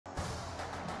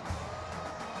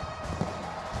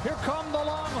Here come the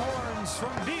Longhorns from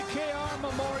DKR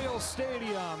Memorial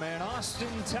Stadium in Austin,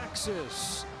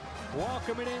 Texas.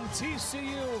 Welcoming in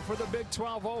TCU for the Big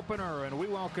 12 opener, and we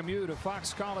welcome you to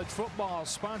Fox College Football,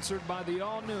 sponsored by the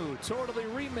all-new, totally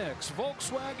remixed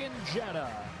Volkswagen Jetta.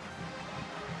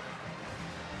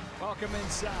 Welcome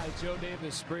inside. Joe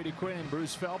Davis, Brady Quinn,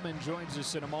 Bruce Feldman joins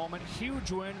us in a moment.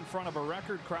 Huge win in front of a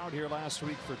record crowd here last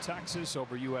week for Texas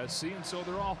over USC, and so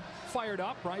they're all fired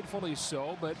up, rightfully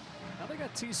so. But now they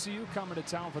got TCU coming to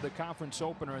town for the conference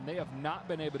opener, and they have not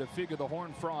been able to figure the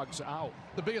Horned Frogs out.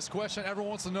 The biggest question everyone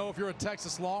wants to know if you're a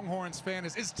Texas Longhorns fan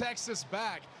is Texas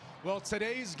back? Well,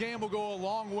 today's game will go a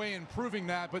long way in proving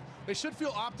that, but they should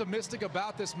feel optimistic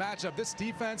about this matchup. This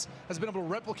defense has been able to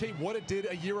replicate what it did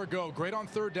a year ago. Great on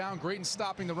third down, great in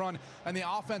stopping the run, and the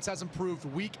offense has improved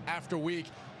week after week.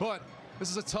 But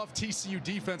this is a tough TCU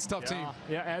defense, tough team.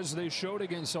 Yeah, as they showed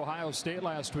against Ohio State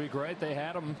last week, right? They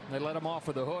had them, they let them off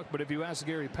with the hook. But if you ask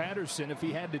Gary Patterson if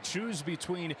he had to choose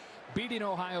between beating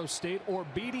Ohio State or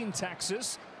beating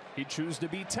Texas, he'd choose to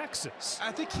beat Texas.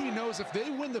 I think he knows if they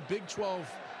win the Big 12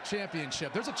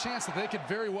 championship, there's a chance that they could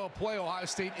very well play Ohio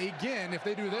State again if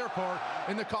they do their part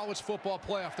in the college football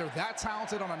playoff. They're that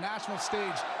talented on a national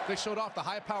stage. They showed off the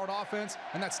high-powered offense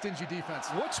and that stingy defense.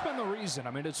 What's been the reason? I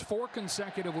mean, it's 4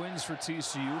 consecutive wins for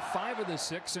TCU, 5 of the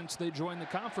 6 since they joined the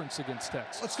conference against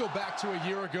Texas. Let's go back to a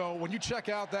year ago. When you check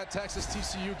out that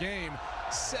Texas-TCU game,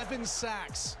 7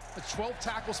 sacks, 12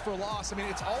 tackles for loss. I mean,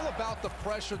 it's all about the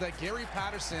pressure that Gary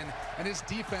Patterson and his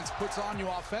defense puts on you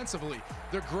offensively.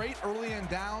 They're great early and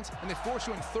downs, and they force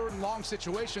you in third and long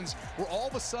situations where all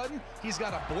of a sudden he's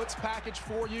got a blitz package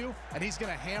for you, and he's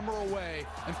going to hammer away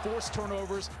and force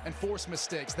turnovers and force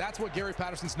mistakes. That's what Gary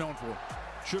Patterson's known for.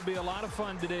 Should be a lot of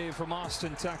fun today from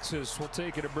Austin, Texas. We'll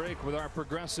take it a break with our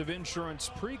Progressive Insurance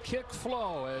pre-kick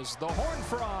flow as the Horned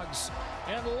Frogs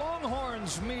and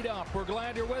Longhorns meet up. We're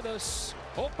glad you're with us.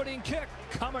 Opening kick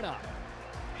coming up.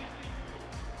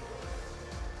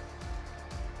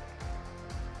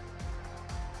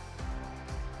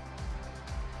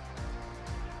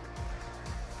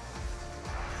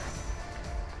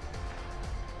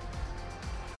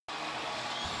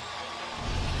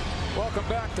 Welcome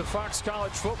back to Fox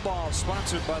College Football,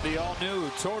 sponsored by the all-new,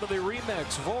 totally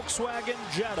remixed Volkswagen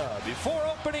Jetta. Before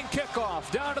opening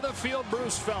kickoff, down to the field,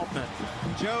 Bruce Feldman.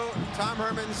 Joe, Tom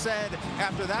Herman said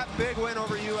after that big win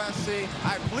over USC,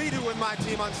 I pleaded with my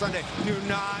team on Sunday, do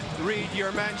not read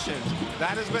your mentions.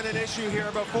 That has been an issue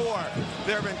here before.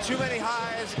 There have been too many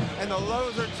highs, and the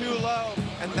lows are too low,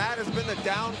 and that has been the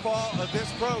downfall of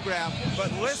this program.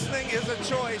 But listening is a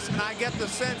choice, and I get the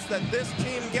sense that this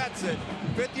team gets it.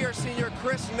 Fifth-year senior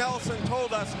Chris Nelson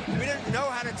told us we didn't know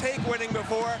how to take winning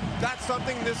before. That's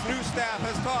something this new staff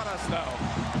has taught us,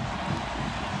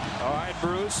 though. All right,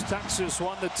 Bruce, Texas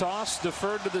won the toss,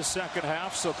 deferred to the second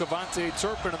half, so Cavante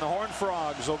Turpin and the Horned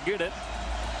Frogs will get it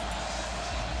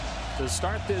to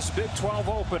start this Big 12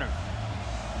 opener.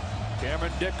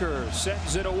 Cameron Dicker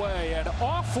sends it away, and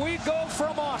off we go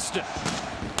from Austin.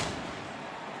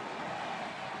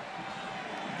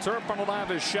 Turpin will have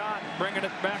his shot, bringing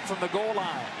it back from the goal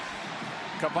line.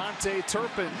 Cavante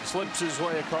Turpin slips his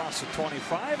way across the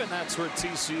 25, and that's where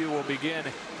TCU will begin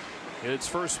its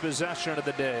first possession of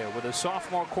the day with a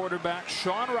sophomore quarterback,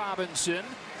 Sean Robinson.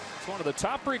 It's one of the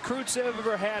top recruits they've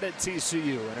ever had at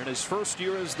TCU, and in his first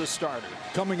year as the starter.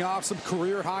 Coming off some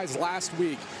career highs last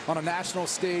week on a national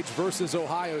stage versus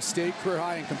Ohio State. Career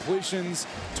high in completions,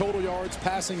 total yards,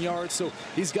 passing yards. So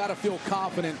he's got to feel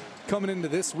confident coming into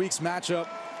this week's matchup.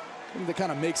 The thing that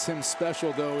kind of makes him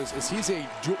special, though, is he's a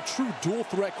true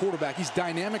dual-threat quarterback. He's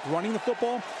dynamic running the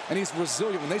football, and he's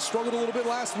resilient. When they struggled a little bit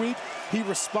last week, he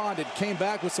responded, came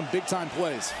back with some big-time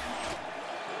plays.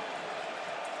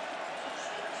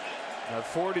 A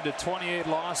 40-28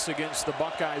 loss against the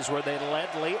Buckeyes, where they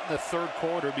led late in the third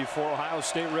quarter before Ohio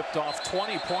State ripped off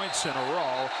 20 points in a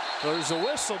row. There was a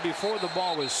whistle before the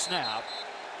ball was snapped.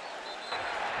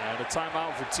 And a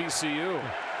timeout for TCU.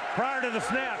 Prior to the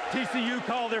snap, TCU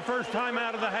called their first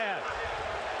timeout of the half.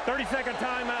 30-second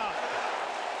timeout.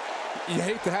 You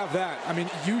hate to have that. I mean,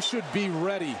 you should be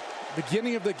ready.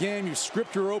 Beginning of the game, you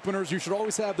script your openers. You should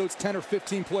always have those 10 or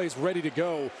 15 plays ready to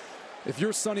go. If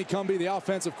you're Sonny Cumbie, the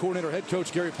offensive coordinator, head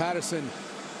coach Gary Patterson,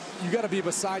 you got to be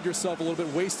beside yourself a little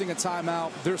bit, wasting a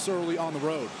timeout this early on the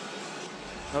road.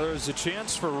 Now, there's a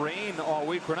chance for rain all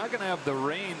week. We're not going to have the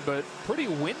rain, but pretty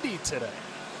windy today.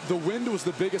 The wind was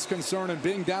the biggest concern, and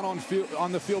being down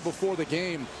on the field before the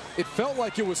game, it felt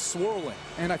like it was swirling.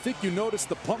 And I think you noticed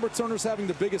the punt returners having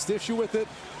the biggest issue with it.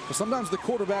 But sometimes the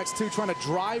quarterbacks, too, trying to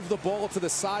drive the ball to the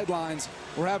sidelines,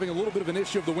 were having a little bit of an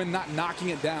issue of the wind not knocking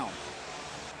it down.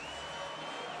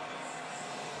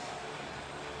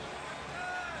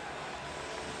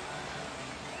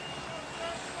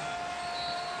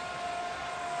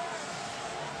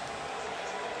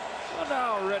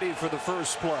 ready for the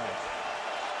first play.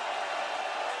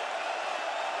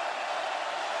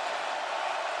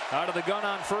 Out of the gun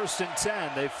on 1st and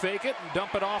 10. They fake it and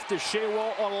dump it off to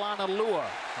Shewo Olanalua,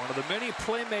 one of the many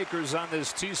playmakers on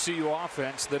this TCU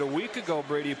offense that a week ago,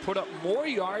 Brady, put up more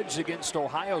yards against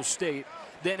Ohio State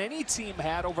than any team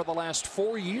had over the last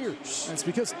 4 years. And it's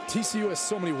because TCU has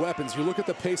so many weapons. You look at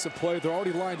the pace of play, they're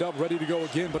already lined up, ready to go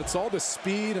again, but it's all the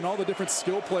speed and all the different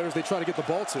skill players they try to get the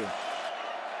ball to.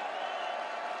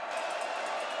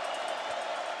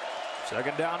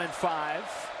 2nd down and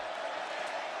 5.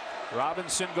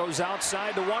 Robinson goes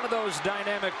outside to one of those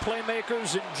dynamic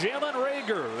playmakers, and Jalen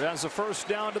Reagor has a first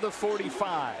down to the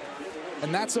 45.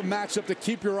 And that's a matchup to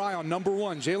keep your eye on. Number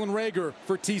 1, Jalen Reagor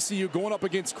for TCU going up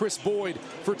against Chris Boyd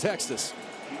for Texas.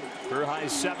 Career high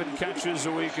 7 catches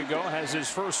a week ago, has his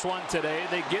first one today.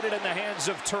 They get it in the hands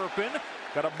of Turpin.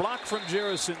 Got a block from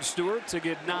Jerrison Stewart to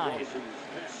get 9.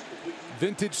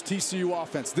 Vintage TCU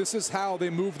offense. This is how they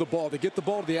move the ball. They get the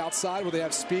ball to the outside where they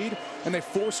have speed, and they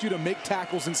force you to make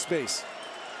tackles in space.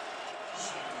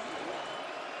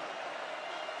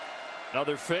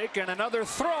 Another fake and another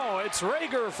throw. It's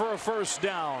Reagor for a first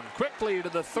down. Quickly to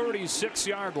the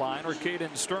 36-yard line where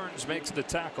Caden Stearns makes the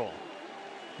tackle.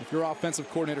 If you're offensive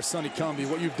coordinator Sonny Cumbie,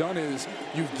 what you've done is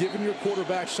you've given your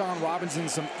quarterback Sean Robinson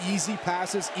some easy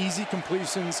passes, easy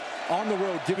completions on the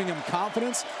road, giving him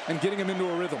confidence and getting him into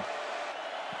a rhythm.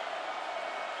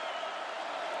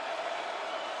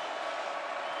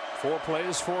 Four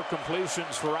plays, 4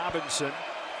 completions for Robinson.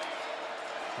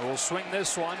 We'll swing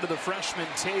this one to the freshman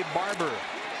Tay Barber.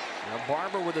 Now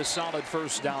Barber with a solid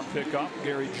first down pickup.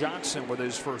 Gary Johnson with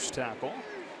his first tackle.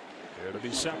 It'll be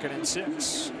 2nd and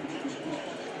 6.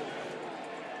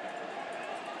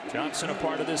 Johnson, a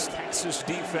part of this Texas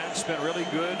defense, been really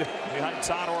good behind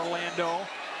Todd Orlando.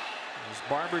 As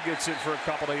Barber gets it for a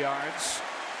couple of yards.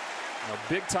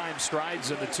 Big time strides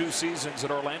in the 2 seasons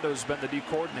that Orlando's been the D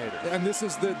coordinator. And this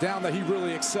is the down that he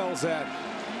really excels at.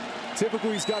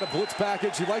 Typically he's got a blitz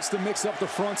package. He likes to mix up the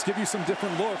fronts, give you some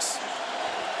different looks.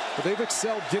 But they've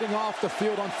excelled getting off the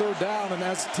field on 3rd down, and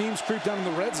as teams creep down in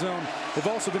the red zone, they've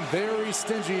also been very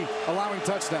stingy allowing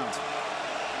touchdowns.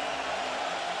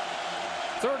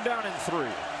 3rd down and 3.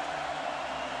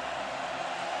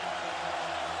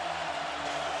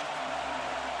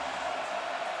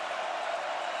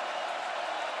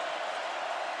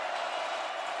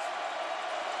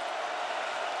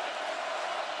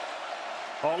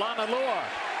 Olanalua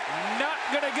not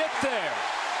going to get there.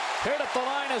 Hit at the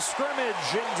line of scrimmage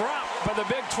and dropped by the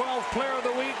Big 12 Player of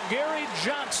the Week, Gary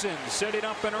Johnson, setting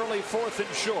up an early 4th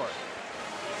and short.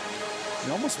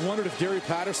 You almost wondered if Gary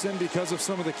Patterson, because of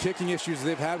some of the kicking issues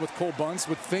they've had with Cole Bunce,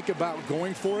 would think about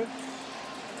going for it.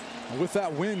 And with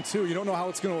that win, too, you don't know how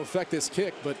it's going to affect this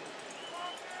kick, but.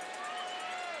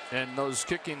 And those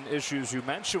kicking issues you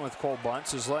mentioned with Cole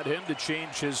Bunce has led him to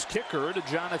change his kicker to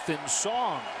Jonathan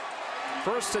Song.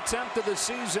 First attempt of the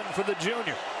season for the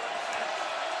junior.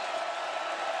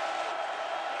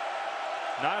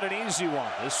 Not an easy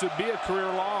one. This would be a career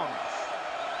long.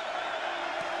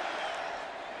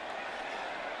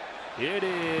 It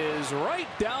is right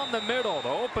down the middle to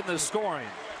open the scoring.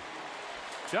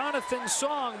 Jonathan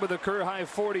Song with a career high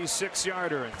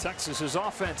 46-yarder, and Texas's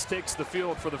offense takes the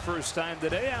field for the first time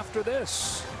today after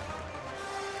this.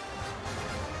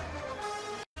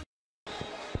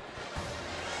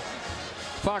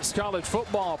 Fox College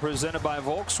Football, presented by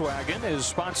Volkswagen, is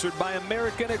sponsored by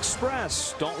American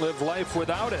Express. Don't live life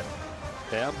without it.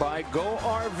 And by Go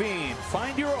RVing.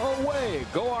 Find your way.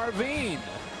 Go RVing.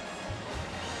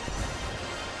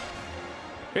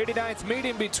 89th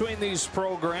meeting between these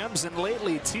programs, and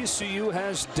lately TCU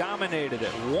has dominated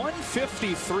it.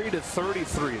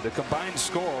 153-33, the combined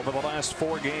score over the last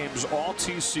 4 games, all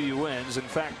TCU wins. In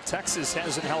fact, Texas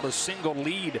hasn't held a single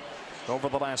lead over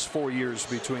the last 4 years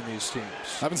between these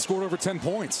teams. Haven't scored over 10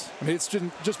 points. I mean, it's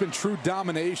just been true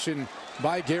domination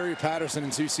by Gary Patterson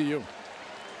and TCU.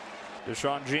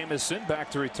 Deshaun Jamison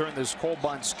back to return this Cole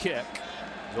Bunce kick.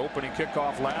 His opening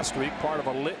kickoff last week, part of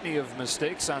a litany of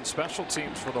mistakes on special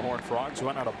teams for the Horned Frogs,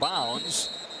 went out of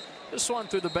bounds. This one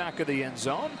through the back of the end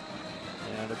zone,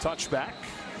 and a touchback.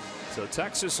 So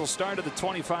Texas will start at the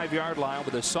 25-yard line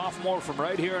with a sophomore from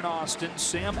right here in Austin,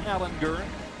 Sam Ellinger.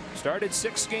 Started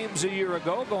 6 games a year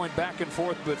ago, going back and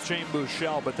forth with Shane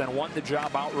Buechele, but then won the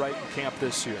job outright in camp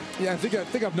this year. Yeah, I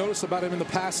think I've noticed about him in the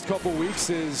past couple weeks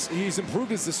is he's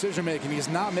improved his decision making. He's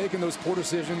not making those poor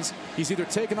decisions. He's either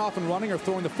taking off and running or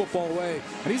throwing the football away.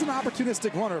 And he's an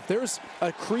opportunistic runner. If there's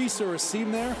a crease or a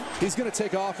seam there, he's going to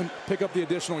take off and pick up the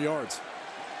additional yards.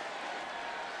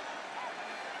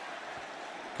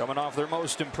 Coming off their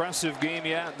most impressive game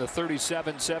yet in the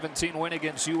 37-17 win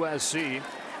against USC.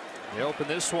 They open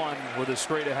this one with a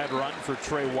straight ahead run for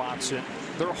Trey Watson.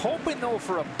 They're hoping though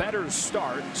for a better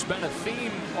start. It's been a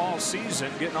theme all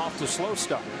season, getting off to slow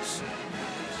starts.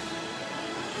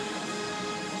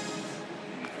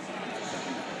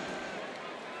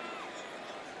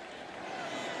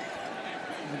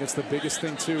 I think it's the biggest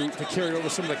thing too, to carry over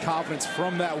some of the confidence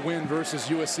from that win versus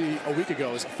USC a week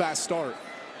ago, is a fast start.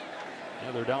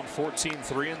 Yeah, they're down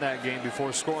 14-3 in that game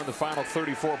before scoring the final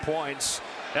 34 points.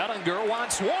 Ellinger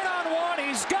wants one-on-one.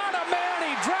 He's got a man.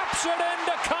 He drops it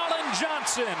into Colin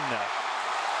Johnson.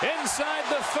 Inside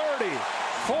the 30.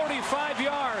 45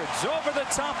 yards over the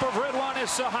top of Ridwan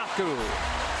Issahaku.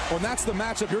 Well, and that's the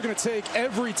matchup you're going to take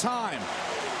every time.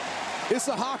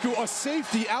 Issahaku, a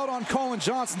safety out on Colin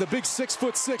Johnson, the big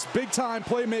 6'6", big-time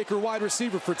playmaker wide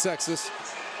receiver for Texas.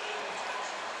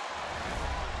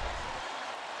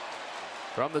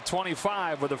 From the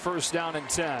 25 with a first down and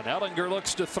 10. Ellinger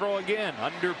looks to throw again.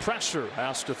 Under pressure.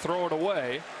 Has to throw it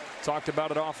away. Talked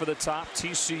about it off of the top.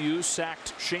 TCU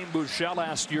sacked Shane Buechele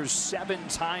last year 7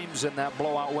 times in that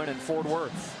blowout win in Fort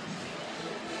Worth.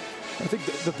 I think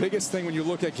the biggest thing when you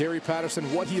look at Gary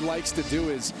Patterson, what he likes to do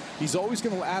is he's always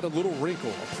going to add a little wrinkle,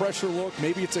 a pressure look.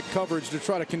 Maybe it's a coverage to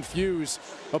try to confuse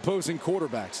opposing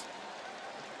quarterbacks.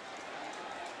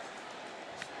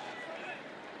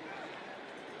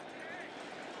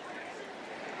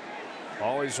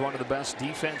 Always one of the best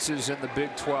defenses in the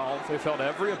Big 12. They've held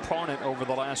every opponent over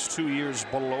the last 2 years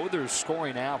below their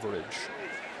scoring average,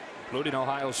 including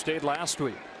Ohio State last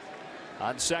week.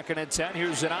 On 2nd and 10,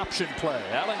 here's an option play.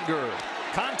 Ellinger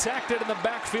contacted in the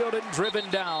backfield and driven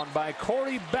down by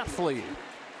Corey Bethley.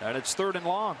 And it's 3rd and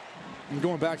long. And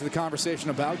going back to the conversation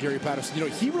about Gary Patterson, you know,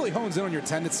 he really hones in on your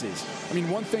tendencies. I mean,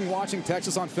 one thing watching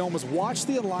Texas on film is watch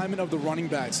the alignment of the running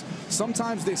backs.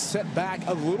 Sometimes they set back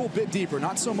a little bit deeper,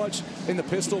 not so much in the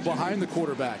pistol behind the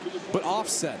quarterback, but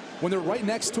offset. When they're right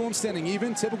next to him, standing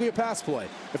even, typically a pass play.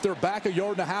 If they're back 1.5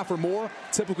 yards or more,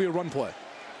 typically a run play.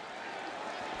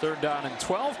 3rd down and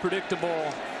 12,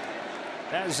 predictable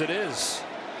as it is.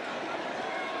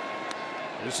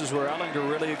 This is where Ellinger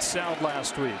really excelled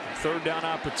last week. 3rd down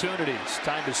opportunities.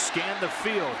 Time to scan the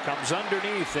field. Comes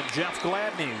underneath, and Jeff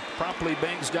Gladney promptly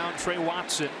bangs down Trey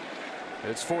Watson.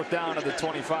 It's 4th down at the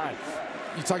 25.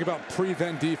 You talk about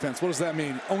prevent defense. What does that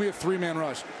mean? Only a 3-man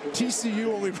rush.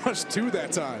 TCU only rushed 2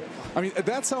 that time. I mean,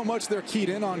 that's how much they're keyed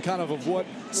in on kind of what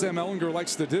Sam Ellinger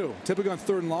likes to do. Typically on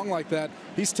 3rd and long like that,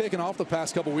 he's taken off the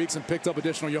past couple weeks and picked up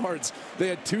additional yards. They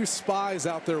had 2 spies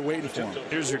out there waiting for him.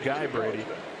 Here's your guy, Brady.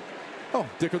 Oh,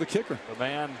 Dicker the kicker. The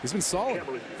man. He's been solid.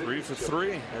 3 for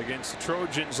 3 against the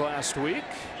Trojans last week.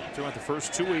 Throughout the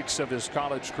first 2 weeks of his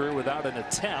college career without an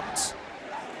attempt.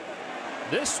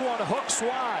 This one hooks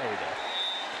wide.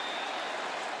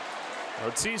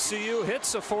 Well, TCU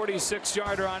hits a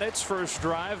 46-yarder on its first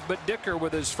drive, but Dicker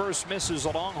with his first miss is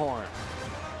a Longhorn.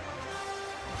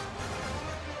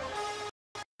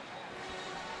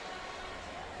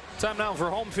 Time now for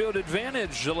Home Field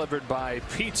Advantage, delivered by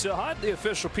Pizza Hut, the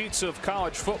official pizza of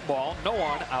college football. No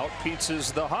one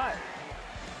out-pizzas the Hut.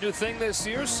 New thing this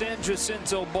year, San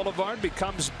Jacinto Boulevard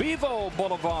becomes Bevo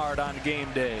Boulevard on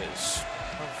game days.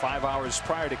 5 hours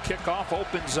prior to kickoff,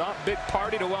 opens up. Big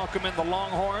party to welcome in the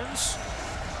Longhorns.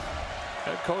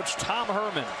 Head coach Tom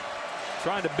Herman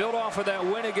trying to build off of that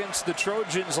win against the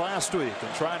Trojans last week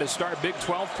and trying to start Big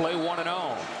 12 play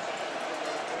 1-0.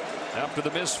 After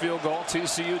the missed field goal,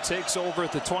 TCU takes over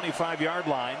at the 25-yard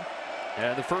line.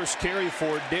 And the first carry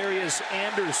for Darius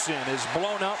Anderson is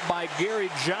blown up by Gary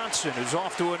Johnson, who's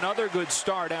off to another good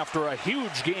start after a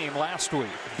huge game last week.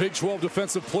 Big 12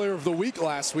 Defensive Player of the Week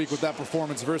last week with that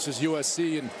performance versus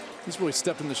USC. And he's really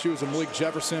stepped in the shoes of Malik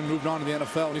Jefferson, moved on to the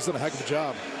NFL, and he's done a heck of a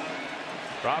job.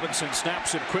 Robinson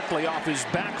snaps it quickly off his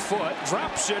back foot,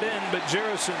 drops it in, but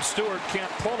Jarrison Stewart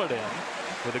can't pull it in.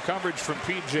 With the coverage from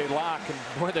P.J. Locke,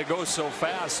 and boy, they go so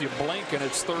fast, you blink and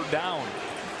it's 3rd down.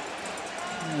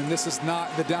 And this is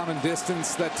not the down and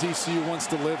distance that TCU wants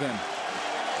to live in.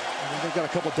 They've got a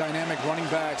couple dynamic running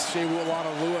backs. Shea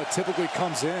Wuolanalua typically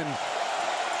comes in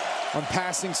on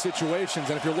passing situations,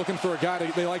 and if you're looking for a guy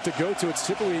that they like to go to, it's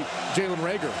typically Jalen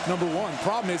Reagor, #1.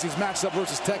 Problem is he's matched up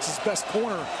versus Texas' best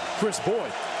corner, Chris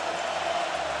Boyd.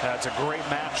 That's a great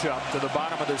matchup to the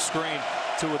bottom of the screen.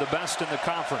 2 of the best in the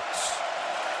conference.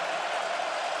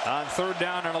 On 3rd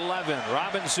down and 11,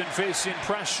 Robinson facing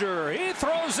pressure. He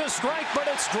throws a strike, but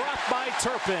it's dropped by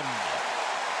Turpin.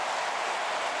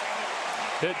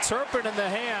 Hit Turpin in the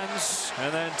hands,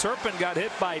 and then Turpin got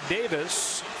hit by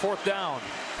Davis. 4th down.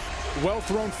 Well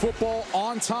thrown football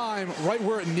on time, right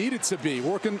where it needed to be.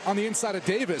 Working on the inside of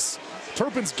Davis.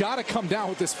 Turpin's got to come down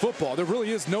with this football. There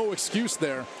really is no excuse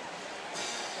there.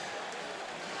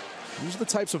 These are the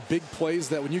types of big plays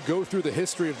that when you go through the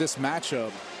history of this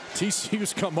matchup,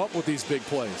 TCU's come up with these big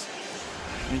plays.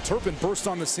 I mean, Turpin burst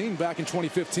on the scene back in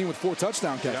 2015 with 4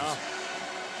 touchdown catches.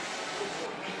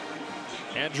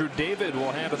 Yeah. Andrew David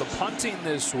will handle the punting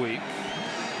this week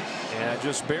and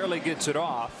just barely gets it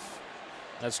off.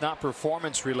 That's not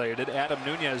performance related. Adam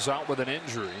Nunez out with an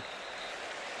injury.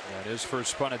 And his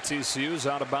first punt at TCU is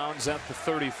out of bounds at the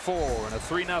 34. In a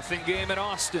 3-0 game in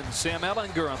Austin, Sam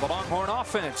Ehlinger on the Longhorn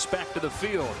offense back to the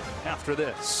field after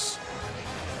this.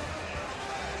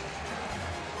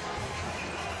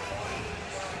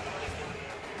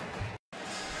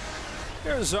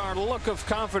 Here's our look of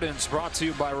confidence, brought to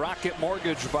you by Rocket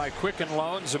Mortgage by Quicken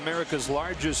Loans, America's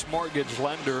largest mortgage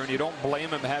lender. And you don't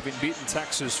blame him, having beaten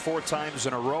Texas 4 times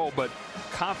in a row, but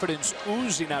confidence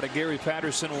oozing out of Gary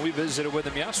Patterson when we visited with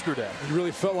him yesterday. He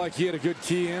really felt like he had a good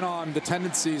key in on the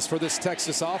tendencies for this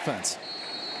Texas offense.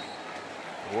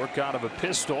 Work out of a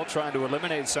pistol, trying to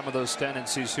eliminate some of those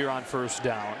tendencies here on first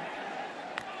down.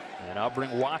 And I'll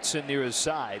bring Watson near his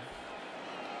side.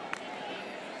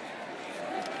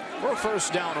 For a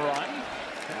first down run.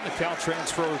 And the Cal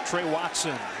transfer Trey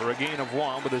Watson for a gain of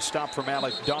 1 with a stop from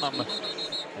Alec Dunham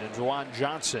and Juwan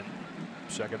Johnson.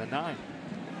 2nd and 9.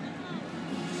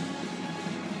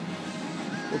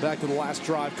 We're back to the last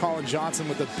drive. Colin Johnson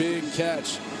with a big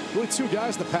catch. Really 2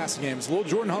 guys in the passing game. It's little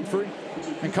Jordan Humphrey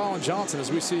and Colin Johnson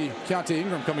as we see Keontae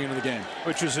Ingram coming into the game.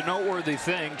 Which is a noteworthy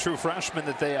thing. True freshman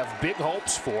that they have big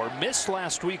hopes for. Missed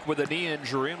last week with a knee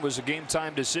injury and was a game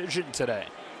time decision today.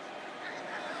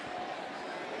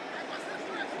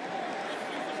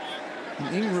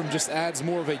 Ingram just adds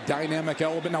more of a dynamic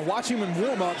element. Now watching him in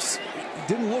warm-ups, it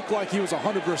didn't look like he was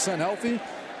 100% healthy.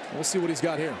 We'll see what he's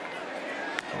got here.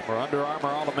 For Under Armour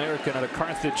All-American out of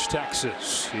Carthage,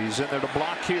 Texas. He's in there to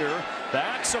block here.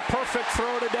 That's a perfect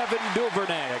throw to Devin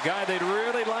Duvernay, a guy they'd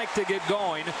really like to get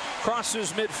going.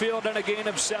 Crosses midfield and a gain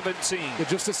of 17.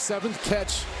 Just his 7th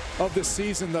catch of the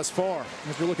season thus far.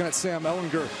 As you're looking at Sam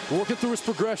Ehlinger, working through his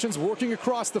progressions, working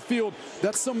across the field.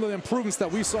 That's some of the improvements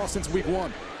that we saw since week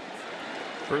 1.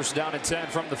 First down and 10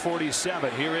 from the 47.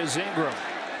 Here is Ingram,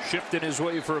 shifting his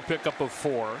way for a pickup of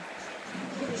 4.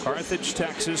 Carthage,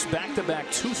 Texas, back-to-back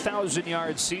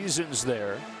 2,000-yard seasons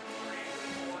there.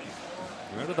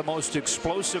 One of the most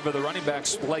explosive of the running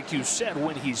backs, like you said,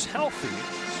 when he's healthy.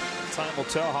 Time will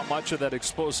tell how much of that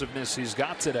explosiveness he's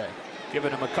got today.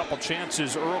 Giving him a couple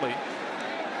chances early.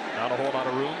 Not a whole lot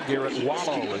of room. Garrett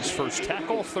Wallow, his first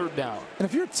tackle, 3rd down. And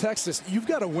if you're Texas, you've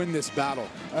got to win this battle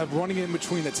of running in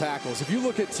between the tackles. If you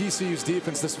look at TCU's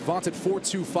defense, this vaunted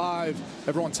 4-2-5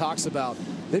 everyone talks about,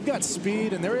 they've got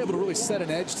speed and they're able to really set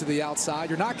an edge to the outside.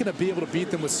 You're not going to be able to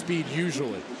beat them with speed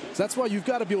usually. So that's why you've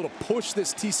got to be able to push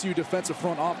this TCU defensive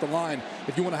front off the line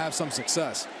if you want to have some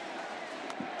success.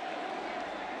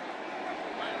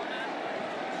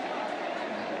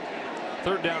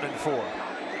 Third down and 4.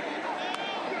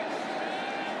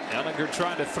 Ehlinger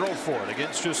trying to throw for it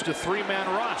against just a 3-man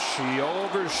rush. He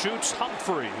overshoots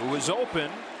Humphrey, who was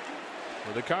open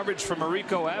with the coverage from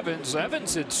Rico Evans.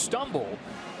 Evans had stumbled.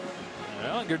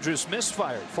 Ehlinger just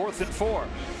misfired. 4th and 4.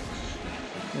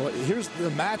 Well, here's the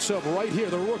matchup right here.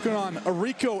 They're working on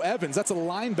Rico Evans. That's a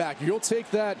linebacker. You'll take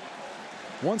that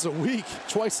once a week,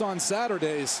 twice on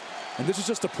Saturdays. And this is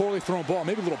just a poorly thrown ball.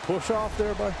 Maybe a little push off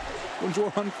there by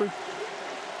Jordan Humphrey.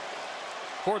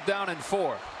 4th down and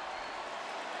 4.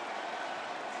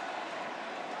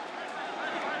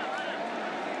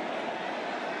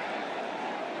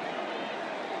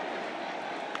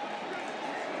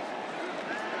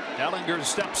 Ehlinger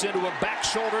steps into a back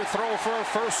shoulder throw for a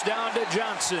first down to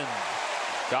Johnson.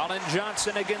 Colin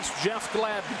Johnson against Jeff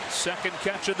Gladden. 2nd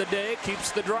catch of the day, keeps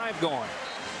the drive going.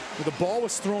 Well, the ball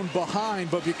was thrown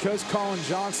behind, but because Colin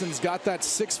Johnson's got that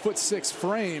 6'6"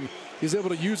 frame, he's able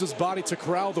to use his body to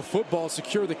corral the football,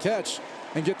 secure the catch,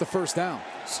 and get the first down.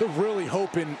 So really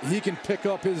hoping he can pick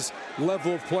up his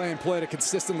level of play and play at a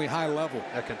consistently high level.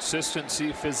 That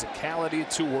consistency,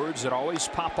 physicality, 2 words that always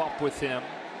pop up with him.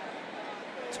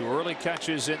 2 early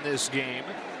catches in this game.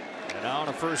 And now on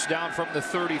a first down from the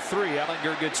 33.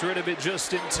 Ehlinger gets rid of it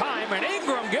just in time, and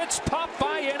Ingram gets popped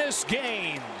by Ennis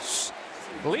Gaines.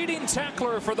 Leading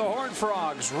tackler for the Horned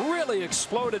Frogs, really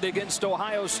exploded against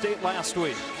Ohio State last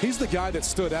week. He's the guy that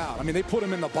stood out. I mean, they put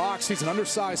him in the box. He's an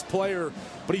undersized player,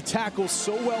 but he tackles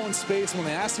so well in space. When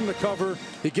they ask him to cover,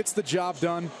 he gets the job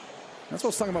done. That's what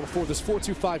I was talking about before, this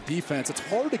 4-2-5 defense. It's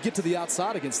hard to get to the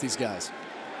outside against these guys.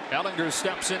 Ellinger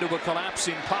steps into a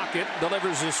collapsing pocket,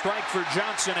 delivers a strike for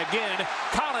Johnson again.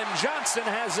 Colin Johnson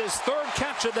has his third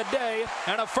catch of the day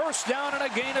and a first down and a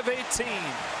gain of 18.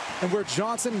 And where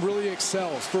Johnson really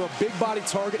excels, for a big body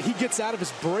target, he gets out of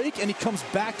his break and he comes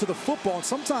back to the football. And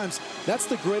sometimes that's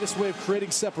the greatest way of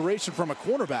creating separation from a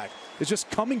cornerback, is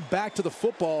just coming back to the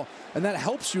football, and that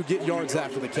helps you get yards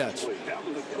after the catch.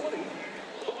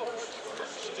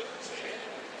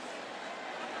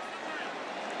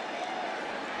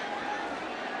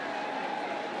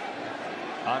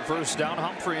 On first down,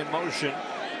 Humphrey in motion.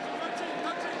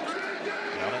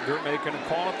 Ellinger making a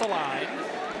call at the line.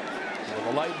 With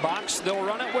a light box, they'll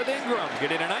run it with Ingram.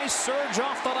 Getting a nice surge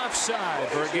off the left side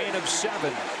for a gain of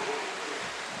 7.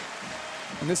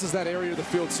 And this is that area of the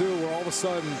field, too, where all of a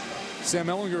sudden Sam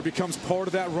Ellinger becomes part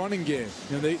of that running game.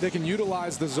 You know, they can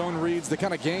utilize the zone reads. They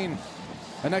kind of gain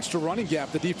an extra running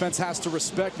gap the defense has to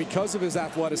respect because of his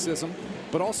athleticism.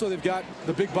 But also they've got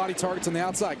the big body targets on the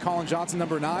outside. Colin Johnson,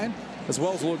 number 9, as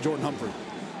well as Lord Jordan Humphrey.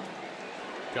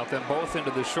 Got them both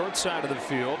into the short side of the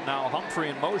field. Now Humphrey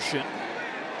in motion.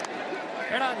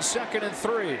 And on 2nd and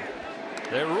 3,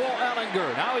 they roll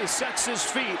Ellinger. Now he sets his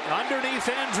feet underneath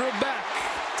Andrew Beck.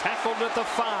 Tackled at the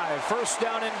 5. First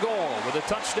down and goal with a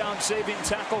touchdown saving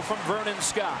tackle from Vernon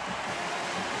Scott.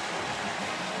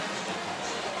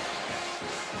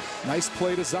 Nice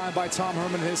play designed by Tom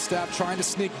Herman and his staff, trying to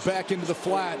sneak back into the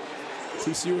flat.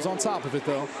 TCU was on top of it,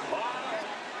 though.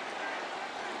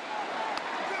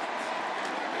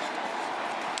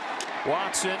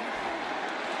 Watson.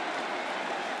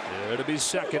 It'll be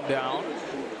 2nd down.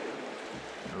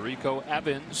 Rico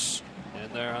Evans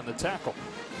in there on the tackle.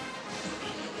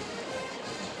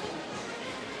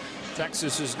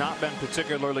 Texas has not been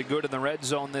particularly good in the red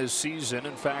zone this season.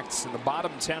 In fact, it's in the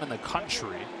bottom 10 in the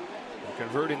country,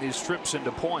 converting these trips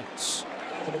into points.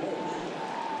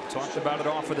 Talked about it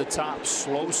off of the top.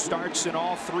 Slow starts in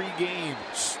all 3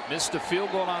 games. Missed a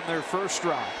field goal on their first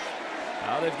drive.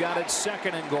 Now they've got it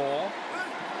 2nd and goal.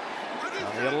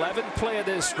 On the 11th play of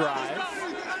this drive.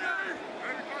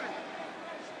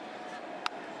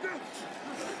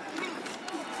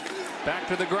 Back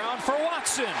to the ground for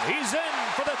Watson. He's in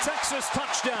for the Texas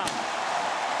touchdown.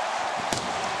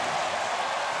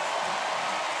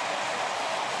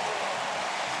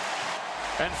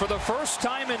 And for the first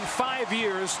time in 5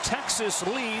 years, Texas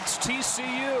leads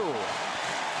TCU.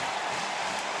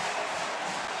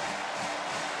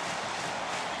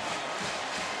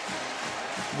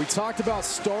 We talked about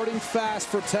starting fast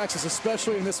for Texas,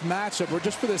 especially in this matchup, where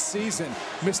just for this season,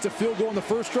 missed a field goal in the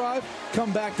first drive,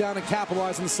 come back down and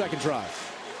capitalize in the second drive.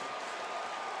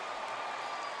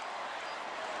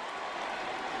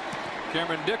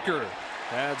 Cameron Dicker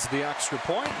adds the extra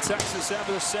point. Texas have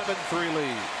a 7-3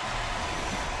 lead.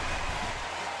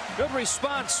 Good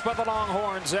response by the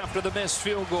Longhorns after the missed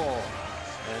field goal.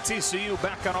 And TCU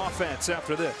back on offense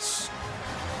after this.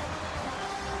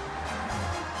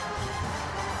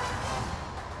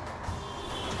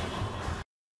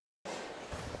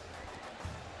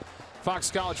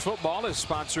 Fox College Football is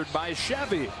sponsored by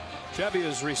Chevy. Chevy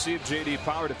has received J.D.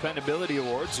 Power Dependability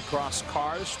Awards across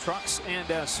cars, trucks, and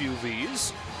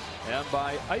SUVs. And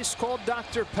by Ice Cold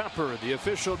Dr. Pepper, the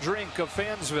official drink of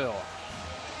Fansville.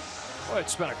 Boy,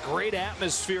 it's been a great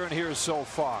atmosphere in here so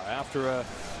far. After a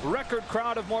record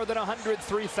crowd of more than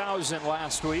 103,000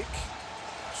 last week,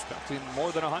 expecting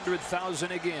more than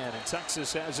 100,000 again. And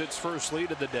Texas has its first lead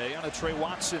of the day on a Trey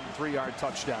Watson 3-yard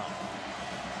touchdown.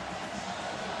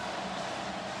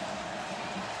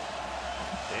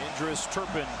 Dangerous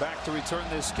Turpin back to return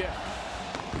this kick.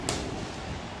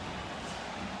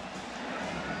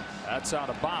 That's out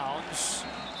of bounds.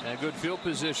 And good field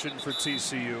position for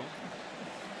TCU.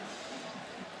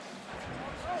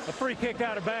 A free kick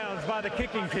out of bounds by the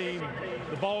kicking team.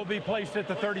 The ball will be placed at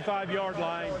the 35-yard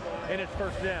line, and it's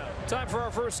first down. Time for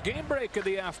our first game break of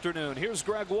the afternoon. Here's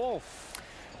Greg Wolf.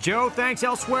 Joe, thanks.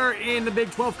 Elsewhere in the Big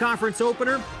 12 Conference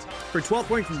opener, for 12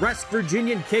 points from West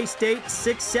Virginia and K-State,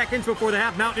 6 seconds before the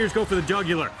half, Mountaineers go for the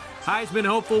jugular. Heisman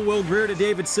hopeful Will Grier to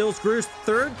David Silsgrew's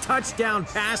third touchdown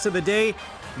pass of the day.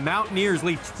 Mountaineers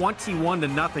lead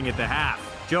 21-0 at the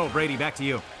half. Joe, Brady, back to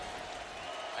you.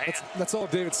 That's all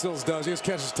David Sills does. He just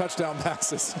catches touchdown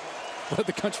passes. Led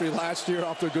the country last year,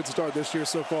 off to a good start this year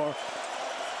so far.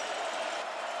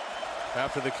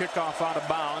 After the kickoff out of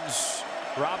bounds,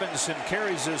 Robinson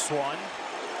carries this one.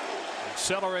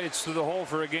 Accelerates to the hole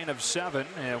for a gain of 7,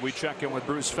 and we check in with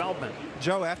Bruce Feldman.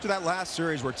 Joe, after that last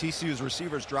series where TCU's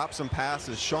receivers dropped some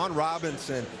passes, Sean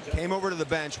Robinson came over to the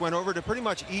bench, went over to pretty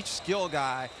much each skill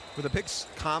guy with a big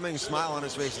calming smile on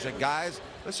his face. He said, guys,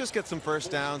 let's just get some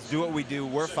first downs, do what we do,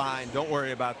 we're fine, don't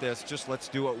worry about this, just let's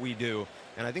do what we do.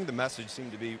 And I think the message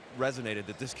seemed to be resonated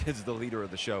that this kid's the leader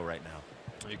of the show right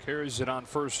now. He carries it on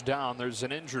first down. There's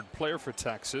an injured player for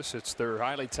Texas. It's their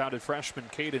highly touted freshman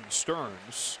Caden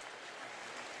Stearns.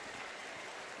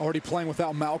 Already playing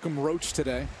without Malcolm Roach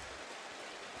today.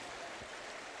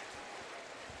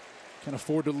 Can't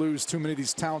afford to lose too many of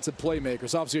these talented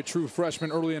playmakers. Obviously a true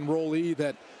freshman early enrollee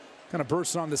that kind of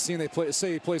burst on the scene. They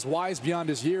say he plays wise beyond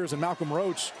his years, and Malcolm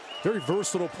Roach, very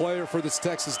versatile player for this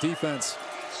Texas defense.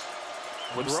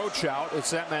 With Roach out,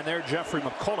 it's that man there, Jeffrey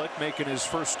McCulloch, making his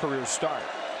first career start.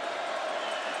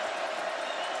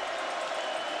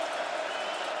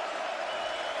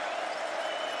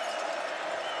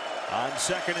 On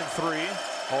 2nd and 3,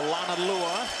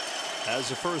 Olanalua has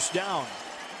a first down.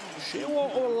 Shewa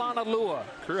Olanalua,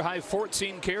 career high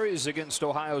 14 carries against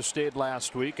Ohio State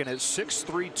last week, and at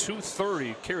 6'3",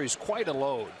 230, carries quite a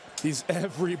load. He's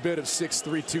every bit of 6'3",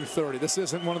 230. This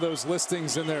isn't one of those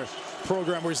listings in their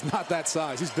program where he's not that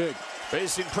size. He's big.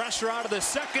 Facing pressure out of the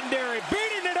secondary,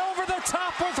 beating it over the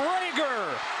top with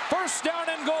Rager. First down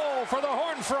and goal for the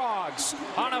Horned Frogs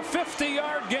on a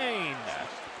 50-yard gain.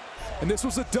 And this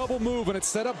was a double move, and it's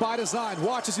set up by design.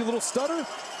 Watch, as a little stutter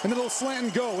and a little slant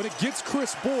and go, and it gets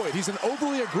Chris Boyd. He's an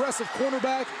overly aggressive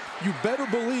cornerback. You better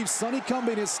believe Sonny Cumbie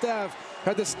and his staff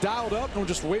had this dialed up and were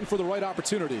just waiting for the right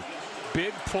opportunity.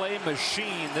 Big play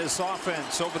machine, this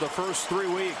offense, over the first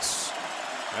 3 weeks.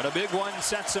 And a big one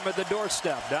sets him at the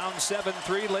doorstep. Down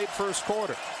 7-3 late first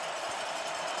quarter.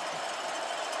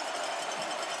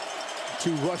 2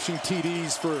 rushing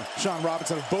TDs for Sean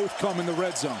Robinson have both come in the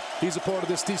red zone. He's a part of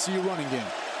this TCU running game.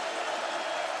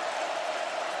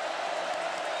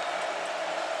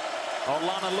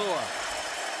 Olanalua.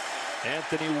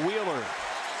 Anthony Wheeler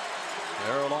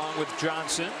there along with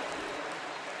Johnson.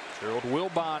 Gerald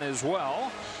Wilbon as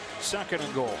well. 2nd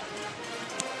and goal.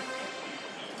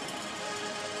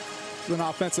 An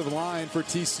offensive line for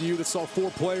TCU that saw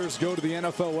 4 players go to the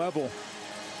NFL level.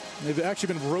 They've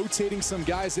actually been rotating some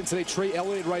guys in today. Trey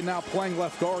Elliott right now playing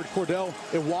left guard. Cordell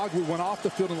Iwagwu went off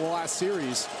the field in the last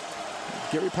series.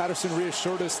 Gary Patterson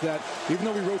reassured us that even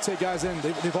though we rotate guys in,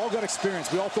 they've all got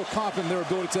experience. We all feel confident in their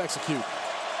ability to execute.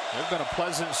 They've been a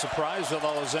pleasant surprise with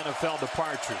all those NFL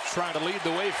departures. Trying to lead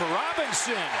the way for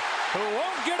Robinson, who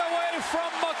won't get away from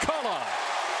McCullough.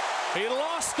 He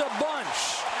lost a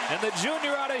bunch, and the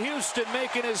junior out of Houston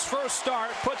making his first start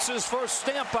puts his first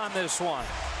stamp on this one.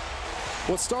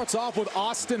 Well, it starts off with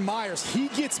Austin Myers. He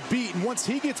gets beat, and once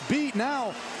he gets beat,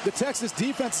 now the Texas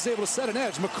defense is able to set an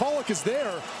edge. McCulloch is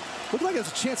there. Looked like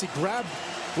there's a chance he grabbed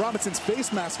Robinson's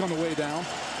face mask on the way down.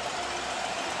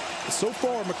 So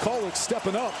far, McCulloch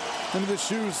stepping up into the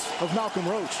shoes of Malcolm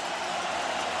Roach.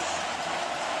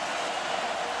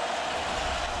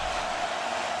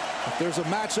 If there's a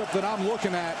matchup that I'm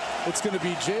looking at, it's going to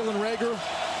be Jalen Rager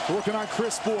working on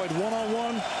Chris Boyd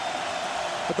one-on-one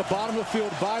at the bottom of the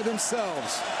field by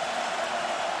themselves.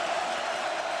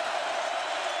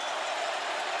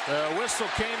 The whistle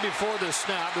came before the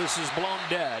snap. This is blown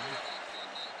dead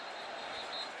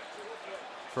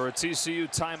for a TCU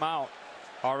timeout.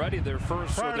 Already their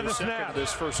first or their second of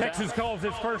this first half. Texas calls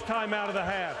its first timeout of the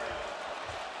half.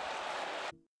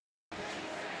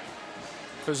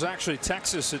 It was actually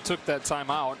Texas that took that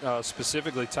timeout,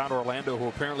 specifically Todd Orlando, who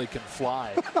apparently can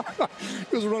fly.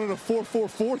 He was running a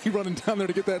 4.440 running down there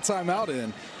to get that timeout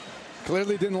in.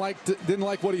 Clearly didn't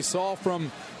like what he saw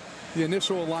from the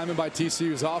initial alignment by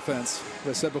TCU's offense. As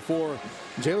I said before,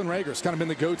 Jalen Rager's kind of been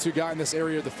the go-to guy in this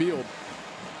area of the field.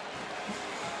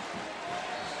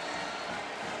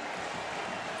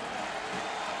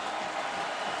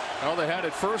 Well, they had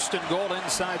it 1st and goal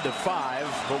inside the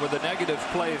 5, but with a negative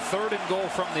play, 3rd and goal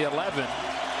from the 11.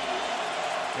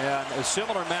 And a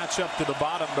similar matchup to the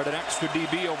bottom, but an extra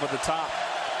DB over the top.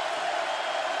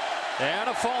 And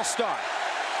a false start.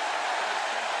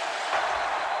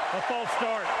 A false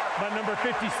start by number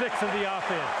 56 of the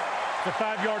offense. It's a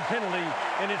 5-yard penalty,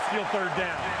 and it's still 3rd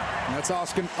down. And that's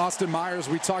Austin Myers.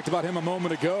 We talked about him a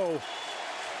moment ago,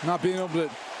 not being able to,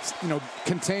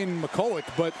 contain McCulloch,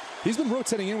 but he's been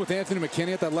rotating in with Anthony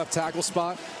McKinney at that left tackle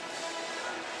spot.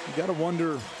 You got to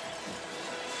wonder,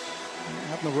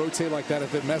 having to rotate like that,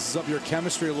 if it messes up your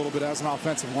chemistry a little bit as an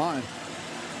offensive line.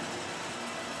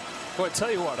 Well, I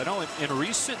tell you what, I know in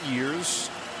recent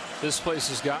years, this place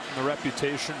has gotten the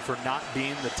reputation for not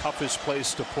being the toughest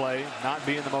place to play, not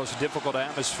being the most difficult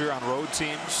atmosphere on road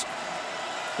teams.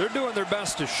 They're doing their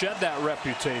best to shed that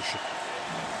reputation.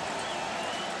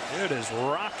 It is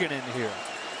rocking in here.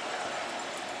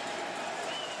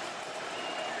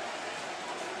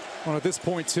 Well, at this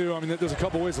point, too, I mean, there's a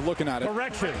couple ways of looking at it.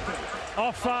 Correction.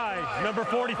 Offside. Number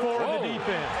 44 of the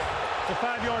defense. It's a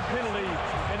 5-yard penalty,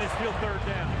 and it's still 3rd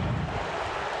down.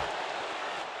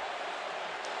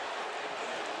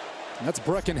 And that's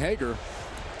Brecken Hager.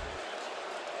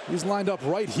 He's lined up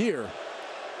right here.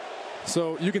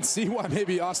 So you can see why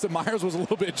maybe Austin Myers was a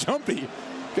little bit jumpy.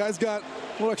 Guy's got a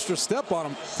little extra step on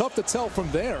him. Tough to tell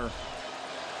from there.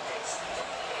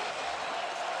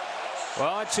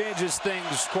 Well, it changes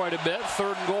things quite a bit.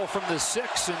 3rd and goal from the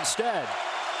 6 instead.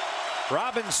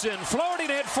 Robinson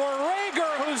floating it for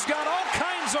Rager, who's got all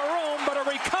kinds of room, but a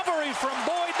recovery from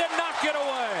Boyd to knock it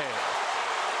away.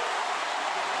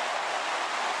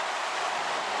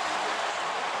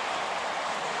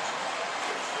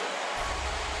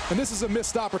 And this is a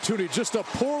missed opportunity, just a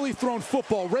poorly thrown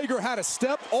football. Rager had a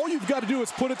step. All you've got to do is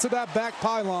put it to that back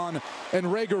pylon, and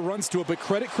Rager runs to it. But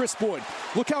credit Chris Boyd.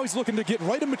 Look how he's looking to get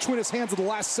right in between his hands at the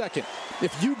last second.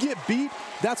 If you get beat,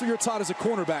 that's what you're taught as a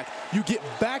cornerback. You get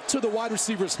back to the wide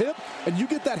receiver's hip, and you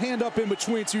get that hand up in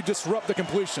between to disrupt the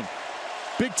completion.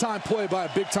 Big-time play by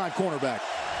a big-time cornerback.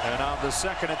 And on the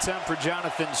second attempt for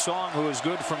Jonathan Song, who is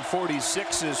good from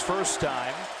 46 his first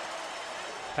time.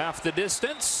 Half the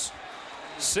distance.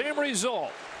 Same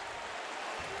result.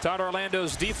 Todd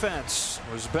Orlando's defense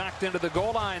was backed into the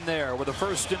goal line there with a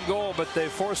 1st and goal, but they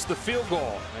forced the field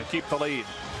goal and keep the lead.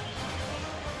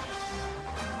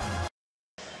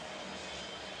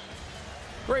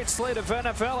 Great slate of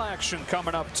NFL action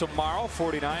coming up tomorrow.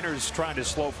 49ers trying to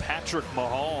slow Patrick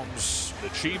Mahomes. The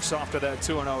Chiefs off to that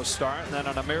 2-0 start. And then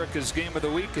on America's Game of the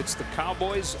Week, it's the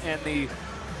Cowboys and the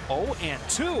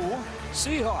 0-2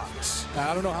 Seahawks.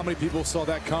 I don't know how many people saw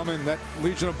that coming. That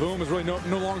Legion of Boom is really no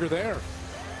longer there.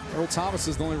 Earl Thomas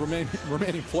is the only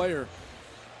remaining player.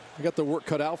 They got their work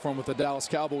cut out for him with the Dallas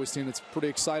Cowboys team that's pretty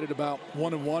excited about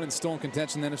 1-1 and still in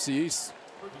contention in the NFC East.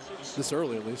 This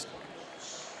early, at least.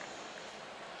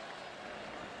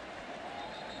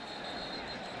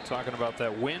 Talking about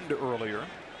that wind earlier.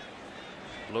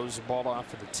 Blows the ball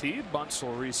off of the tee. Bunce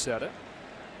will reset it.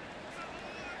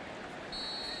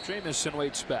 Jamison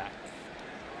waits back.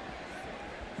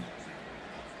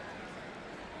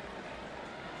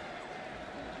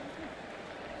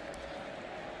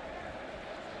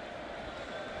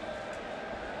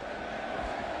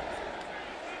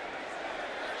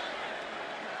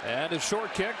 And a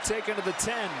short kick taken to the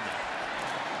 10.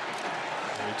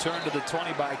 Return to the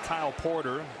 20 by Kyle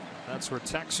Porter. That's where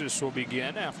Texas will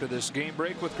begin after this game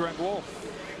break with Greg Wolf.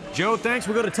 Joe, thanks.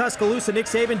 We'll go to Tuscaloosa. Nick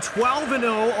Saban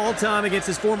 12-0 all-time against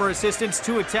his former assistants.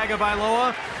 Tua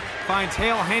Tagovailoa finds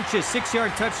Hale Hench's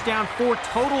 6-yard touchdown, 4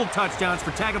 total touchdowns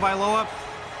for Tagovailoa.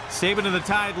 Saban to the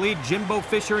Tide lead. Jimbo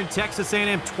Fisher in Texas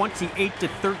A&M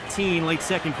 28-13 late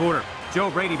 2nd quarter. Joe,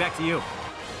 Brady, back to you.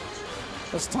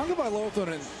 As Tagovailoa threw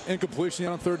an incompletion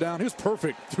on 3rd down, he was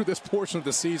perfect through this portion of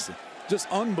the season. Just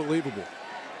unbelievable.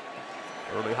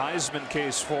 Early Heisman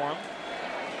case for him.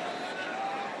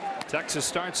 Texas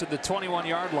starts at the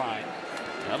 21-yard line.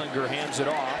 Ellinger hands it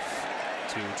off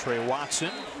to Trey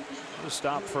Watson. A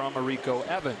stop from Rico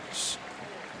Evans.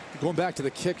 Going back to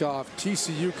the kickoff,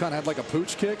 TCU kind of had like a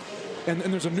pooch kick. And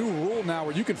there's a new rule now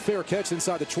where you can fair catch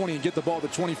inside the 20 and get the ball to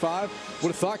 25. Would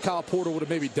have thought Kyle Porter would have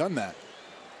maybe done that.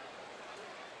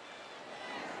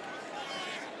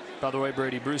 By the way,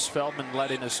 Brady, Bruce Feldman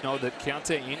letting us know that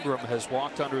Keontae Ingram has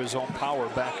walked under his own power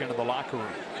back into the locker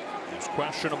room. He was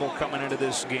questionable coming into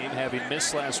this game, having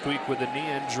missed last week with a knee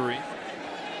injury.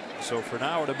 So for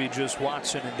now, it'll be just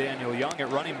Watson and Daniel Young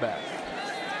at running back.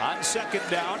 On 2nd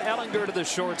down, Ellinger to the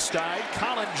short side.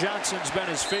 Colin Johnson's been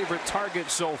his favorite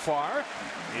target so far.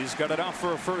 He's got enough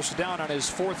for a 1st down on his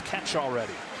 4th catch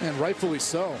already. And rightfully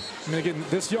so. I mean, again,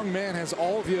 this young man has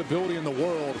all the ability in the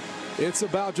world. It's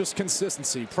about just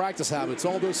consistency, practice habits,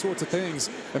 all those sorts of things.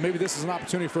 And maybe this is an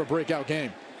opportunity for a breakout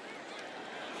game.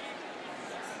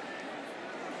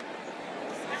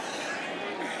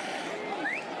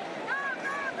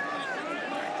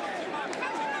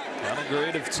 On a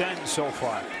grade of 10 so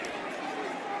far.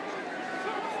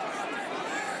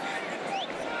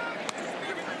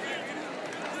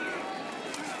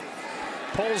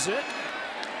 Pulls it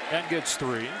and gets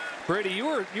 3. Brady, you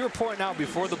were pointing out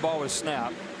before the ball was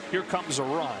snapped, here comes a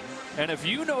run. And if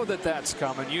you know that that's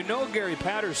coming, you know Gary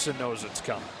Patterson knows it's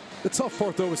coming. The tough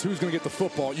part, though, is who's going to get the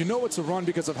football. You know it's a run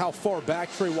because of how far back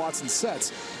Trey Watson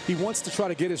sets. He wants to try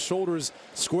to get his shoulders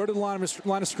square to the line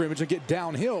of scrimmage and get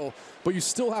downhill, but you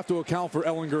still have to account for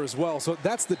Ellinger as well. So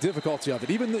that's the difficulty of it.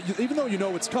 Even though you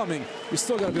know it's coming, you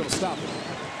still got to be able to stop it.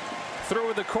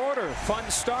 through the quarter.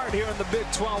 Fun start here in the Big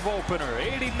 12 opener.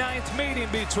 89th meeting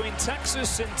between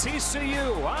Texas and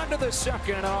TCU. On to the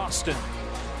second in Austin.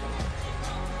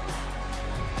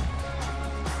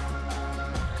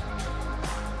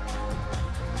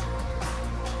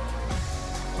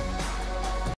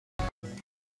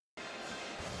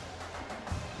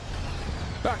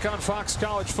 Back on Fox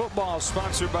College Football,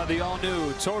 sponsored by the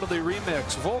all-new, totally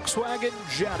remixed Volkswagen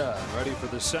Jetta. Ready for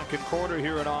the second quarter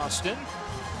here in Austin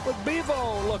with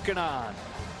Bevo looking on.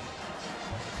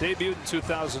 Debuted in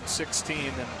 2016,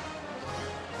 and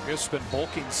I guess it's been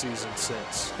bulking season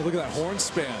since. Hey, look at that horn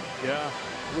span. Yeah.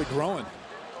 Really growing.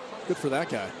 Good for that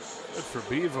guy. Good for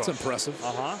Bevo. It's impressive.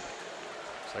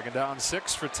 Second down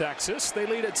 6 for Texas. They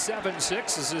lead at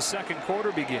 7-6 as this second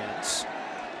quarter begins.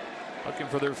 Looking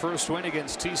for their first win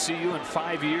against TCU in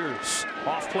 5 years.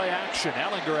 Off play action.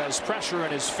 Ellinger has pressure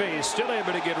in his face. Still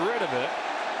able to get rid of it.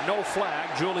 No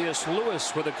flag. Julius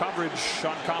Lewis with the coverage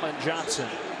on Colin Johnson.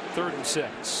 3rd and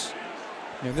 6.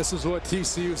 And this is what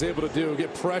TCU is able to do.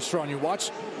 Get pressure on you.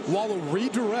 Watch Wallow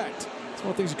redirect. It's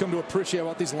one of the things you come to appreciate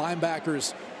about these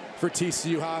linebackers for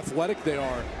TCU. How athletic they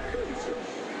are.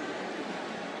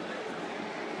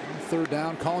 3rd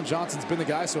down. Colin Johnson's been the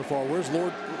guy so far. Where's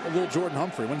little Jordan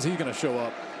Humphrey? When's he going to show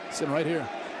up? Sitting right here.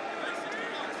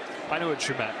 I know what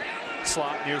you meant.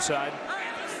 Slot near side.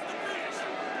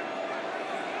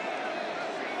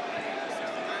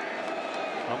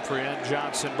 Humphrey and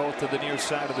Johnson both to the near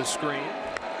side of the screen.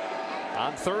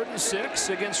 On 3rd and 6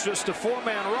 against just a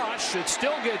 4-man rush. It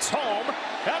still gets home.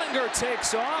 Ellinger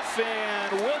takes off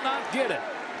and will not get it.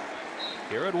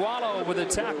 Garrett Wallow with a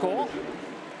tackle.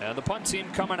 And the punt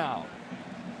team coming out.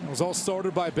 It was all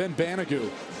started by Ben Banagou.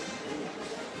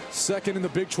 2nd in the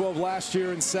Big 12 last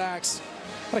year in sacks.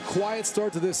 Had a quiet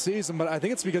start to this season, but I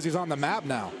think it's because he's on the map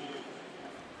now.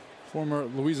 Former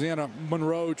Louisiana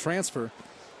Monroe transfer.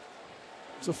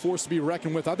 He's a force to be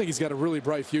reckoned with. I think he's got a really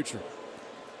bright future.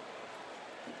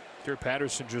 Garrett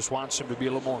Patterson just wants him to be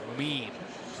a little more mean.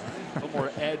 A little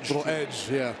more edge. A little edge,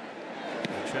 yeah.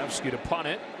 Chevsky to punt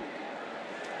it.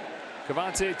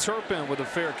 Cavante Turpin with a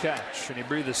fair catch, and you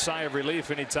breathe a sigh of relief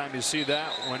anytime you see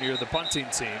that when you're the punting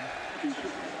team.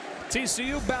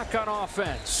 TCU back on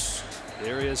offense.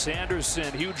 Darius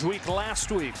Anderson, huge week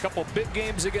last week. Couple big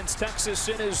games against Texas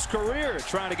in his career,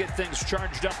 trying to get things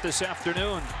charged up this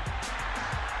afternoon.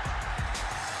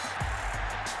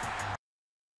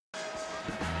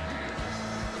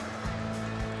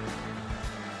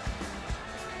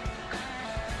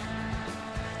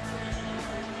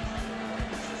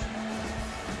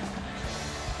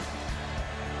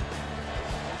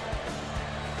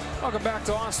 Welcome back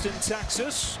to Austin,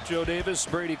 Texas. Joe Davis,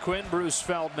 Brady Quinn, Bruce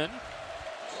Feldman.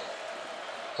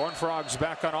 Horned Frogs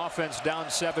back on offense, down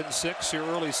 7-6 here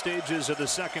early stages of the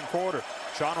second quarter.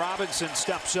 Sean Robinson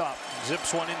steps up,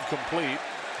 zips one incomplete,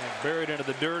 and buried into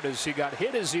the dirt as he got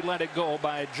hit as he let it go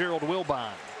by Gerald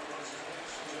Wilbon.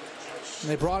 And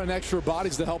they brought in extra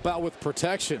bodies to help out with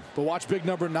protection. But watch big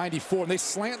number 94. And they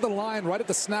slant the line right at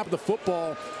the snap of the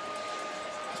football.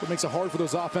 So it makes it hard for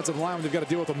those offensive linemen. They've got to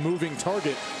deal with a moving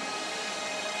target.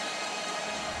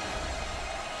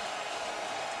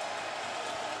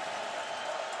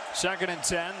 Second and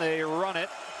 10, they run it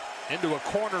into a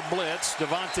corner blitz.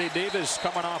 Devontae Davis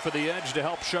coming off of the edge to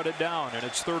help shut it down, and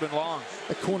it's 3rd and long.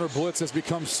 The corner blitz has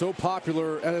become so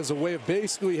popular as a way of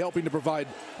basically helping to provide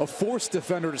a forced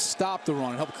defender to stop the run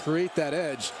and help create that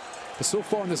edge. But so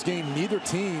far in this game, neither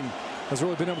team has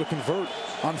really been able to convert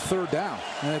on 3rd down,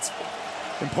 and it's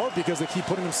in part because they keep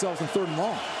putting themselves in 3rd and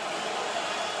long.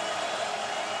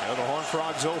 Yeah, the Horned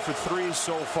Frogs 0 for 3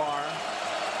 so far.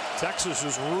 Texas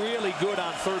was really good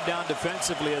on 3rd down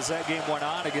defensively as that game went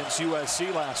on against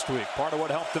USC last week. Part of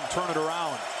what helped them turn it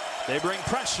around. They bring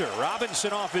pressure.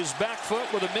 Robinson off his back foot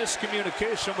with a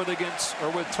miscommunication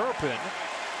with Turpin,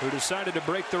 who decided to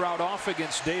break the route off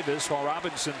against Davis while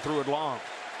Robinson threw it long.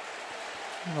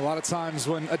 And a lot of times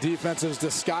when a defense is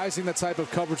disguising the type of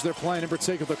coverage they're playing, in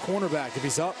particular the cornerback, if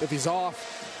he's up, if he's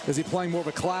off, is he playing more of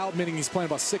a cloud, meaning he's playing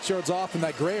about 6 yards off in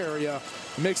that gray area?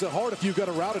 It makes it hard if you've got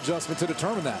a route adjustment to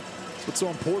determine that. It's what's so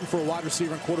important for a wide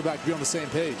receiver and quarterback to be on the same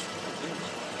page.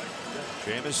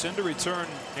 Jamison to return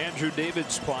Andrew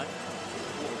David's punt.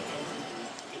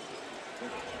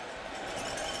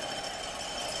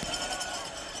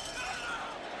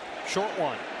 Short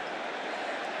one.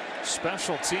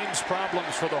 Special teams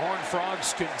problems for the Horned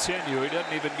Frogs continue. He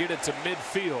doesn't even get it to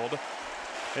midfield.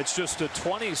 It's just a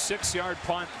 26-yard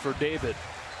punt for David.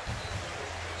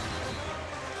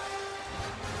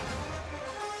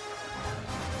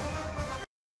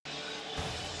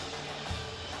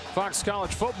 Fox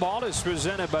College Football is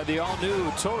presented by the all-new,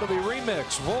 totally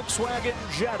remixed Volkswagen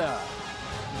Jetta.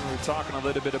 We were talking a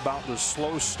little bit about the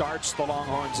slow starts the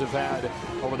Longhorns have had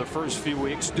over the first few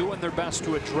weeks, doing their best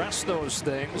to address those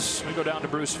things. We go down to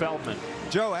Bruce Feldman.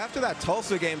 Joe, after that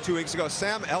Tulsa game 2 weeks ago,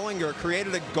 Sam Ehlinger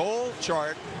created a goal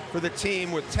chart for the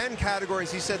team with 10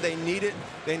 categories he said they needed.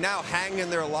 They now hang in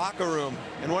their locker room.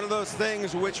 And one of those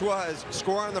things, which was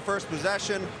score on the first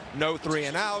possession, no 3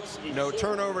 and outs, no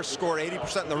turnovers, scored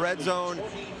 80% in the red zone.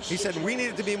 He said we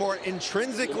needed to be more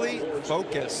intrinsically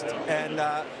focused. And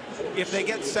if they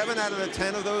get 7 out of the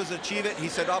 10 of those achieve it, he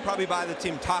said, I'll probably buy the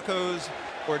team tacos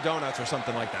or donuts or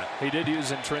something like that. He did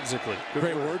use intrinsically.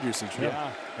 Great word usage.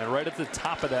 Yeah. And right at the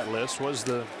top of that list was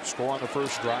the score on the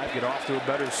first drive, get off to a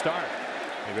better start.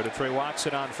 They go to Trey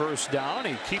Watson on first down.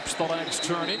 He keeps the legs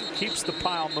turning, keeps the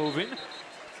pile moving.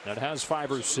 That has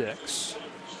 5 or 6.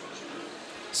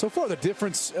 So far, the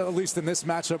difference, at least in this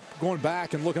matchup, going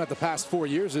back and looking at the past 4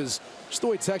 years, is just the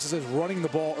way Texas is running the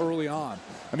ball early on.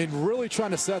 I mean, really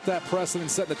trying to set that precedent,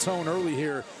 set the tone early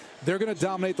here. They're going to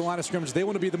dominate the line of scrimmage. They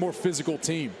want to be the more physical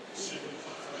team.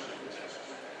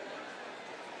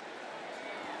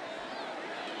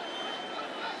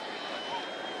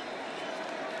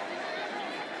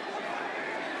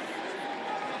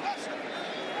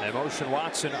 They motion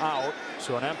Watson out,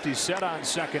 so an empty set on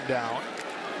second down.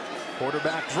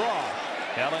 Quarterback draw.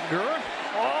 Ehlinger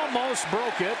almost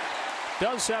broke it.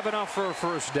 Does have enough for a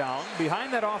first down.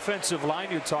 Behind that offensive line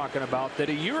you're talking about that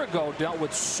a year ago dealt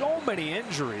with so many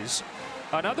injuries.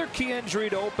 Another key injury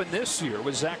to open this year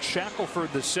was Zach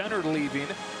Shackelford, the center, leaving.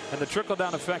 And the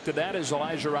trickle-down effect of that is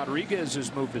Elijah Rodriguez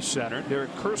has moved to center.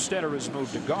 Derek Kerstetter has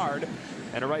moved to guard.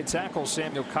 And a right tackle,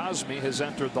 Samuel Cosme, has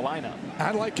entered the lineup.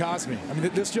 I like Cosme. I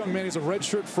mean, this young man, he's a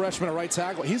redshirt freshman at right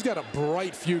tackle. He's got a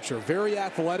bright future. Very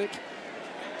athletic.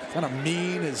 Kind of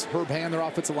mean, as Herb Hand, their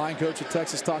offensive line coach at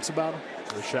Texas, talks about him.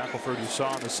 The Shackelford you saw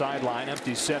on the sideline.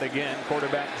 Empty set again.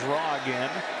 Quarterback draw again.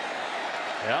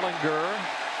 Ehlinger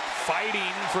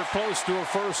fighting for close to a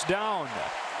first down.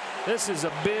 This is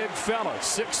a big fella,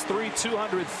 6'3",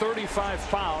 235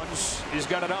 pounds. He's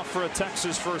got enough for a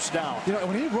Texas first down. You know,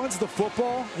 when he runs the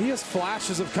football, he has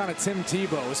flashes of kind of Tim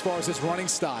Tebow as far as his running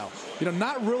style. You know,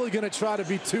 not really going to try to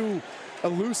be too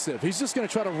elusive. He's just going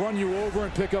to try to run you over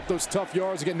and pick up those tough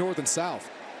yards and get north and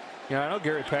south. Yeah, I know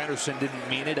Gary Patterson didn't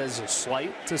mean it as a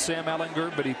slight to Sam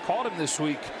Ehlinger, but he called him this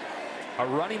week a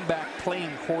running back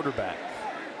playing quarterback.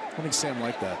 I think Sam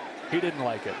liked that. He didn't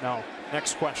like it. No.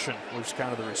 Next question was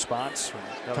kind of the response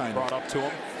that was brought up to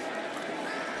him.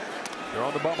 They're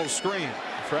on the bubble screen.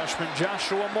 Freshman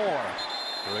Joshua Moore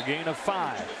for a gain of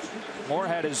 5. Moore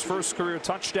had his first career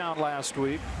touchdown last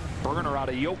week. Burner out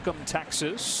of Yoakum,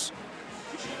 Texas.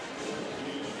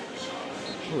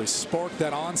 Really sparked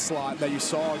that onslaught that you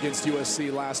saw against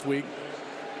USC last week.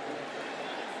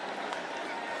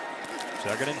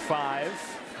 2nd and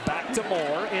 5. Back to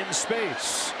Moore in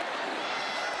space.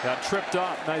 Got tripped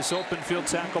up. Nice open field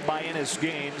tackle by Ennis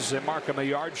Gaines. They mark him a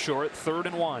yard short. 3rd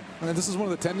and 1. And this is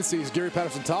one of the tendencies Gary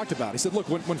Patterson talked about. He said, look,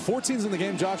 when 14's in the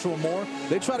game, Joshua Moore,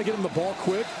 they try to get him the ball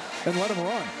quick and let him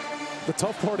run. The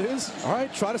tough part is, all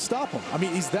right, try to stop him. I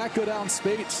mean, he's that good out in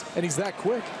space, and he's that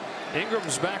quick.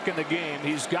 Ingram's back in the game.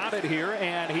 He's got it here,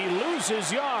 and he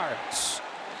loses yards.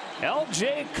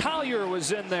 L.J. Collier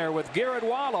was in there with Garrett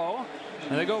Wallow,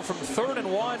 and they go from 3rd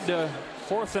and 1 to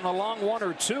 4th and a long 1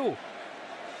 or 2.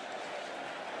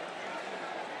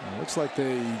 It looks like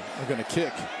they are going to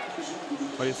kick.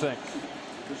 What do you think?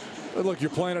 Look,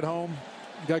 you're playing at home.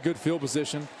 You got good field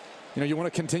position. You know, you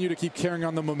want to continue to keep carrying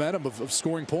on the momentum of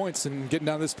scoring points and getting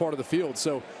down this part of the field.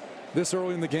 So this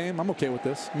early in the game, I'm okay with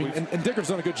this. I mean, and Dicker's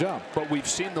done a good job. But we've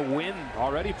seen the win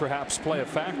already perhaps play a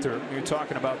factor. You're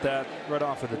talking about that right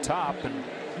off at the top. And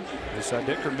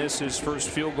Dicker missed his first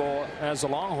field goal as a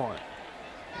Longhorn.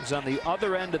 He's on the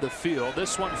other end of the field.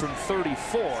 This one from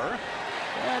 34.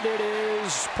 And it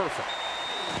is perfect.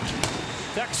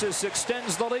 Texas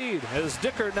extends the lead as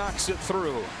Dicker knocks it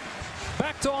through.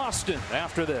 Back to Austin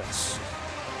after this.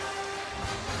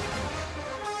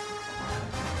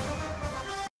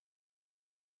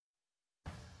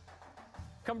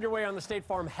 Coming your way on the State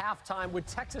Farm halftime, would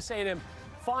Texas A&M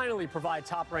finally provide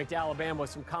top-ranked Alabama with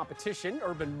some competition?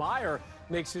 Urban Meyer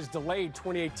makes his delayed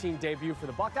 2018 debut for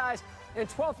the Buckeyes, and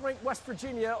 12th-ranked West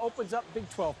Virginia opens up Big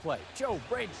 12 play. Joe,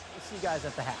 Brady, we'll see you guys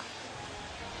at the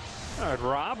half. All right,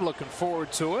 Rob, looking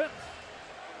forward to it.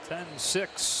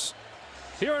 10-6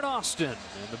 here in Austin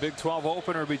in the Big 12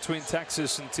 opener between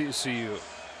Texas and TCU.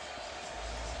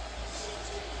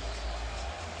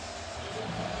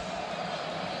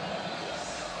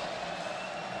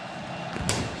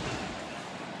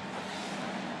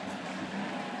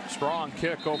 Strong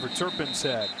kick over Turpin's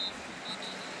head.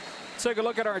 Let's take a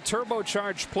look at our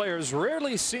turbocharged players,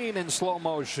 rarely seen in slow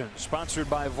motion. Sponsored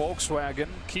by Volkswagen.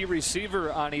 Key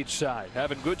receiver on each side,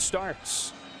 having good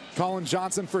starts. Colin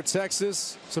Johnson for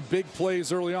Texas. Some big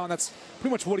plays early on. That's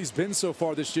pretty much what he's been so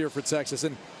far this year for Texas.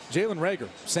 And Jalen Reagor,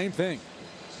 same thing.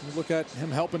 You look at him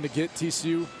helping to get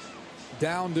TCU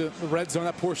down to the red zone,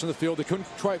 that portion of the field. They couldn't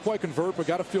quite convert, but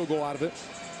got a field goal out of it.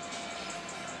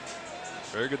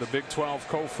 Reagor, the Big 12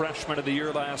 co-freshman of the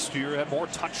year last year, had more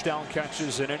touchdown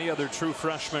catches than any other true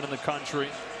freshman in the country.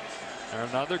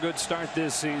 Another good start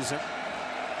this season.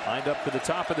 Lined up to the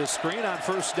top of the screen on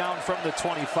first down from the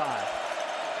 25.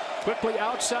 Quickly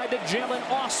outside to Jalen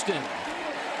Austin.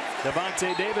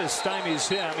 Devontae Davis stymies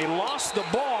him. He lost the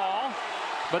ball,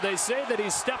 but they say that he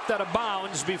stepped out of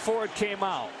bounds before it came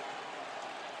out.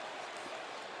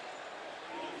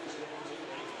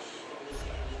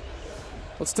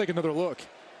 Let's take another look.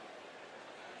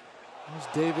 There's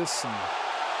Davis. And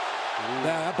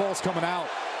that ball's coming out.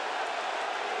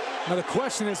 Now the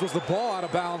question is, was the ball out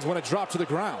of bounds when it dropped to the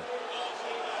ground?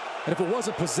 And if it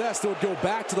wasn't possessed, it would go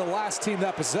back to the last team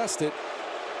that possessed it.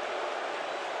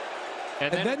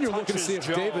 And then you're looking to see if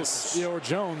Jones. Davis or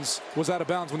Jones was out of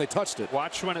bounds when they touched it.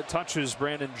 Watch when it touches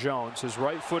Brandon Jones. His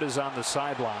right foot is on the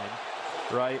sideline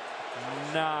right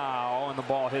now, and the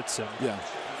ball hits him. Yeah.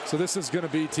 So this is going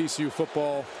to be TCU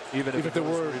football, even if there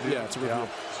were, it's a review. Yeah.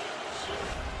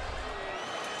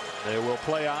 They will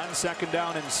play on second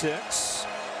down and 6.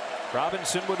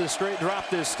 Robinson with a straight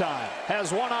drop this time.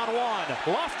 Has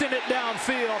one-on-one. Lofting it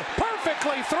downfield.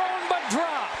 Perfectly thrown, but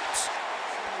dropped.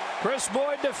 Chris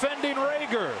Boyd defending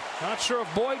Reagor. Not sure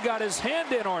if Boyd got his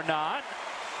hand in or not.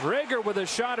 Reagor with a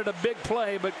shot at a big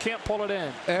play, but can't pull it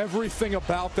in. Everything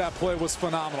about that play was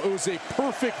phenomenal. It was a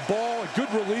perfect ball, a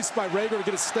good release by Reagor to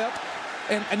get a step.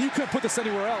 And you couldn't put this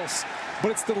anywhere else.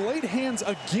 But it's the late hands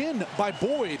again by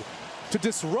Boyd to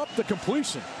disrupt the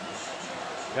completion.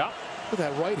 Yeah. Look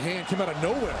at that right hand, came out of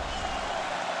nowhere.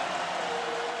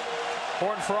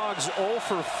 Horned Frogs 0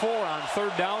 for 4 on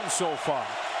third down so far.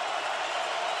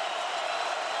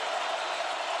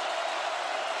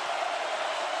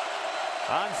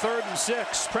 On 3rd and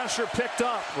 6, pressure picked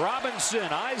up. Robinson,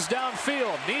 eyes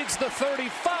downfield, needs the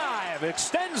 35,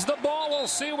 extends the ball. We'll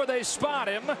see where they spot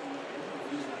him.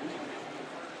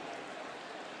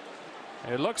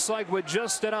 It looks like with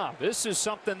just enough. This is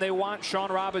something they want Sean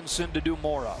Robinson to do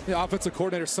more of. Yeah, offensive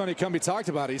coordinator Sonny Cumbie talked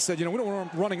about it. He said, we don't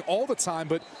want him running all the time,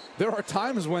 but there are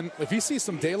times when if he sees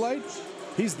some daylight,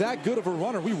 he's that good of a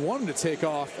runner. We want him to take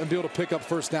off and be able to pick up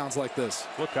first downs like this.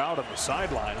 Look out on the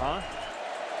sideline, huh?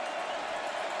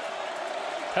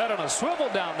 Head on a swivel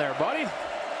down there, buddy.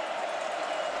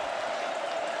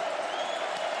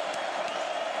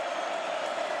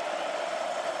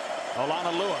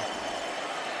 Alana Lua.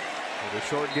 With a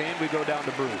short gain, we go down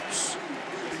to Bruce.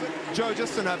 Joe,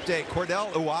 just an update.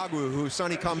 Cordell Iwagwu, who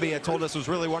Sonny Cumbie had told us was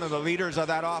really one of the leaders of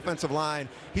that offensive line,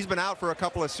 he's been out for a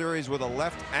couple of series with a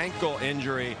left ankle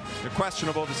injury. They're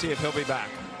questionable to see if he'll be back.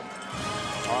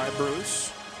 All right,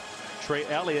 Bruce. Trey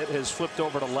Elliott has flipped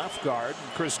over to left guard.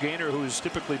 And Chris Gaynor, who's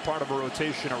typically part of a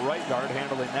rotation at right guard,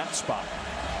 handling that spot.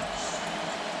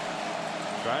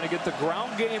 Trying to get the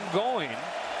ground game going.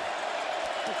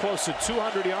 Close to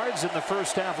 200 yards in the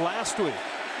first half last week.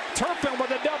 Turpin with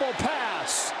a double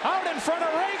pass. Out in front of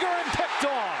Reagor and picked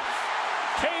off.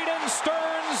 Caden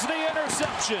Stearns the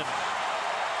interception.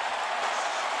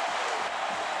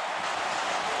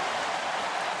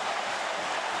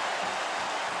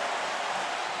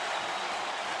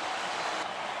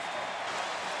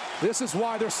 This is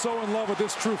why they're so in love with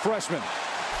this true freshman.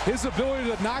 His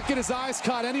ability to not get his eyes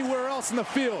caught anywhere else in the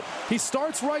field. He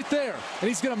starts right there, and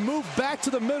he's going to move back to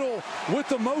the middle with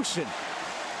the motion.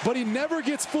 But he never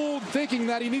gets fooled thinking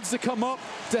that he needs to come up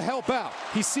to help out.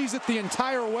 He sees it the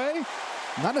entire way.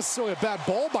 Not necessarily a bad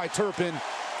ball by Turpin.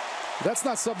 That's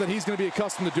not something he's going to be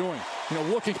accustomed to doing.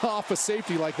 Looking off a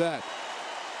safety like that.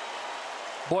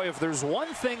 Boy, if there's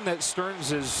one thing that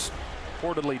Stearns is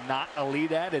reportedly not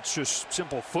elite at, it's just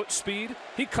simple foot speed.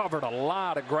 He covered a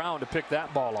lot of ground to pick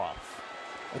that ball off.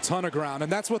 A ton of ground,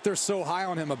 and that's what they're so high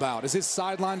on him about, is his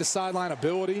sideline to sideline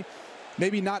ability.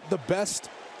 Maybe not the best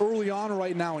early on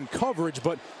right now in coverage,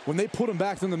 but when they put him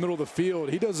back in the middle of the field,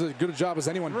 he does as good a job as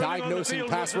anyone diagnosing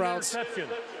pass routes.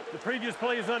 The previous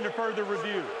play is under further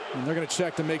review. And they're going to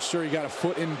check to make sure you got a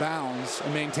foot in bounds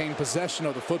and maintain possession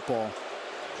of the football.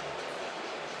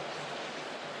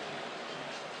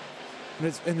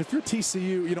 And if you're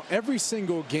TCU, every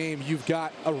single game you've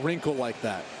got a wrinkle like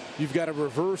that. You've got a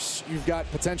reverse, you've got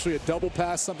potentially a double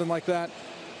pass, something like that.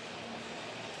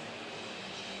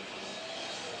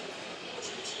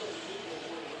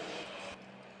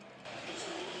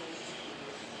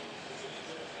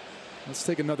 Let's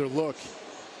take another look.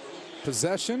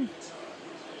 Possession.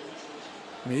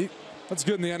 I mean, that's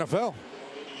good in the NFL.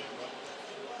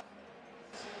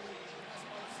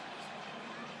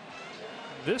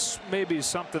 This may be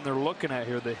something they're looking at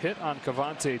here. The hit on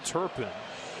Cavante Turpin.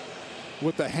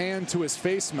 With the hand to his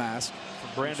face mask. From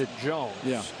Brandon Jones.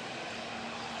 Yeah.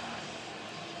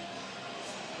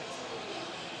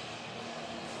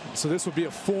 So this would be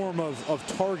a form of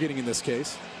targeting in this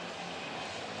case.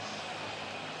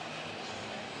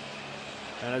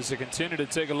 And as they continue to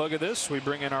take a look at this, we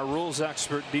bring in our rules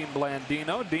expert, Dean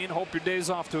Blandino. Dean, hope your day's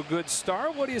off to a good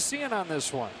start. What are you seeing on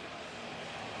this one?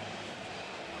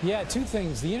 Yeah, two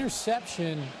things. The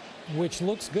interception, which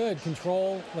looks good,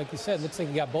 control, like you said, looks like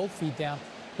he got both feet down.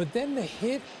 But then the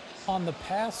hit on the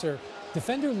passer,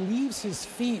 defender leaves his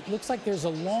feet. Looks like there's a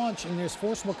launch and there's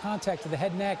forcible contact to the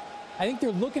head neck. I think they're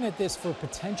looking at this for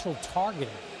potential targeting.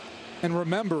 And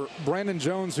remember, Brandon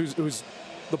Jones, who's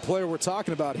the player we're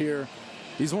talking about here,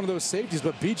 he's one of those safeties.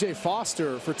 But B.J.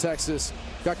 Foster for Texas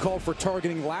got called for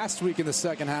targeting last week in the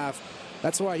second half.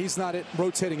 That's why he's not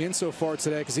rotating in so far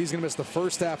today, because he's going to miss the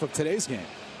first half of today's game.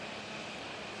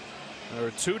 There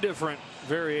are two different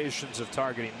variations of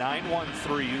targeting.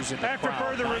 9-1-3 using the After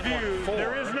crowd. further review, 9-1-4.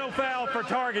 there is no foul for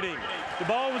targeting. The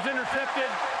ball was intercepted.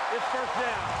 It's first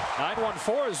down.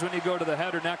 9-1-4 is when you go to the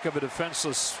head or neck of a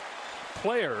defenseless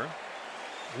player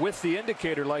with the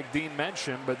indicator like Dean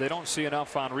mentioned, but they don't see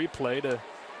enough on replay to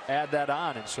add that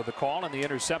on, and so the call and the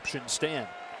interception stand.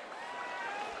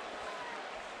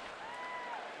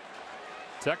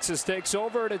 Texas takes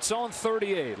over at its own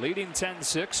 38, leading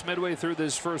 10-6 midway through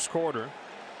this first quarter.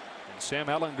 And Sam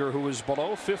Ehlinger, who was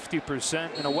below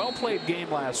 50% in a well-played game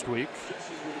last week,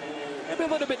 maybe a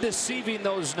little bit deceiving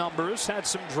those numbers, had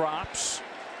some drops.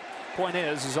 Point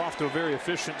is, he's off to a very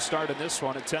efficient start in this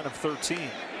one at 10 of 13.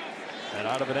 And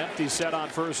out of an empty set on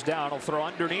first down, he'll throw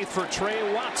underneath for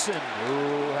Trey Watson, who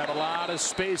had a lot of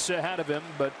space ahead of him,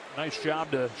 but nice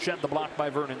job to shed the block by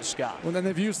Vernon Scott. Well, then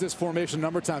they've used this formation a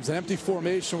number of times, an empty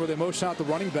formation where they motion out the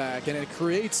running back, and it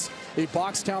creates a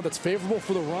box count that's favorable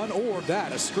for the run, or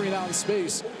a screen out in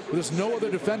space where there's no other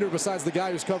defender besides the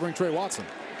guy who's covering Trey Watson.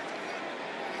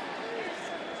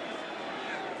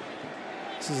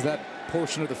 This is that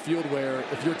portion of the field where,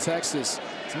 if you're Texas,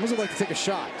 someone's would like to take a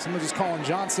shot. Someone's just Colin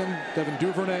Johnson, Devin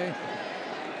Duvernay.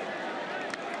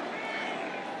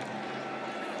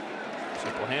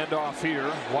 Simple handoff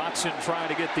here. Watson trying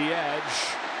to get the edge.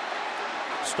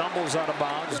 Stumbles out of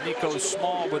bounds. Nico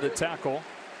Small with a tackle.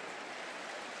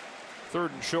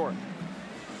 3rd and short.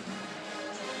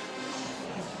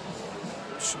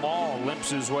 Small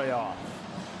limps his way off.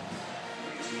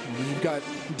 And you've got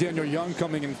Daniel Young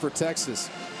coming in for Texas.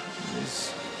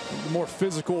 He's the more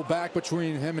physical back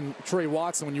between him and Trey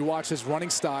Watson. When you watch his running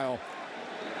style,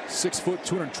 6 foot,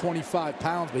 225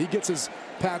 pounds, but he gets his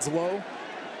pads low.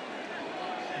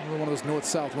 One of those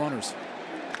north-south runners.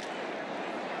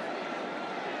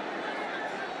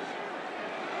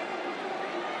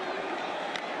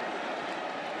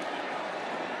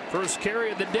 First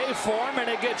carry of the day for him, and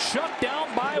it gets shut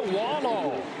down by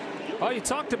Wallow. Oh, you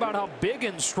talked about how big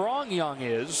and strong Young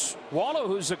is. Wallow,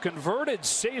 who's a converted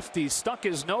safety, stuck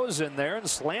his nose in there and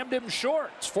slammed him short.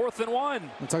 It's 4th and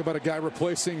 1. We talk about a guy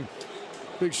replacing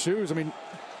big shoes. I mean,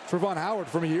 Trevon Howard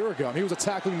from a year ago. He was a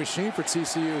tackling machine for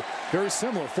TCU. Very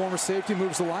similar. Former safety,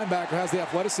 moves the linebacker, has the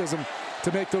athleticism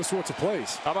to make those sorts of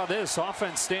plays. How about this?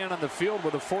 Offense staying on the field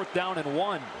with a 4th down and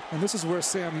 1. And this is where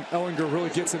Sam Ehlinger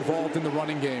really gets involved in the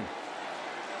running game.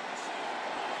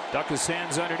 Duck his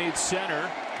hands underneath center.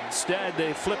 Instead,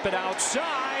 they flip it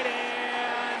outside,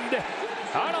 and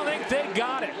I don't think they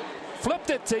got it. Flipped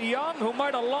it to Young, who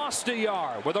might have lost a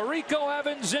yard, with Rico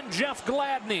Evans and Jeff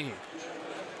Gladney.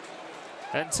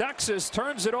 And Texas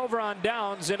turns it over on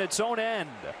downs in its own end.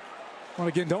 Well,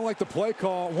 again, don't like the play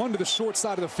call. One to the short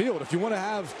side of the field. If you want to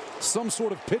have some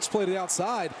sort of pitch play to the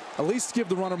outside, at least give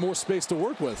the runner more space to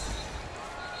work with.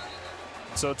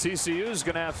 So TCU is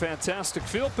going to have fantastic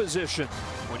field position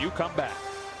when you come back.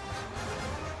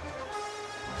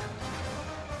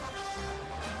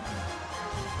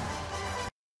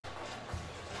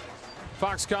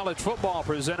 Fox College Football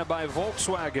presented by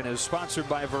Volkswagen is sponsored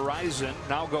by Verizon.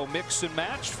 Now go mix and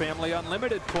match family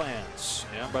unlimited plans.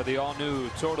 And by the all-new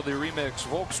totally remixed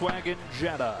Volkswagen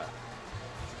Jetta.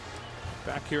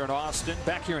 Back here in Austin,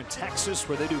 back here in Texas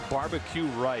where they do barbecue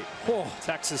right. Oh.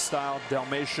 Texas style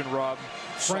Dalmatian rub.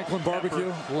 Franklin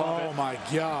barbecue. Love oh it. My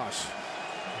gosh.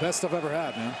 Best I've ever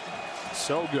had, man.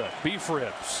 So good. Beef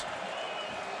ribs.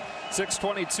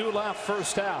 6:22 left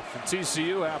first half. And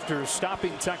TCU, after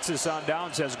stopping Texas on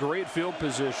downs, has great field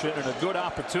position and a good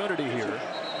opportunity here.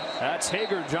 That's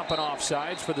Hager jumping off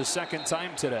sides for the 2nd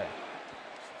time today.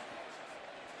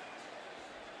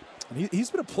 And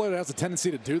he's been a player that has a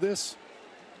tendency to do this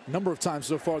a number of times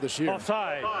so far this year.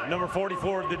 Offside, number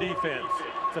 44 of the defense.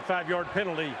 It's a 5-yard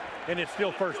penalty, and it's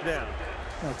still first down.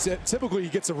 Typically, he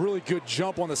gets a really good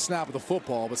jump on the snap of the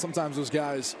football, but sometimes those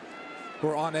guys who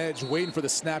are on edge waiting for the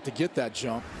snap to get that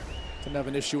jump can have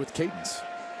an issue with cadence.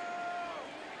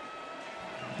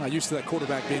 Not used to that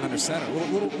quarterback being under center. A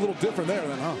little different there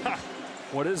then, huh?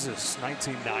 What is this,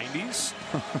 1990s?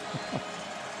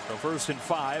 So 1st and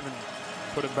 5, and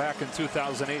put him back in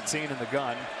 2018 in the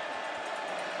gun.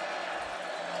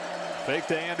 Fake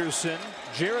to Anderson.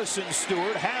 Jerrison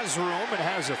Stewart has room and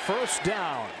has a first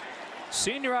down.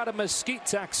 Senior out of Mesquite,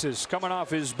 Texas, coming off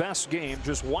his best game.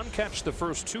 Just 1 catch the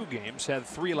first 2 games, had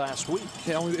 3 last week.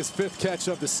 Yeah, only his 5th catch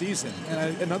of the season.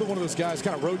 And another one of those guys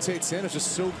kind of rotates in. It's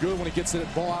just so good when he gets the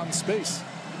ball out in space.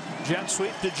 Jet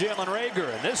sweep to Jalen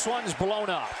Rager, and this one's blown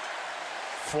up.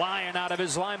 Flying out of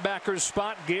his linebacker's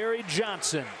spot, Gary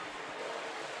Johnson.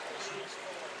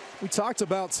 We talked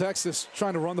about Texas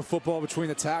trying to run the football between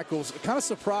the tackles. Kind of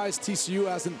surprised TCU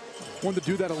hasn't wanted to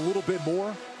do that a little bit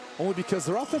more, only because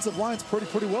their offensive line's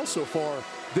pretty well so far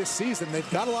this season. They've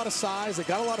got a lot of size, they've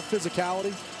got a lot of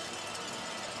physicality.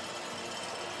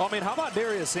 Well, I mean, how about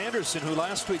Darius Anderson, who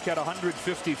last week had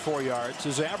 154 yards,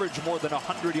 has averaged more than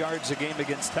 100 yards a game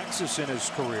against Texas in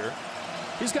his career.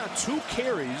 He's got 2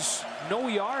 carries, no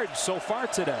yards so far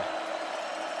today.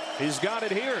 He's got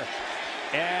it here.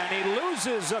 And he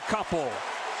loses a couple.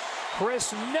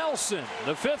 Chris Nelson,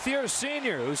 the 5th-year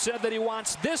senior, who said that he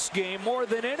wants this game more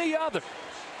than any other.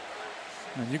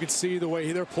 And you can see the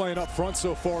way they're playing up front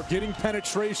so far, getting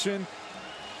penetration,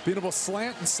 being able to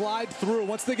slant and slide through.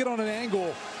 Once they get on an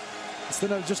angle, it's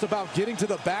then just about getting to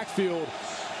the backfield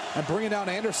and bringing down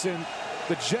Anderson,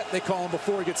 the jet they call him,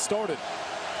 before he gets started.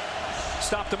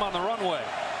 Stopped him on the runway.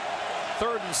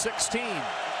 3rd and 16.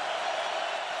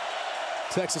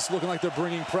 Texas looking like they're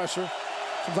bringing pressure.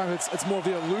 Sometimes it's more of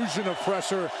the illusion of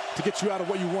pressure to get you out of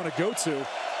what you want to go to.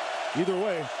 Either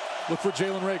way, look for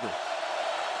Jalen Rager.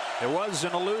 It was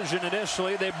an illusion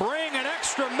initially. They bring an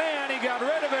extra man. He got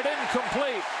rid of it,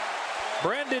 incomplete.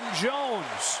 Brandon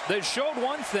Jones. They showed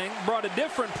one thing, brought a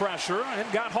different pressure, and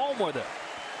got home with it.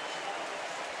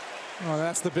 Well,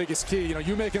 that's the biggest key. You know,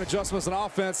 you make an adjustment as an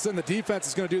offense, and the defense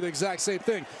is going to do the exact same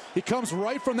thing. He comes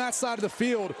right from that side of the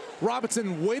field.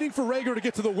 Robinson waiting for Rager to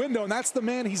get to the window, and that's the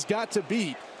man he's got to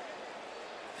beat.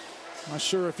 I'm not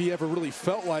sure if he ever really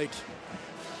felt like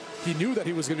he knew that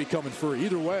he was going to be coming free.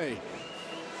 Either way,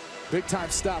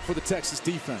 big-time stop for the Texas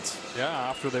defense. Yeah,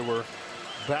 after they were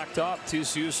backed up,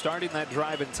 TCU starting that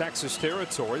drive in Texas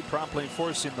territory, promptly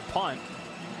forcing the punt.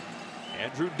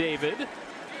 Andrew David.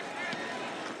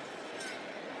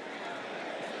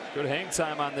 Good hang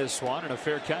time on this one, and a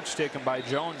fair catch taken by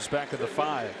Jones back at the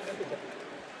 5.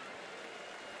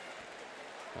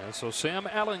 And so Sam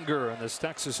Ellinger and this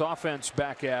Texas offense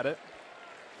back at it.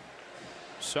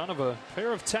 Son of a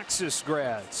pair of Texas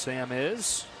grads, Sam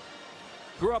is.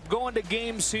 Grew up going to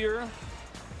games here.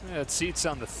 Had seats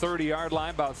on the 30-yard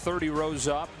line, about 30 rows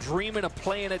up. Dreaming of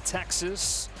playing at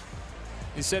Texas.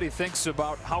 He said he thinks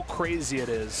about how crazy it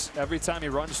is every time he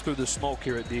runs through the smoke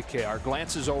here at DKR.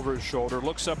 Glances over his shoulder,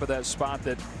 looks up at that spot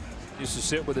that used to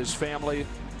sit with his family,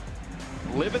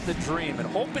 living the dream and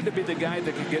hoping to be the guy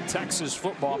that can get Texas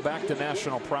football back to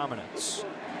national prominence.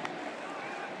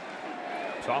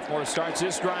 Sophomore starts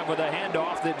this drive with a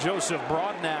handoff that Joseph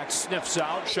Broadnax sniffs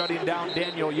out, shutting down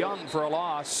Daniel Young for a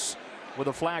loss with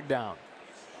a flag down.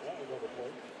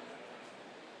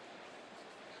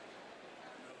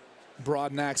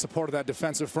 Broadnax, a part of that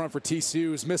defensive front for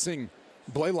TCU, is missing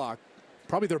Blaylock,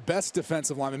 probably their best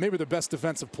defensive lineman, maybe their best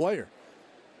defensive player.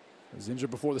 He was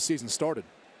injured before the season started.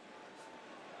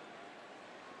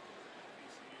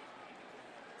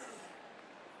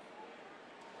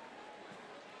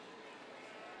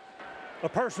 A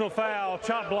personal foul,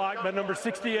 chop block by number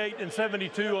 68 and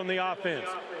 72 on the offense.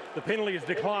 The penalty is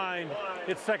declined.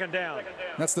 It's 2nd down.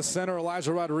 That's the center,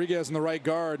 Elijah Rodriguez, and the right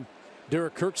guard,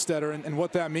 Derek Kirkstetter, and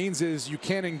what that means is you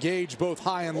can't engage both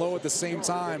high and low at the same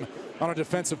time on a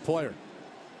defensive player.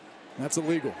 That's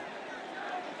illegal.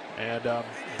 And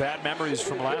bad memories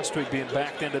from last week being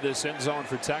backed into this end zone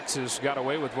for Texas. Got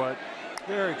away with what?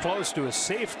 Very close to a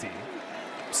safety.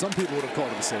 Some people would have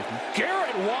called it a safety.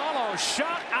 Garrett Wallow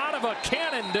shot out of a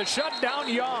cannon to shut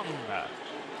down Young.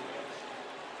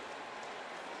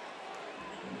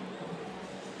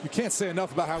 You can't say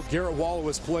enough about how Garrett Wallow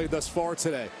has played thus far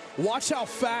today. Watch how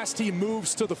fast he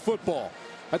moves to the football.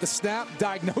 At the snap,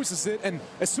 diagnoses it, and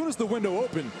as soon as the window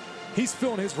opened, he's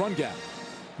filling his run gap.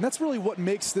 And that's really what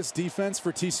makes this defense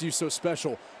for TCU so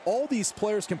special. All these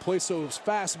players can play so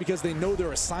fast because they know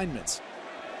their assignments.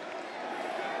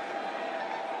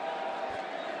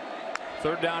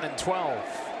 3rd down and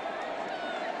 12.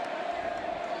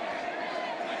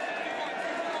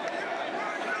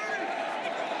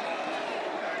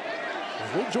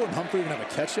 Will Jordan Humphrey even have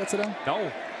a catch yet today?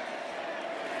 No.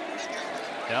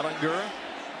 Ellinger.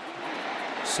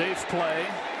 Safe play.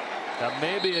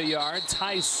 Maybe a yard.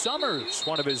 Ty Summers,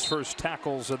 one of his first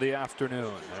tackles of the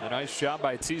afternoon. And a nice job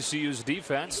by TCU's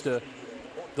defense to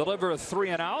deliver a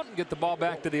 3-and-out and get the ball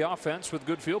back to the offense with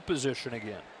good field position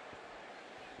again.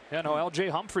 Yeah, no, L.J.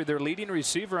 Humphrey, their leading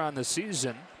receiver on the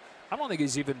season. I don't think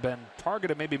he's even been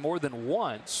targeted maybe more than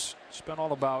once. It's been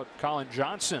all about Colin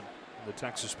Johnson in the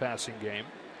Texas passing game.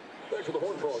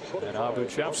 And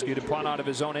Abuchevsky to punt out of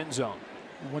his own end zone.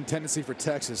 One tendency for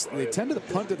Texas, they tend to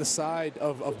punt to the side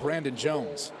of Brandon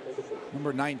Jones,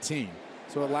 number 19.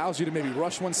 So it allows you to maybe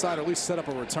rush one side or at least set up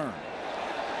a return.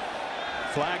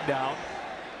 Flag down.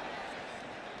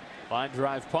 Line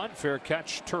drive punt, fair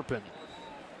catch, Turpin.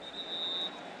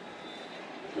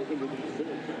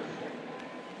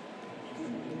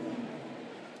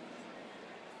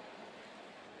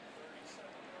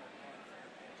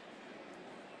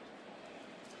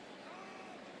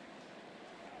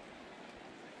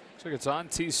 So it's on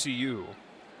TCU.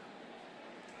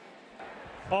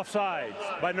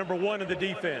 Offsides by number 1 of the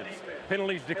defense.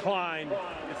 Penalties decline.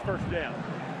 It's 1st down.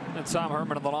 And Tom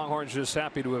Herman and the Longhorns just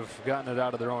happy to have gotten it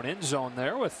out of their own end zone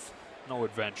there with no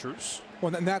adventures.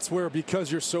 Well, and that's where,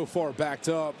 because you're so far backed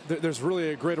up, there's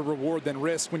really a greater reward than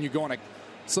risk when you go on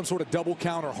some sort of double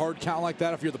count or hard count like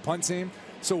that if you're the punt team.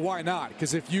 So why not?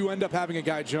 Because if you end up having a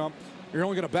guy jump, you're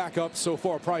only going to back up so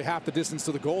far, probably half the distance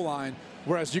to the goal line,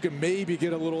 whereas you can maybe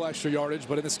get a little extra yardage,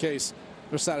 but in this case,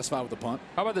 they're satisfied with the punt.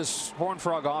 How about this Horned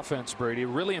Frog offense, Brady?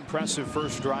 Really impressive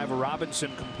first drive.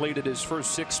 Robinson completed his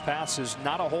first 6 passes.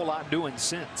 Not a whole lot doing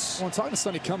since. Well, talking to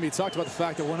Sonny Cumbie, he talked about the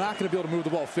fact that we're not going to be able to move the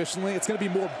ball efficiently. It's going to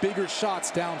be more bigger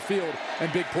shots downfield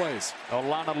and big plays.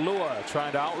 Olana Lua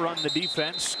trying to outrun the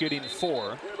defense, getting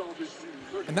 4.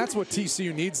 And that's what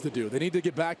TCU needs to do. They need to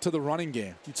get back to the running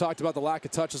game. You talked about the lack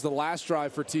of touches the last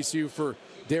drive for TCU for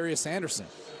Darius Anderson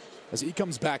as he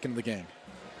comes back into the game.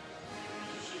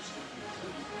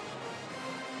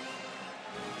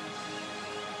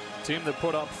 Team that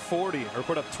put up 40 or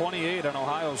put up 28 on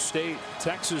Ohio State.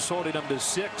 Texas holding them to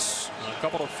 6. A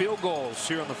couple of field goals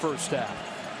here in the first half.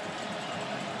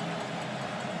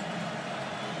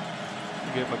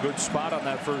 Give him a good spot on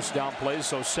that first down play,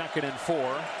 so 2nd and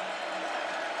 4.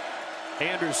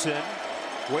 Anderson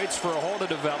waits for a hole to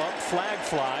develop. Flag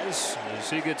flies as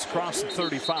he gets across the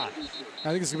 35. I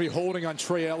think it's going to be holding on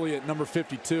Trey Elliott, number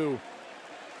 52.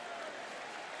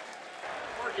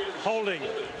 Holding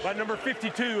by number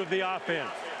 52 of the offense.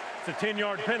 It's a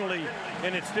 10-yard penalty,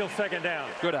 and it's still 2nd down.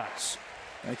 Good eyes.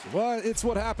 Thank you. Well, it's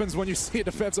what happens when you see a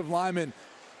defensive lineman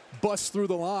bust through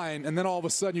the line, and then all of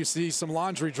a sudden you see some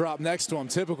laundry drop next to him.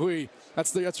 Typically,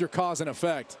 that's your cause and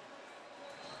effect.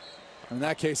 In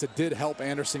that case, it did help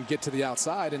Anderson get to the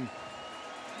outside, and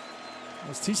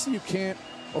TCU can't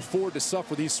afford to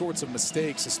suffer these sorts of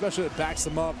mistakes, especially if it backs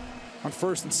them up on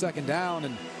 1st and 2nd down,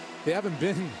 and they haven't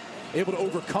been able to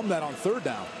overcome that on 3rd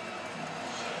down.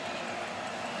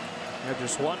 Yeah,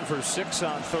 just 1 for 6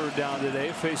 on 3rd down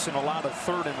today, facing a lot of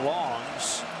 3rd and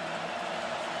longs.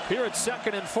 Here at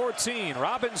 2nd and 14,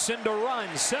 Robinson to run,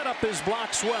 set up his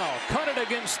blocks well, cut it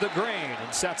against the grain,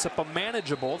 and sets up a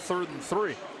manageable 3rd and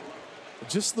 3.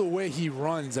 Just the way he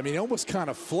runs, I mean, he almost kind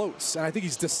of floats, and I think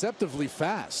he's deceptively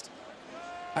fast.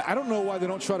 I don't know why they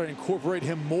don't try to incorporate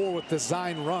him more with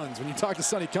design runs. When you talk to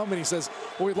Sonny Cumbie, he says,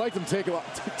 well, we'd like them to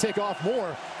take off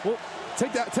more. Well,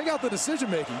 take out the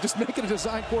decision making. Just make it a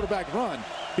design quarterback run.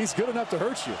 He's good enough to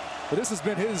hurt you. But this has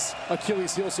been his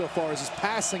Achilles heel so far, is his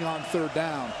passing on 3rd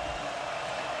down.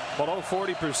 Below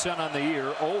 40% on the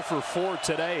year, 0 for 4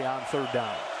 today on 3rd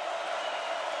down.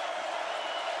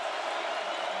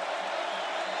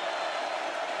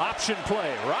 Option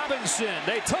play. Robinson,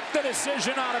 they took the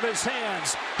decision out of his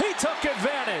hands. He took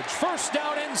advantage. 1st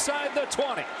down inside the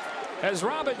 20. As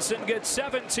Robinson gets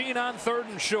 17 on 3rd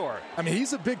and short. I mean,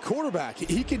 he's a big quarterback.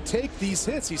 He can take these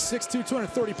hits. He's 6'2",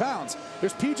 230 pounds.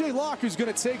 There's P.J. Locke who's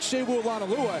going to take Shewu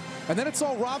Olanalua, and then it's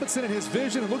all Robinson and his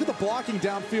vision. And look at the blocking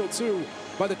downfield, too,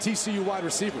 by the TCU wide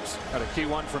receivers. Got a key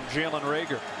one from Jalen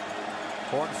Reagor.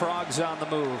 Horned Frogs on the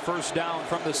move. 1st down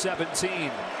from the 17.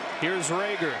 Here's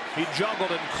Reagor. He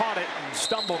juggled and caught it and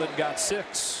stumbled and got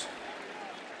 6.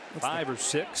 5 or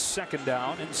 6. 2nd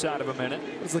down inside of a minute.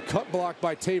 It's the cut block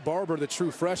by Tay Barber, the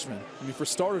true freshman. I mean, for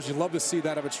starters, you love to see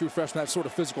that of a true freshman, that sort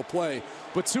of physical play.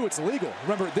 But 2, it's legal.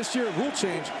 Remember, this year, rule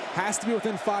change has to be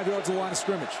within 5 yards of the line of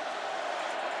scrimmage.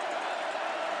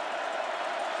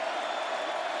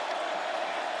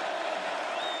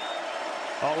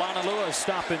 Olanalua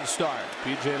stop and start.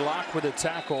 P.J. Locke with a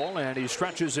tackle, and he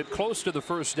stretches it close to the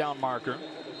first down marker.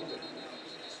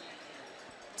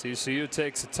 TCU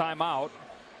takes a timeout.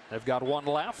 They've got one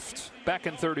left. Back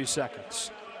in 30 seconds.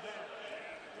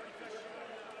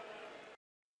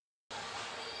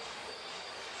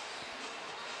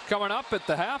 Coming up at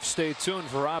the half, stay tuned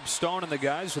for Rob Stone and the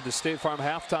guys with the State Farm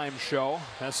halftime show.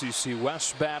 SEC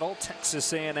West battle,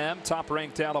 Texas A&M,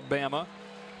 top-ranked Alabama.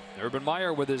 Urban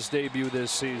Meyer with his debut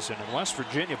this season, and West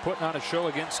Virginia putting on a show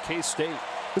against K-State.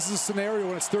 This is a scenario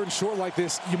when it's 3rd and short like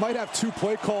this. You might have 2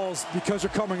 play calls because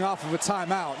you're coming off of a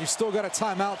timeout. You still got a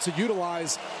timeout to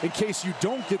utilize in case you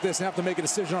don't get this and have to make a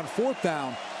decision on 4th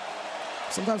down.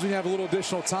 Sometimes when you have a little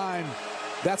additional time,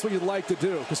 that's what you'd like to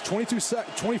do, because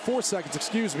 24 seconds,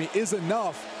 excuse me, is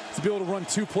enough to be able to run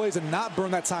 2 plays and not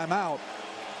burn that timeout.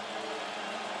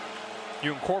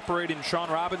 You incorporating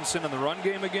Sean Robinson in the run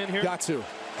game again here? Got to.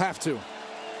 Have to.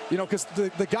 You know, because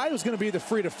the guy who's going to be the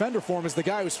free defender for him is the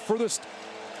guy who's furthest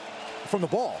from the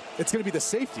ball. It's going to be the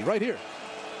safety right here.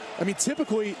 I mean,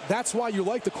 typically, that's why you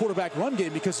like the quarterback run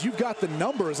game, because you've got the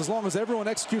numbers. As long as everyone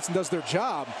executes and does their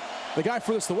job, the guy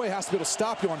furthest away has to be able to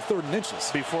stop you on 3rd and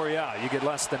inches. Before, yeah, you get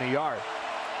less than a yard.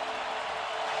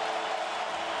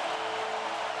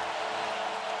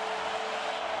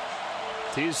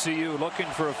 TCU looking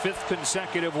for a 5th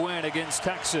consecutive win against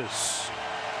Texas.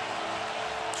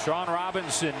 Sean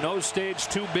Robinson, no stage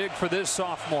too big for this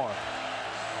sophomore.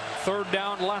 3rd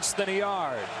down, less than a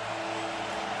yard.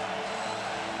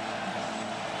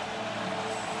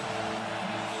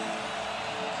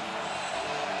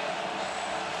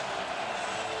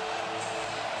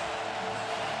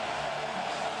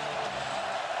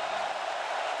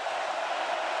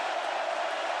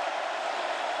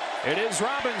 It is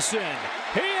Robinson.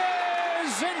 He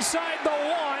is inside the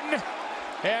 1.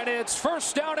 And it's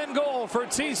 1st down and goal for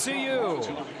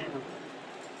TCU.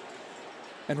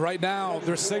 And right now,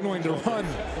 they're signaling to run.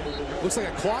 Looks like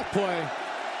a clock play.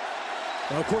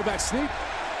 No quarterback sneak.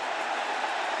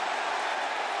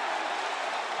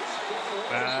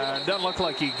 And doesn't look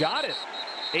like he got it.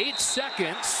 8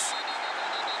 seconds.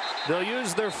 They'll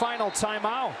use their final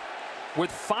timeout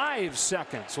with 5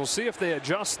 seconds. We'll see if they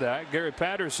adjust that. Gary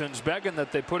Patterson's begging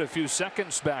that they put a few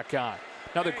seconds back on.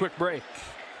 Another quick break.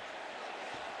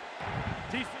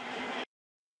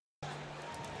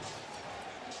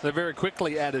 They very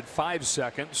quickly added 5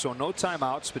 seconds, so no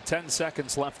timeouts, but 10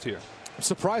 seconds left here. I'm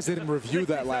surprised they didn't review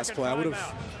that last play. I would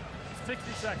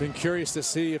have been curious to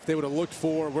see if they would have looked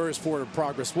for where his forward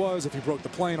progress was, if he broke the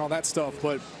play and all that stuff,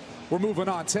 but we're moving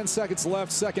on. 10 seconds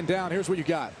left, 2nd down. Here's what you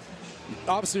got.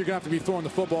 Obviously, you're going to have to be throwing the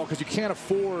football because you can't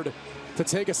afford to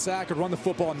take a sack or run the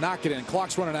football and knock it in.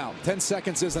 Clock's running out. 10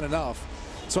 seconds isn't enough.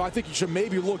 So I think you should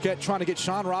maybe look at trying to get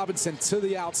Sean Robinson to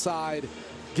the outside,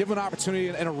 give him an opportunity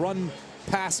in a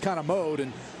run-pass kind of mode.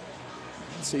 And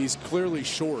see, he's clearly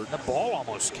short. The ball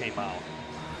almost came out.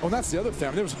 Oh, and that's the other thing.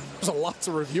 I mean, there's a lot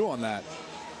to review on that.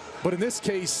 But in this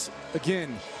case,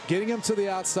 again, getting him to the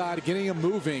outside, getting him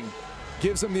moving,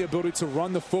 gives him the ability to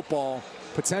run the football,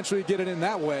 potentially get it in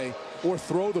that way, or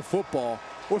throw the football,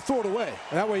 or throw it away.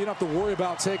 And that way you don't have to worry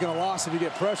about taking a loss if you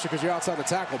get pressure because you're outside the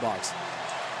tackle box.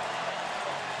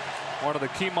 One of the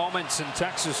key moments in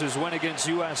Texas's win against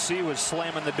USC was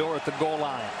slamming the door at the goal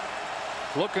line.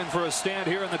 Looking for a stand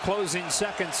here in the closing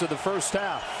seconds of the first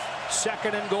half.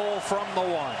 2nd and goal from the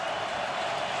 1.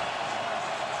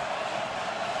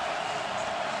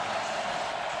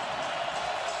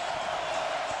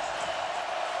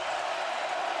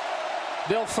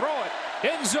 They'll throw it.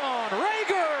 End zone.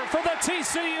 Rager for the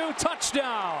TCU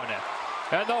touchdown.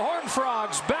 And the Horned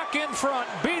Frogs back in front,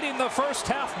 beating the first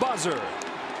half buzzer.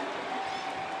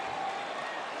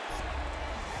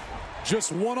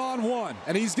 Just one-on-one,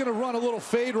 and he's going to run a little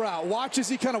fade route. Watch as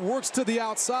he kind of works to the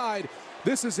outside.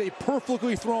 This is a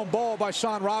perfectly thrown ball by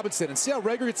Sean Robinson. And see how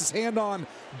Rager gets his hand on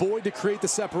Boyd to create the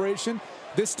separation?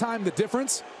 This time the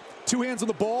difference, 2 hands on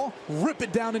the ball, rip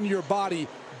it down into your body.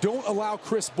 Don't allow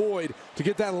Chris Boyd to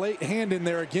get that late hand in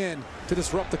there again to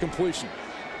disrupt the completion.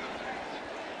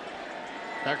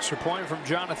 Extra point from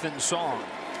Jonathan Song.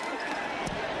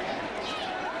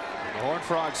 The Horned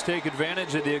Frogs take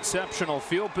advantage of the exceptional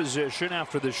field position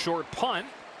after the short punt.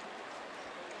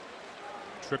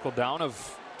 Trickle down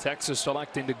of Texas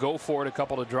electing to go for it a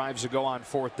couple of drives ago on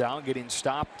 4th down, getting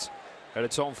stopped at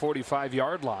its own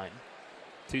 45-yard line.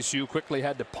 TCU quickly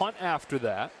had to punt after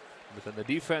that, but then the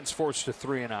defense forced a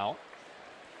 3 and out,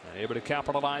 and able to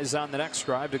capitalize on the next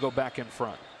drive to go back in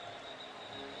front.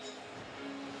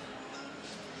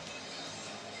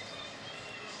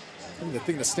 I think the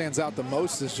thing that stands out the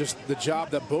most is just the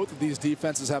job that both of these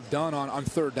defenses have done on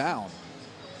 3rd down.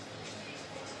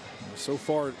 So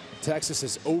far, Texas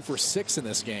is 0 for 6 in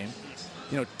this game.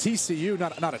 You know, TCU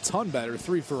not a ton better,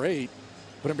 3 for 8,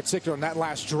 but in particular on that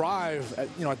last drive,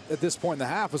 at this point in the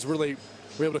half, was really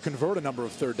able to convert a number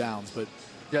of third downs. But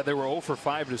yeah, they were 0 for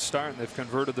 5 to start, and they've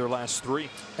converted their last 3.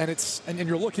 And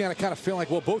you're looking at it kind of feeling like,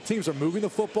 well, both teams are moving the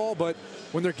football, but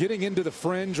when they're getting into the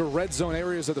fringe or red zone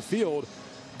areas of the field,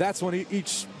 that's when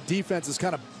each defense is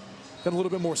kind of been a little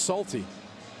bit more salty.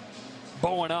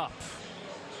 Bowing up.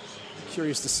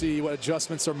 Curious to see what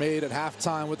adjustments are made at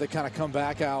halftime, what they kind of come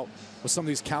back out with some of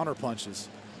these counter punches.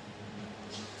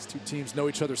 These two teams know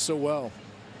each other so well.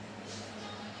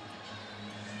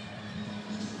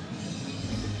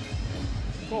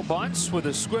 Well, Bunts with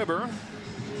a squibber.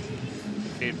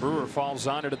 Kate Brewer falls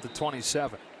on it at the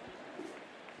 27.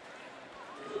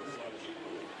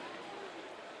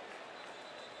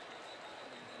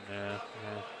 Yeah.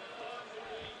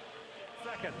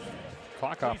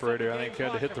 Clock operator, I think,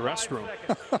 had to hit the restroom.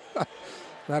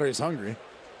 That or he's hungry.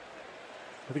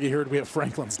 I think he heard we have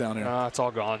Franklin's down here. It's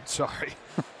all gone. Sorry.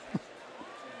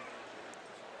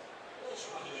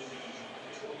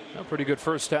 A pretty good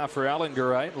first half for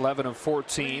Ellinger, right? 11 of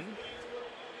 14.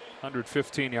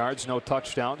 115 yards, no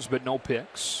touchdowns, but no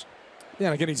picks. Yeah,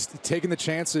 and again, he's taking the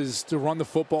chances to run the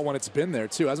football when it's been there,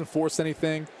 too. Hasn't forced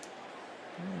anything.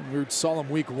 We saw him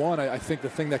week 1. I think the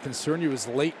thing that concerned you is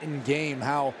late in game,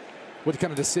 what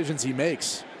kind of decisions he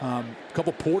makes. A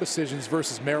couple poor decisions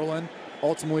versus Maryland.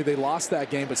 Ultimately, they lost that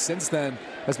game, but since then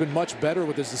has been much better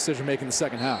with his decision making in the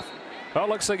second half. Well, it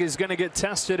looks like he's going to get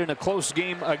tested in a close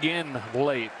game again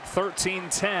late.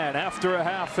 13-10 after a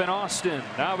half in Austin.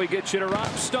 Now we get you to Rob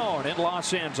Stone in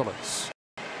Los Angeles.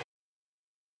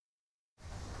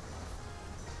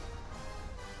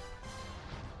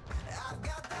 I've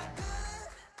got that good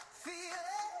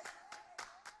feeling,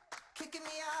 kicking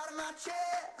me out of my chair,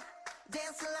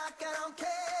 dancing like I don't care.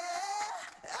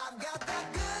 I've got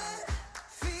that good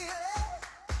feeling,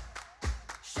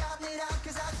 shouting it out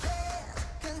 'cause I can't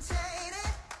contain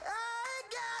it. I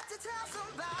got to tell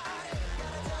somebody,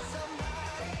 gotta tell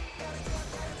somebody, gotta tell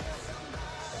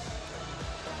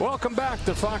somebody. Welcome back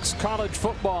to Fox College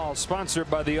Football, sponsored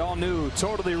by the all-new,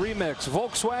 totally remixed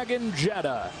Volkswagen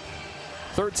Jetta.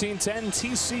 13-10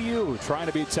 TCU trying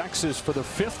to beat Texas for the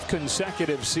 5th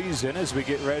consecutive season as we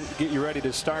get you ready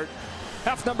to start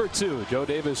half number 2. Joe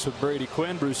Davis with Brady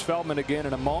Quinn, Bruce Feldman again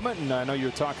in a moment, and I know you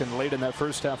were talking late in that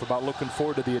first half about looking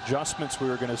forward to the adjustments we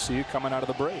were going to see coming out of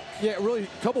the break. Yeah, really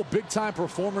a couple big-time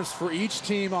performers for each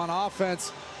team on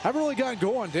offense. Haven't really gotten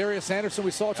going. Darius Anderson, we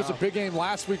saw just a big game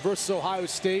last week versus Ohio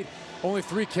State. Only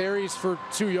 3 carries for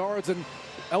 2 yards, and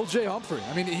LJ Humphrey.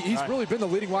 I mean, he's really been the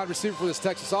leading wide receiver for this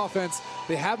Texas offense.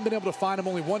 They haven't been able to find him.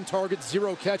 Only 1 target,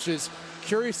 0 catches.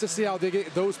 Curious to see how they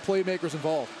get those playmakers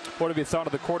involved. What have you thought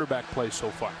of the quarterback play so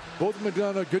far? Both of them have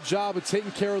done a good job of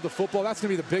taking care of the football. That's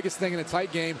going to be the biggest thing in a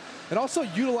tight game. And also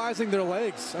utilizing their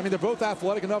legs. I mean, they're both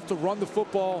athletic enough to run the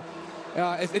football,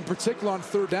 in particular on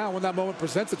third down when that moment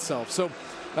presents itself. So,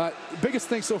 biggest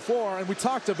thing so far, and we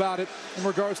talked about it in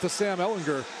regards to Sam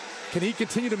Ehlinger. Can he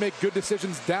continue to make good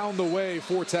decisions down the way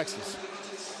for Texas?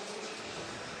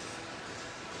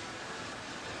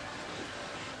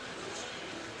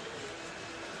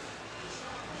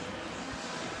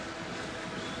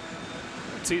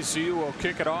 TCU will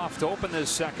kick it off to open this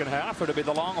second half. It'll be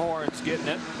the Longhorns getting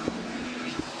it.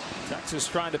 Texas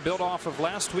trying to build off of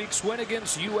last week's win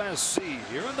against USC.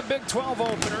 Here in the Big 12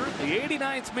 opener, the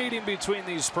 89th meeting between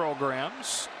these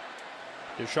programs.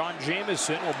 Deshaun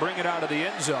Jameson will bring it out of the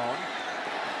end zone.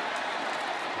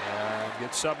 And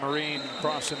get Submarine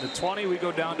crossing the 20. We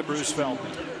go down to Bruce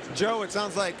Feldman. Joe, it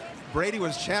sounds like Brady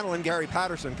was channeling Gary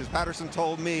Patterson, because Patterson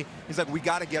told me, he's like, we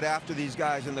got to get after these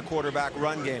guys in the quarterback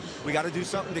run game. We got to do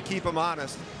something to keep them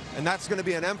honest. And that's going to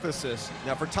be an emphasis.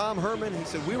 Now, for Tom Herman, he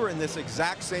said, we were in this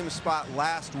exact same spot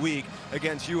last week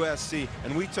against USC,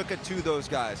 and we took it to those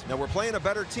guys. Now, we're playing a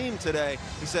better team today.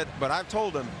 He said, but I've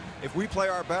told him, if we play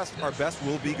our best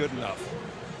will be good enough.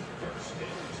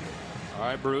 All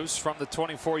right, Bruce, from the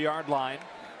 24-yard line.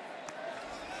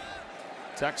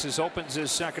 Texas opens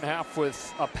his second half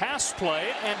with a pass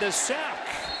play and a sack.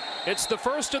 It's the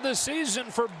first of the season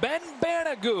for Ben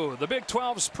Banigou, the Big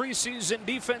 12's preseason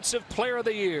Defensive Player of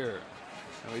the Year.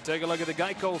 And we take a look at the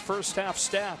Geico first half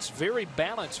stats. Very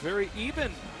balanced, very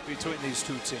even between these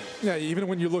two teams. Yeah, even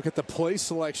when you look at the play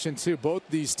selection, too, both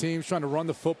these teams trying to run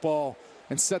the football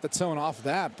and set the tone off of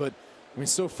that. But, I mean,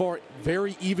 so far,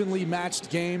 very evenly matched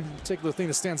game. The particular thing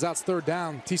that stands out is third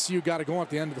down. TCU got it going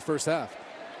at the end of the first half.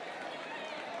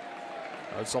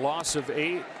 It's a loss of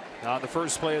 8 on the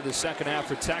first play of the second half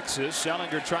for Texas.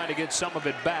 Ehlinger trying to get some of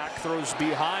it back. Throws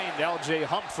behind L.J.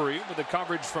 Humphrey with the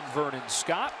coverage from Vernon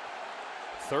Scott.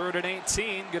 3rd and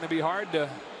 18. Going to be hard to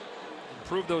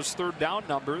improve those third down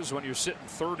numbers when you're sitting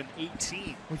 3rd and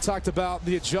 18. We talked about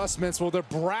the adjustments. Well, they're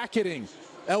bracketing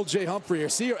L.J. Humphrey here.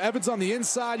 See, Evans on the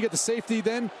inside. You get the safety,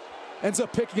 then ends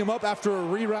up picking him up after a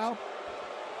reroute.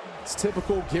 It's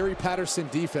typical Gary Patterson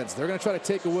defense. They're going to try to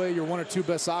take away your 1 or 2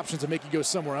 best options and make you go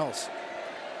somewhere else.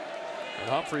 And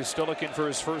Humphrey's still looking for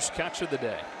his first catch of the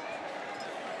day.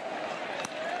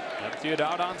 Empty it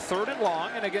out on 3rd and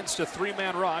long, and against a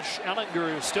 3-man rush,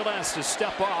 Ellinger still has to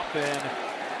step up and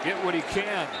get what he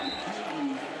can.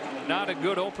 Not a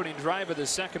good opening drive of the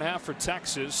second half for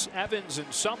Texas. Evans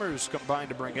and Summers combined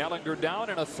to bring Ellinger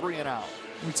down in a 3-and-out.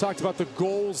 We talked about the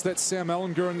goals that Sam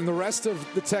Ellinger and the rest of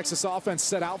the Texas offense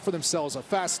set out for themselves. A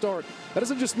fast start. That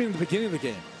doesn't just mean at the beginning of the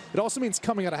game. It also means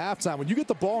coming out of halftime. When you get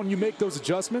the ball and you make those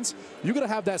adjustments, you got to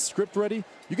have that script ready.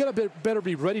 You got to better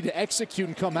be ready to execute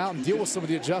and come out and deal with some of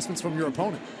the adjustments from your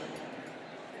opponent.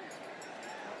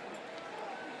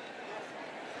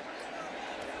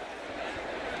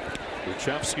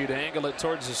 Kuchevsky to angle it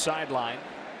towards the sideline.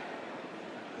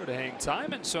 Good hang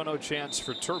time, and so no chance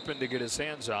for Turpin to get his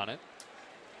hands on it.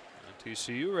 And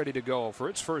TCU ready to go for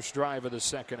its first drive of the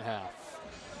second half.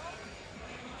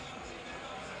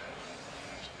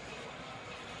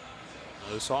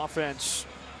 This offense,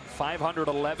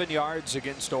 511 yards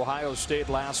against Ohio State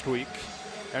last week.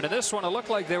 And in this one, it looked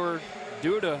like they were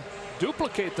due to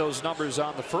duplicate those numbers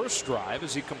on the first drive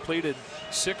as he completed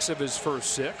 6 of his first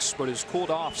 6, but has cooled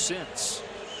off since.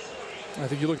 I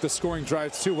think you look at the scoring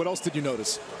drives too. What else did you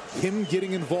notice? Him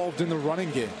getting involved in the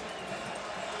running game.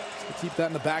 So keep that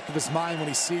in the back of his mind when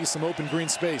he sees some open green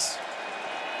space.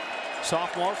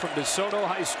 Sophomore from DeSoto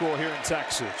High School here in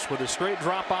Texas with a straight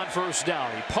drop on first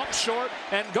down. He pumps short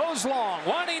and goes long,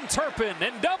 wanting Turpin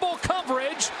in double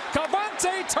coverage.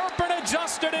 Cavante Turpin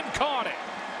adjusted and caught it,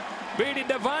 beating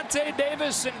Devontae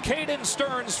Davis and Caden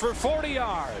Stearns for 40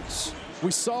 yards.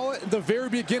 We saw it at the very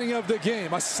beginning of the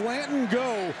game, a slant and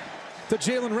go to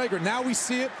Jalen Reagor. Now we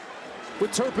see it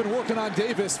with Turpin working on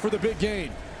Davis for the big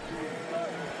gain.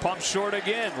 Pump short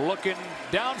again, looking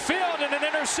downfield, and an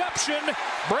interception.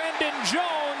 Brandon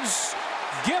Jones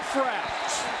gift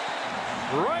wrapped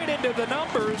right into the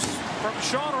numbers from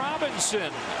Sean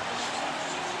Robinson.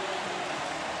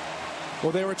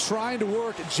 Well, they were trying to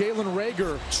work Jalen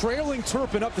Reagor trailing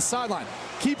Turpin up the sideline.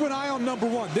 Keep an eye on number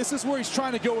 1. This is where he's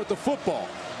trying to go with the football.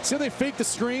 See how they fake the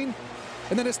screen?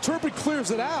 And then as Turpin clears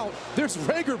it out, there's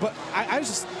Reagor, but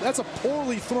that's a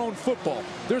poorly thrown football.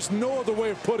 There's no other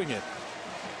way of putting it.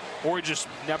 Or he just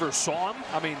never saw him.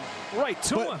 I mean, right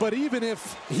to him. But even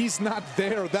if he's not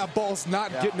there, that ball's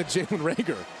not getting to Jalen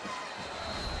Reagor.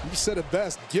 You said it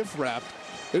best, gift wrapped.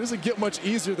 It doesn't get much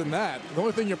easier than that. The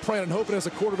only thing you're praying and hoping as a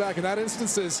quarterback in that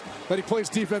instance is that he plays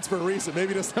defense for a reason. Maybe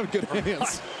he doesn't have good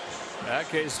hands. In that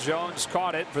case, Jones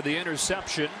caught it for the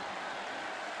interception.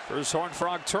 First Horned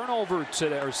Frog turnover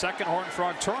today, or second Horned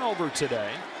Frog turnover today.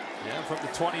 Yeah, from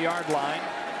the 20-yard line.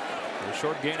 A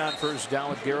short gain on first down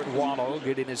with Garrett Wallow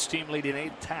getting his team leading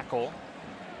 8th tackle.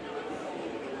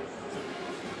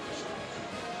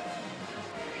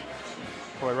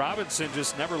 Boy, Robinson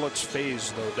just never looks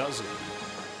phased, though, does he?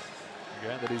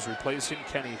 Again, that he's replacing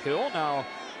Kenny Hill, now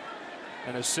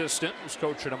an assistant who's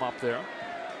coaching him up there.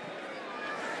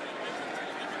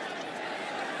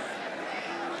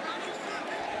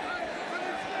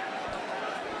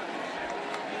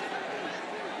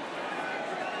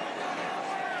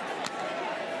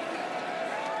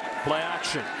 Play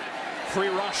action. Free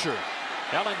rusher.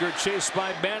 Ellinger chased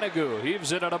by Banigou.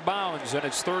 Heaves it out of bounds, and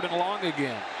it's 3rd and long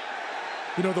again.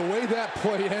 You know, the way that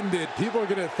play ended, people are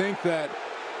going to think that,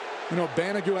 you know,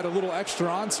 Banigou had a little extra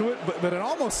onto it, but it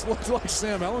almost looked like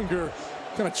Sam Ellinger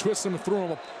kind of twisted him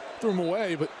and threw him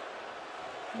away. But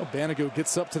you know, Banigou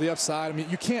gets up to the upside. I mean,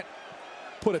 you can't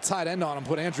put a tight end on him,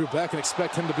 put Andrew Beck, and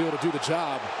expect him to be able to do the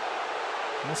job.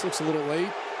 This looks a little late.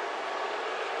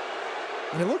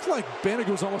 And it looked like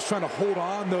Banigou was almost trying to hold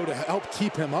on, though, to help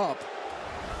keep him up.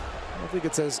 I don't think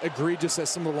it's as egregious as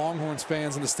some of the Longhorns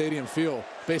fans in the stadium feel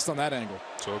based on that angle.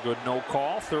 So a good no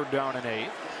call, 3rd down and 8.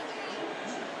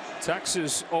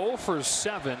 Texas 0 for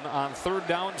 7 on 3rd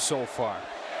down so far.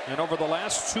 And over the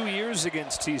last 2 years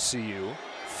against TCU,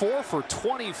 4 for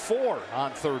 24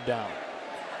 on 3rd down.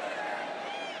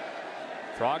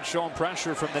 Frog showing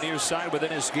pressure from the near side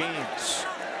within his gains.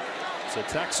 So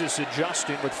Texas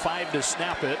adjusting with 5 to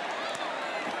snap it.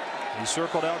 He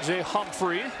circled L.J.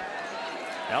 Humphrey.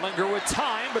 Ellinger with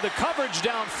time, but the coverage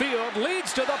downfield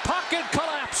leads to the pocket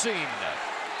collapsing.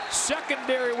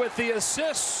 Secondary with the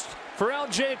assist for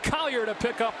L.J. Collier to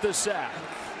pick up the sack.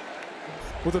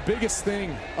 Well, the biggest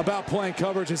thing about playing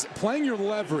coverage is playing your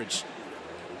leverage.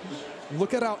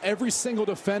 Look at how every single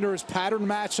defender is pattern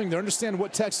matching. They understand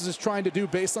what Texas is trying to do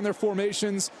based on their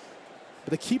formations.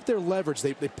 But they keep their leverage.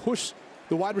 They push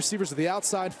the wide receivers to the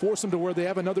outside, force them to where they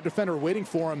have another defender waiting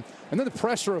for them, and then the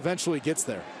pressure eventually gets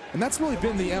there. And that's really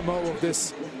been the MO of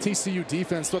this TCU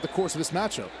defense throughout the course of this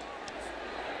matchup.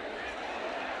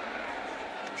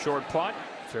 Short punt,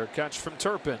 fair catch from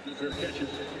Turpin.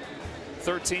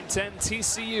 13-10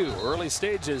 TCU, early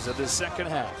stages of the second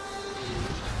half.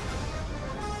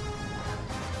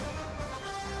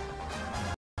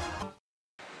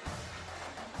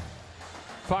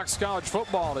 Fox College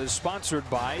Football is sponsored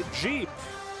by Jeep.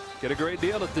 Get a great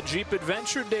deal at the Jeep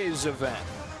Adventure Days event.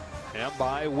 And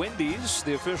by Wendy's,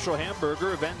 the official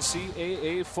hamburger of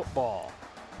NCAA football.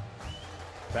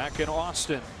 Back in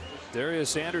Austin,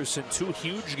 Darius Anderson, 2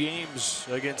 huge games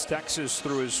against Texas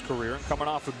through his career, and coming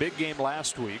off a big game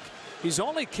last week. He's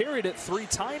only carried it 3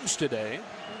 times today,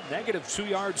 -2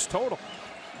 yards total.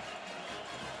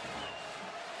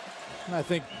 And I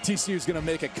think TCU is going to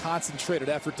make a concentrated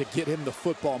effort to get him the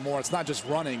football more. It's not just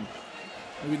running,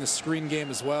 maybe in the screen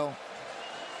game as well.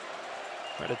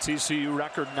 Had a TCU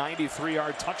record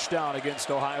 93-yard touchdown against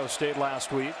Ohio State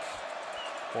last week.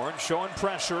 Horn showing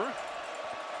pressure.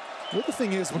 The other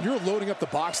thing is, when you're loading up the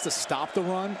box to stop the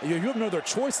run, you have no other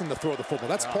choice than to throw the football.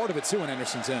 That's part of it, too, when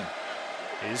Anderson's in.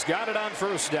 He's got it on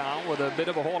first down with a bit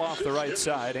of a hold off the right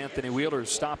side. Anthony Wheeler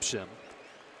stops him.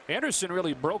 Anderson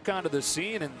really broke onto the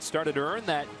scene and started to earn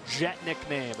that Jet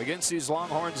nickname against these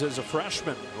Longhorns as a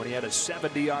freshman when he had a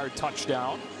 70-yard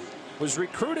touchdown. Was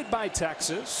recruited by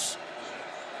Texas.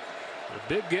 A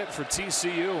big get for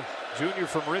TCU. Junior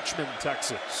from Richmond,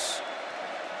 Texas.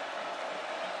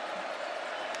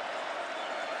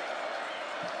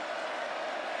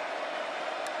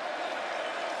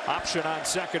 Option on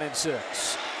 2nd and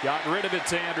 6. Got rid of it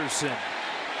to Anderson.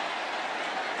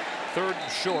 3rd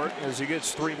and short as he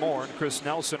gets 3 more, and Chris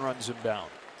Nelson runs him down.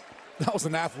 That was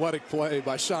an athletic play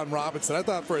by Sean Robinson. I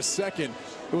thought for a second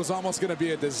it was almost going to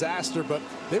be a disaster, but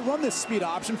they run this speed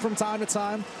option from time to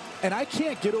time, and I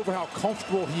can't get over how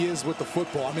comfortable he is with the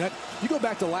football. I mean, you go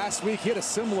back to last week, he had a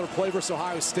similar play versus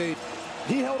Ohio State.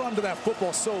 He held onto that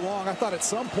football so long, I thought at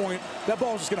some point that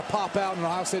ball was just going to pop out and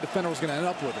an Ohio State defender was going to end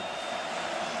up with it.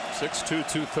 6'2",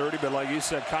 230, but like you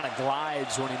said, kind of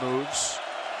glides when he moves.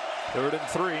 3rd and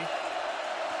 3.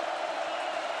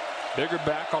 Bigger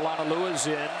back, Olaoluwa's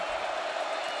in.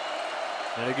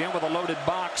 And again with a loaded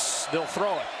box, they'll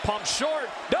throw it. Pump short,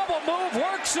 double move,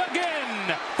 works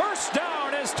again. First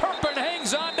down as Turpin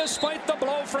hangs on despite the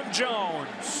blow from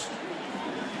Jones.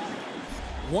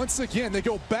 Once again, they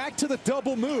go back to the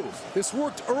double move. This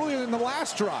worked earlier in the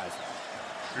last drive.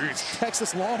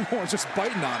 Texas Longhorns just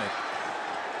biting on it.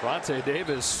 Vontae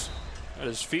Davis had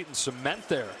his feet in cement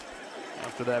there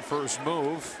after that first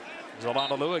move.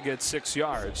 Olaoluwa gets 6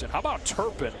 yards. And how about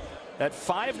Turpin at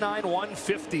 5'9",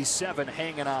 157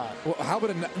 hanging on? Well, how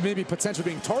about maybe potentially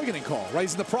being targeting call, right?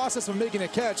 He's in the process of making a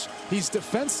catch. He's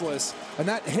defenseless, and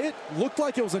that hit looked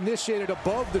like it was initiated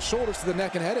above the shoulders to the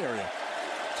neck and head area.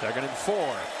 2nd and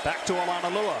 4. Back to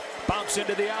Olaoluwa. Bounce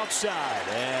into the outside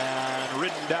and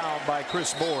ridden down by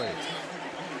Chris Boyd.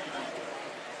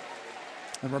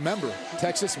 And remember,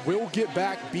 Texas will get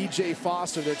back B.J.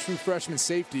 Foster, their true freshman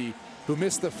safety, who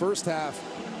missed the first half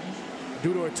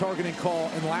due to a targeting call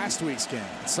in last week's game.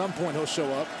 At some point, he'll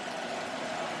show up.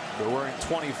 They're wearing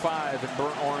 25 in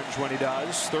burnt orange when he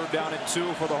does. 3rd down and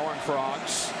 2 for the Horned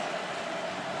Frogs.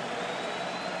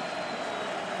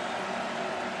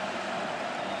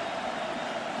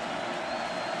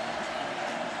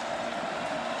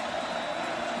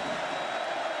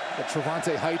 Got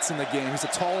Trevante Heights in the game. He's a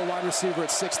taller wide receiver at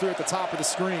 6'3" at the top of the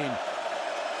screen.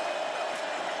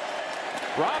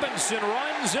 Robinson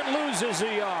runs and loses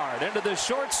a yard into the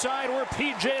short side where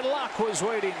P.J. Locke was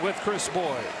waiting with Chris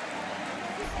Boyd.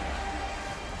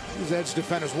 These edge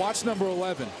defenders. Watch number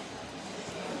 11.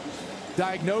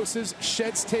 Diagnosis,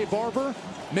 sheds Tay Barber,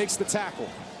 makes the tackle.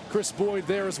 Chris Boyd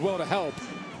there as well to help.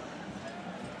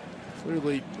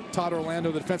 Clearly, Todd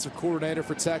Orlando, the defensive coordinator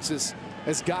for Texas,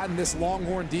 has gotten this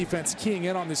Longhorn defense keying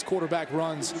in on these quarterback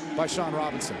runs by Sean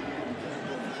Robinson.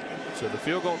 So the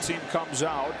field goal team comes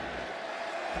out.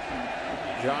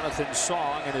 Jonathan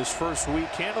Song in his first week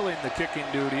handling the kicking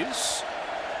duties.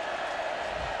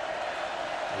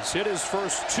 He's hit his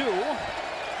first 2.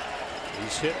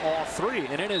 He's hit all 3.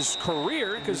 And in his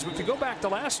career, because if you go back to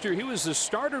last year, he was the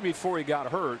starter before he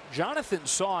got hurt. Jonathan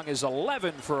Song is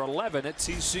 11 for 11 at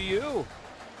TCU.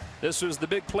 This was the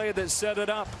big play that set it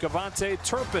up. Cavante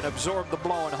Turpin absorbed the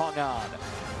blow and hung on.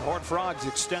 The Horned Frogs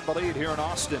extend the lead here in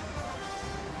Austin.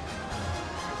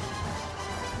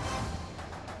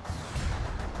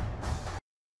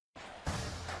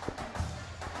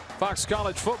 Fox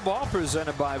College Football,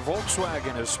 presented by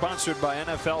Volkswagen, is sponsored by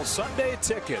NFL Sunday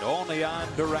Ticket, only on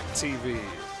DirecTV.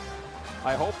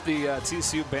 I hope the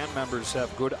TCU band members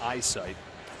have good eyesight.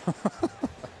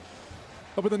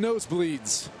 Up in the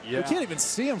nosebleeds. Yeah. You can't even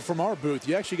see them from our booth.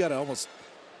 You actually got to almost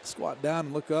squat down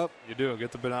and look up. You do.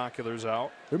 Get the binoculars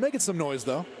out. They're making some noise,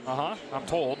 though. Uh-huh. I'm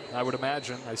told. I would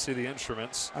imagine. I see the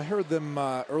instruments. I heard them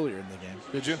earlier in the game.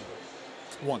 Did you?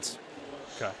 Once.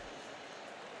 Okay.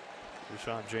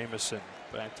 Deshaun Jameson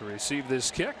back to receive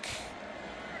this kick.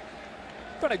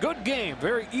 Been a good game.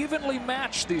 Very evenly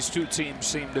matched these two teams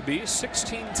seem to be.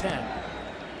 16-10.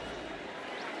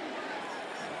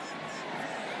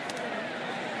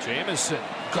 Jameson,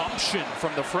 gumption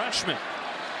from the freshman.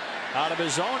 Out of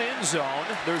his own end zone.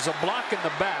 There's a block in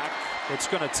the back. It's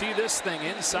going to tee this thing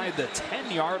inside the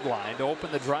 10-yard line to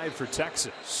open the drive for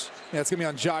Texas. Yeah, it's going to be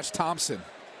on Josh Thompson.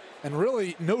 And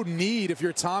really, no need if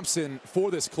you're Thompson for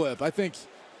this clip. I think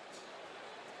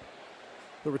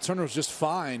the returner was just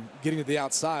fine getting to the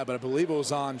outside, but I believe it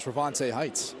was on Trevante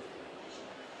Heights.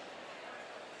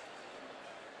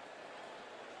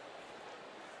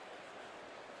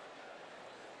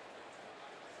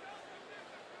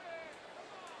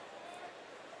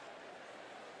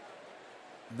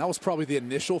 And that was probably the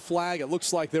initial flag. It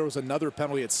looks like there was another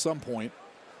penalty at some point.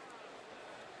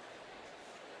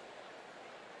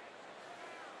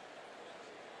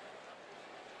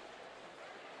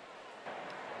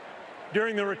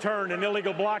 During the return, an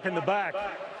illegal block in the back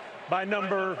by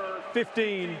number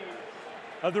 15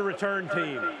 of the return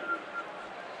team.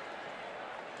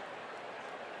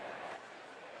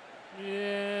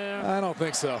 Yeah. I don't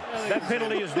think so. That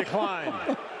penalty is declined.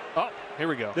 Oh, here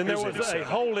we go. Then there was a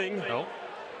holding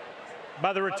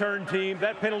by the return team.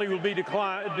 That penalty will be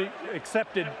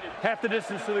accepted half the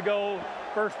distance to the goal,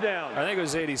 first down. I think it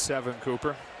was 87,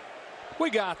 Cooper. We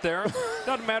got there.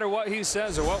 Doesn't matter what he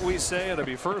says or what we say. It'll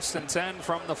be 1st and 10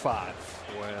 from the 5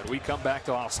 when we come back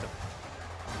to Austin.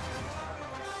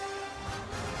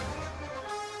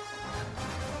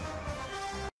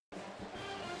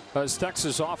 As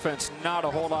Texas offense not a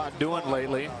whole lot doing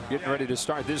lately, getting ready to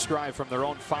start this drive from their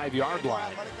own 5-yard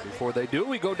line. Before they do,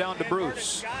 we go down to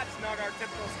Bruce. Scott's not our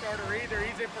typical starter either.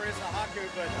 He's in for his Haku,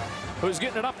 but who's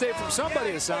getting an update from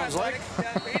somebody, it sounds like.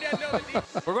 he doesn't know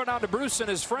the We're going down to Bruce and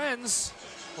his friends.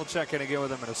 We'll check in again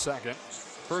with him in a second.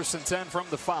 1st and 10 from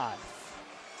the 5.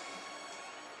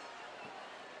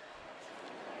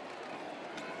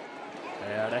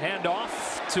 And a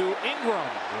handoff to Ingram,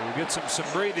 who gets him some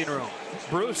breathing room.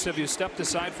 Bruce, have you stepped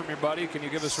aside from your buddy? Can you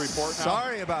give us a report now?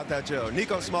 Sorry about that, Joe.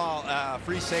 Nico Small,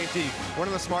 free safety. One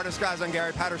of the smartest guys on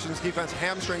Gary Patterson's defense.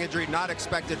 Hamstring injury, not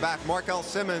expected back. Markel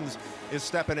Simmons is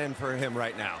stepping in for him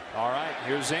right now. All right,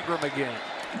 here's Ingram again.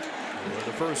 With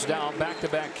the first down,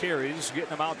 back-to-back carries,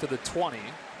 getting him out to the 20.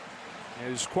 He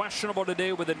was questionable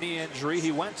today with a knee injury.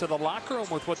 He went to the locker room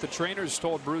with what the trainers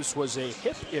told Bruce was a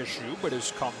hip issue, but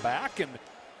has come back and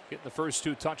getting the first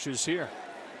 2 touches here.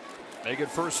 They get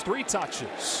first 3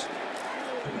 touches.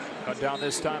 Cut down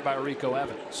this time by Rico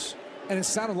Evans. And it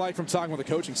sounded like from talking with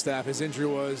the coaching staff, his injury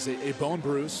was a bone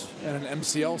bruise and an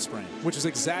MCL sprain, which is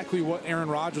exactly what Aaron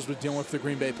Rodgers was dealing with the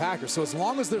Green Bay Packers. So as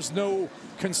long as there's no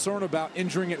concern about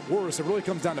injuring it worse, it really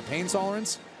comes down to pain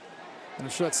tolerance. And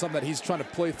I'm sure that's something that he's trying to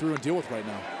play through and deal with right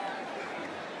now.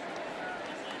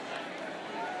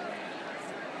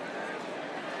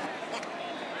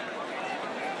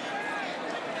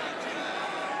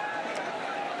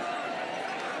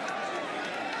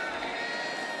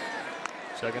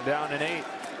 Second down and 8.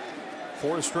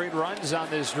 4 straight runs on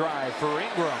this drive for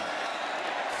Ingram.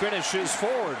 Finishes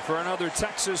forward for another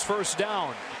Texas first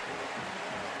down.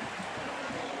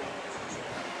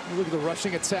 Look at the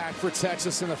rushing attack for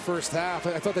Texas in the first half.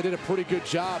 I thought they did a pretty good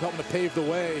job helping to pave the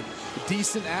way.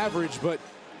 Decent average, but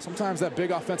sometimes that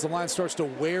big offensive line starts to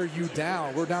wear you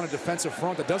down. We're down a defensive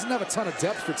front that doesn't have a ton of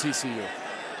depth for TCU.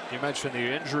 You mentioned the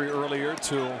injury earlier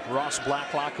to Ross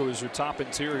Blacklock, who is your top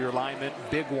interior lineman.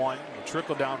 Big one. The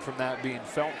trickle down from that being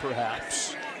felt,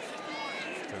 perhaps.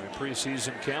 During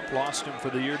preseason camp, lost him for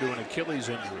the year to an Achilles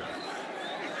injury.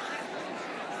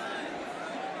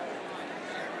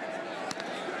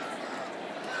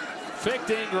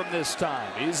 Faked Ingram this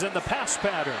time. He's in the pass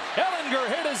pattern. Ellinger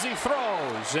hit as he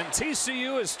throws, and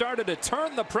TCU has started to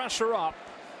turn the pressure up.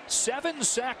 7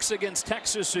 sacks against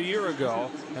Texas a year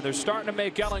ago, and they're starting to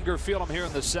make Ellinger feel him here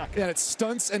in the second. And it's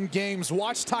stunts and games.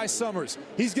 Watch Ty Summers.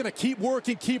 He's going to keep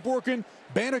working.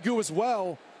 Banagoo as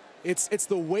well. It's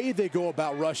the way they go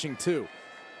about rushing, too.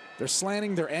 They're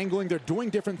slanting, they're angling, they're doing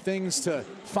different things to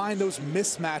find those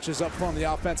mismatches up front on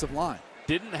the offensive line.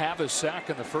 Didn't have a sack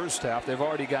in the first half. They've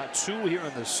already got 2 here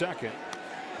in the second.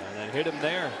 And then hit him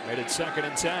there. Made it 2nd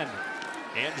and 10.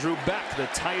 Andrew Beck, the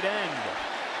tight end.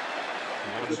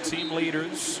 One of the team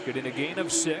leaders, getting a gain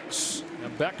of 6. Now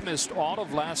Beck missed all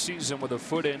of last season with a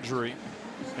foot injury.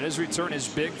 And his return is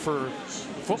big for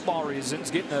football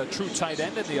reasons, getting a true tight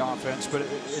end in the offense, but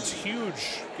it's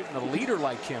huge getting a leader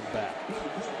like him back.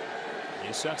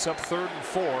 He sets up 3rd and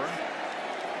 4.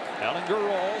 Ellinger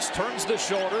rolls, turns the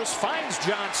shoulders, finds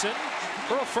Johnson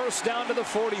for a first down to the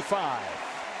 45.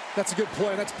 That's a good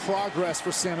play. That's progress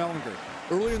for Sam Ellinger.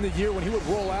 Earlier in the year when he would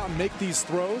roll out and make these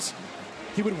throws,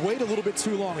 he would wait a little bit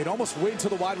too long. He'd almost wait until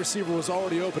the wide receiver was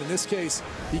already open. In this case,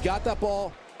 he got that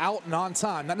ball out and on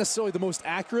time. Not necessarily the most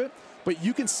accurate, but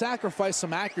you can sacrifice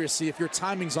some accuracy if your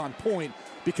timing's on point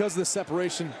because of the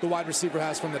separation the wide receiver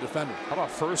has from the defender. How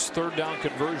about first 3rd down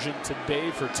conversion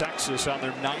today for Texas on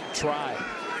their 9th try?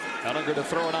 Ellinger to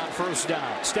throw it on 1st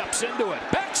down. Steps into it.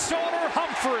 Back shoulder.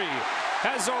 Humphrey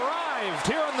has arrived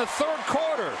here in the 3rd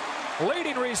quarter.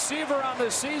 Leading receiver on the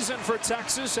season for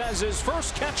Texas has his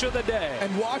first catch of the day.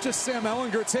 And watch as Sam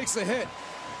Ellinger takes a hit.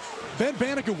 Ben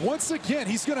Bannigan, once again,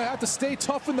 he's going to have to stay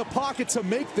tough in the pocket to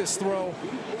make this throw.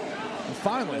 And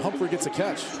finally, Humphrey gets a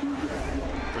catch.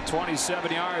 For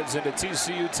 27 yards into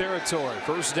TCU territory.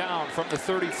 1st down from the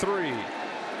 33.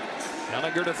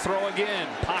 Ellinger to throw again.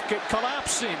 Pocket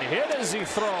collapsing. Hit as he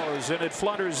throws, and it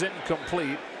flutters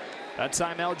incomplete. That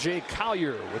time L.J.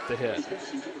 Collier with the hit.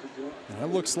 And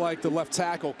it looks like the left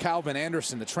tackle, Calvin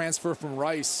Anderson, the transfer from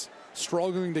Rice,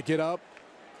 struggling to get up.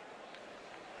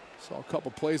 Saw a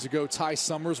couple plays ago, Ty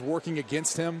Summers working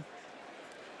against him.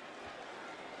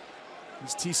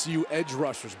 These TCU edge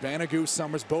rushers, Bannigan,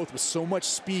 Summers, both with so much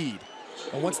speed.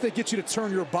 And once they get you to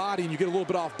turn your body and you get a little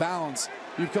bit off balance,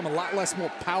 you become a lot more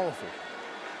powerful.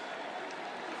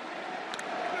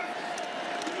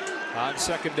 On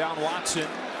 2nd down, Watson.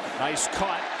 Nice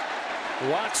cut.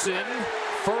 Watson,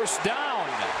 1st down.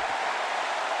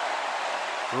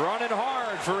 Running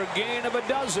hard for a gain of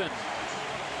 12.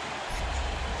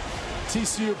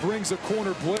 TCU brings a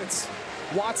corner blitz.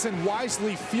 Watson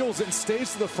wisely fields it and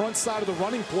stays to the front side of the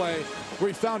running play where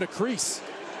he found a crease.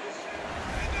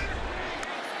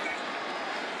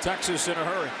 Texas in a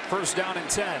hurry. 1st down and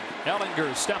 10.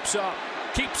 Ellinger steps up,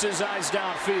 keeps his eyes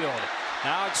downfield.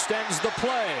 Now extends the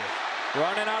play.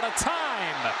 Running out of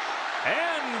time.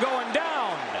 And going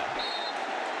down.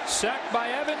 Sacked by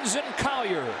Evans and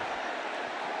Collier.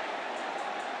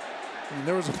 And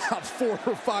there was about 4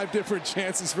 or 5 different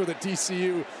chances for the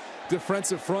TCU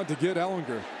defensive front to get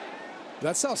Ellinger.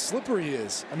 That's how slippery he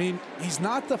is. I mean, he's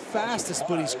not the fastest,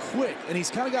 but he's quick, and he's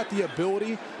kind of got the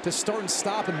ability to start and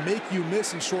stop and make you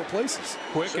miss in short places.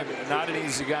 Quick and not an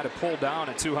easy guy to pull down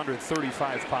at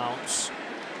 235 pounds.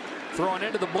 Throwing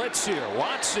into the blitz here.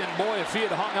 Watson, boy, if he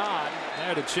had hung on, they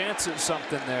had a chance at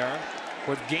something there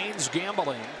with Gaines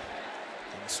gambling.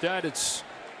 Instead, it's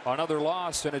another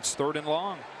loss, and it's 3rd and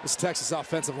long. This Texas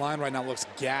offensive line right now looks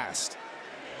gassed.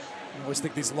 I always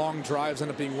think these long drives end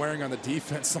up being wearing on the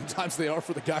defense. Sometimes they are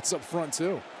for the guys up front,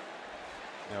 too.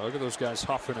 Yeah, look at those guys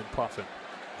huffing and puffing.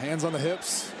 Hands on the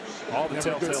hips. All the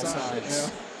telltale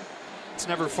signs. Yeah. It's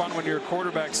never fun when you're a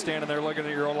quarterback standing there looking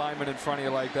at your old lineman in front of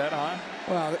you like that, huh?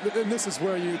 Well, and this is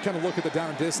where you kind of look at the down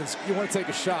and distance. You want to take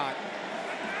a shot.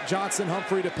 Johnson,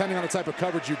 Humphrey, depending on the type of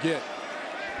coverage you get.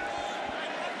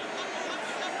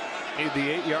 Need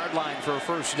the 8-yard line for a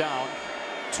 1st down.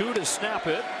 2 to snap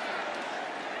it.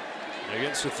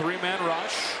 Against a 3-man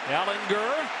rush.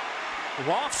 Ellinger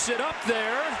lofts it up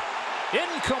there.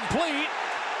 Incomplete.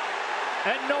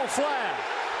 And no flag.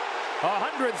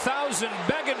 100,000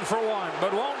 begging for one,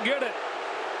 but won't get it.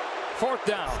 4th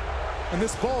down. And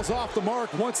this ball's off the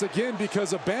mark once again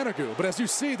because of Bannigan. But as you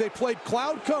see, they played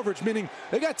cloud coverage, meaning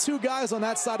they got 2 guys on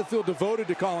that side of the field devoted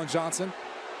to Colin Johnson.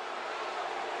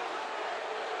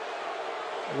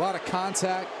 A lot of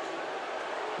contact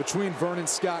between Vernon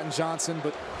Scott and Johnson,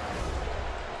 but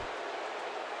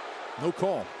no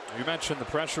call. You mentioned the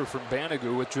pressure from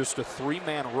Bannigan with just a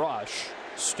 3-man rush.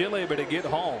 Still able to get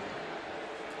home.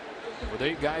 With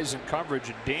 8 guys in coverage,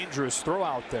 a dangerous throw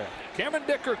out there. Cameron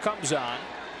Dicker comes on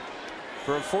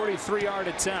for a 43-yard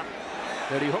attempt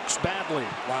that he hooks badly.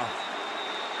 Wow.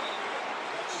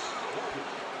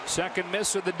 2nd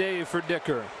miss of the day for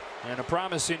Dicker. And a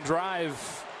promising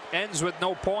drive ends with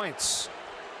no points.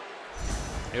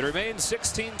 It remains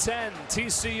 16-10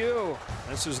 TCU.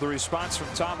 This is the response from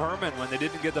Tom Herman when they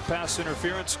didn't get the pass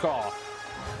interference call.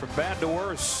 From bad to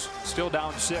worse, still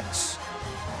down 6.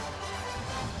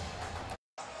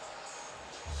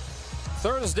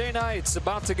 Thursday night's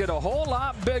about to get a whole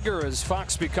lot bigger as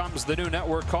Fox becomes the new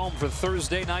network home for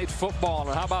Thursday night football.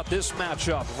 And how about this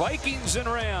matchup? Vikings and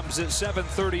Rams at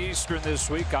 7:30 Eastern this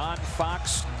week on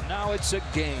Fox now it's a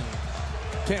game.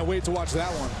 Can't wait to watch that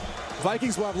one.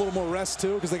 Vikings will have a little more rest,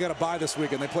 too, because they got a bye this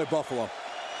weekend. They play Buffalo.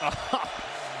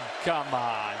 Come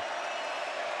on.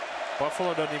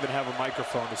 Buffalo doesn't even have a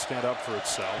microphone to stand up for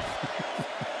itself.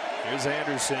 Here's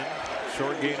Anderson.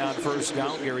 Short gain on first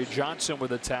down. Gary Johnson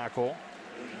with a tackle.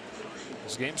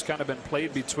 This game's kind of been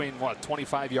played between, what,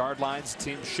 25-yard lines. The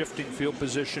team shifting field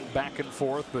position back and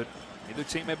forth, but neither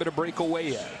team able to break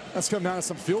away yet. That's come down to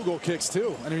some field goal kicks,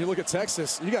 too. And when you look at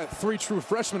Texas, you got 3 true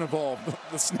freshmen involved.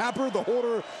 The snapper, the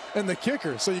holder, and the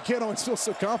kicker. So you can't always feel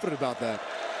so confident about that.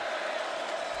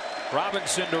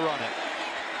 Robinson to run it.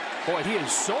 Boy, he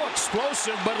is so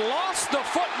explosive, but lost the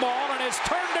football and has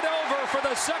turned it over for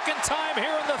the second time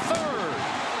here in the third.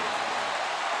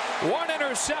 1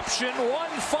 interception, 1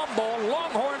 fumble.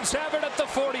 Longhorns have it at the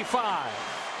 45.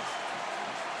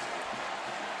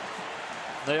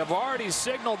 They have already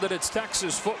signaled that it's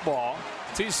Texas football.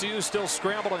 TCU still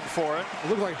scrambling for it. It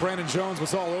looked like Brandon Jones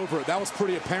was all over it. That was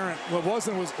pretty apparent. What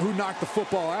wasn't was who knocked the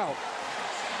football out.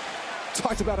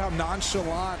 Talked about how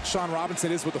nonchalant Sean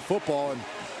Robinson is with the football. And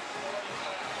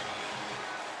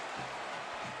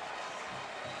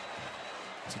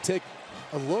to take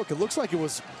a look, it looks like it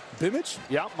was Bimage.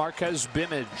 Yeah, Marquez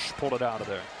Bimage pulled it out of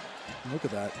there. Look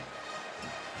at that.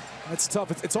 That's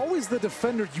tough. It's always the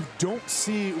defender you don't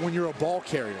see when you're a ball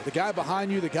carrier. The guy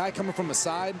behind you, the guy coming from the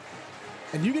side.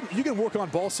 And you can work on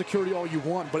ball security all you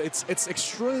want, but it's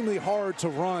extremely hard to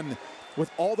run with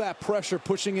all that pressure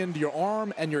pushing into your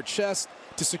arm and your chest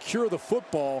to secure the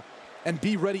football and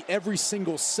be ready every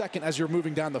single second as you're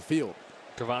moving down the field.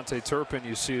 Cavante Turpin,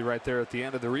 you see right there at the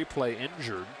end of the replay,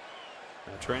 injured.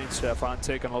 Training staff on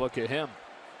taking a look at him.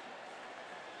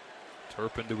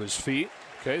 Turpin to his feet.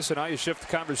 Okay, so now you shift the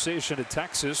conversation to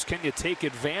Texas. Can you take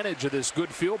advantage of this good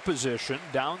field position?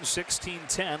 Down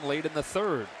 16-10 late in the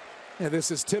third. Yeah,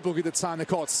 this is typically the time they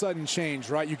call it sudden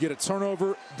change, right? You get a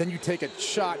turnover, then you take a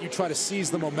shot. You try to seize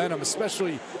the momentum,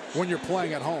 especially when you're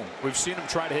playing at home. We've seen them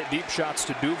try to hit deep shots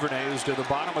to Duvernay, who's to the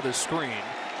bottom of the screen.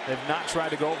 They've not tried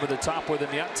to go over the top with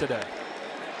him yet today.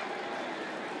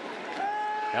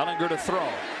 Ellinger to throw.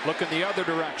 Looking the other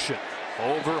direction.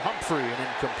 Over Humphrey and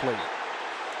incomplete.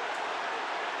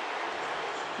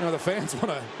 You know, the fans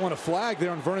want a flag there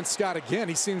on Vernon Scott again.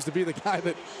 He seems to be the guy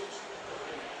that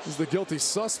is the guilty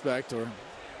suspect, or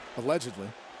allegedly.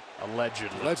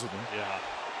 Allegedly. Yeah.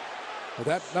 But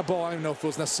that ball, I don't even know if it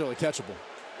was necessarily catchable.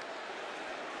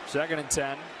 2nd and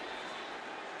 10.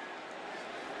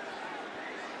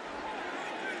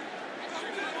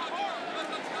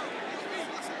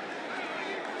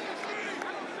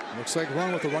 Looks like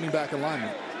run with the running back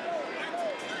alignment.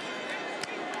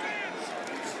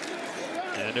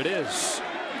 And it is.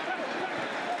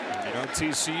 And you know,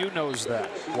 TCU knows that.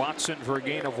 Watson for a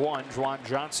gain of 1. Juwan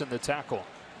Johnson the tackle.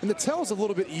 And the tell's a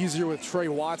little bit easier with Trey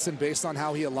Watson based on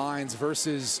how he aligns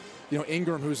versus, you know,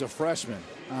 Ingram, who's a freshman.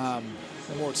 A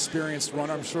more experienced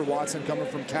runner. I'm sure Watson, coming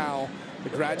from Cal, the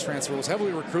grad transfer, was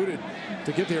heavily recruited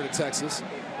to get there to Texas.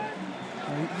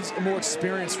 And he's a more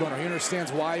experienced runner. He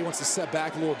understands why he wants to set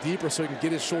back a little deeper so he can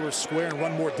get his shoulders square and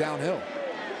run more downhill.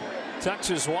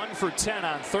 Texas 1 for 10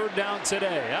 on 3rd down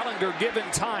today. Ellinger given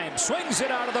time, swings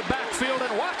it out of the backfield,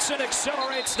 and Watson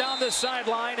accelerates down the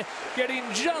sideline, getting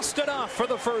just enough for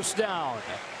the first down.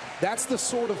 That's the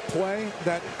sort of play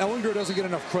that Ellinger doesn't get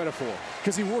enough credit for,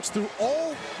 because he works through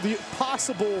all the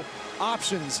possible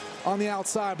options on the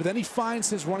outside, but then he finds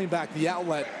his running back, the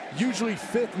outlet, usually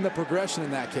 5th in the progression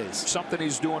in that case. Something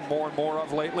he's doing more and more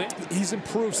of lately. He's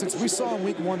improved since we saw in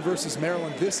week 1 versus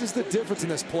Maryland. This is the difference in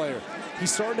this player.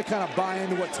 He's starting to kind of buy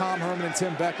into what Tom Herman and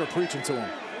Tim Beck are preaching to him.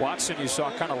 Watson, you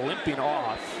saw kind of limping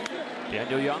off.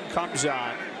 Daniel Young comes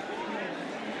on.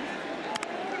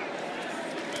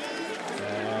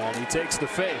 And he takes the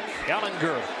fake.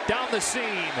 Ellinger down the seam,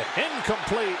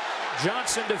 incomplete.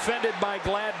 Johnson defended by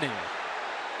Gladney.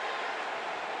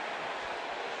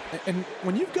 And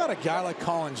when you've got a guy like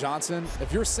Colin Johnson,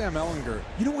 if you're Sam Ellinger,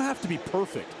 you don't have to be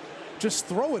perfect. Just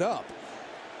throw it up.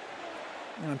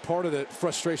 And part of the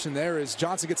frustration there is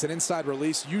Johnson gets an inside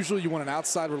release. Usually you want an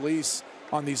outside release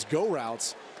on these go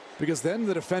routes, because then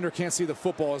the defender can't see the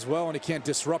football as well and he can't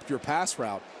disrupt your pass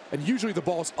route. And usually the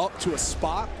ball's up to a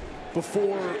spot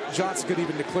before Johnson could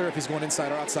even declare if he's going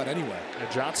inside or outside anyway. Now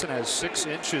Johnson has 6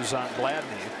 inches on Gladney.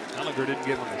 Ellinger didn't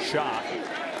give him a shot.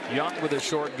 Young with a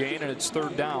short gain, and it's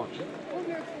 3rd down.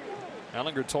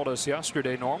 Ellinger told us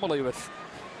yesterday, normally with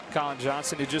Colin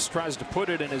Johnson, he just tries to put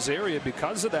it in his area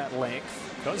because of that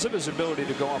length, because of his ability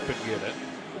to go up and get it.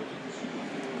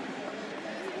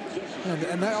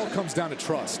 And that all comes down to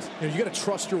trust. You know, you got to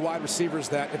trust your wide receivers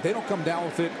that if they don't come down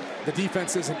with it, the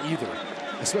defense isn't either,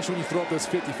 especially when you throw up those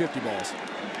 50-50 balls.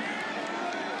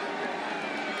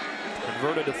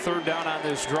 converted a third down on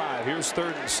this drive. Here's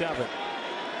 3rd and 7.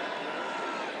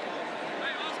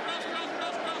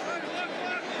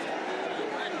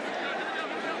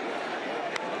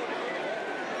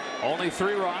 Only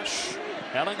 3 rush.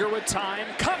 Ellinger with time.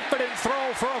 Confident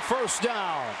throw for a first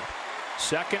down.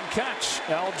 Second catch,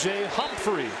 L.J.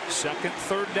 Humphrey. Second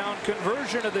third down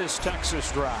conversion of this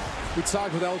Texas drive. We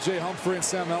talked with L.J. Humphrey and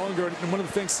Sam Ellinger, and one of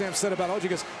the things Sam said about L.J.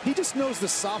 is he just knows the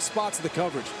soft spots of the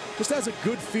coverage. Just has a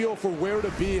good feel for where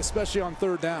to be, especially on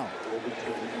third down.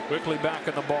 Quickly back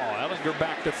in the ball. Ellinger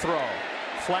back to throw.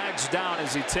 Flags down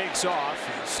as he takes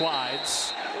off and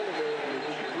slides.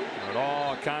 But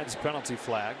all kinds of penalty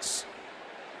flags.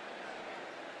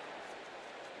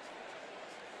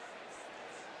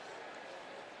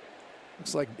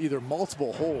 Looks like either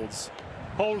multiple holds.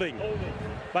 Holding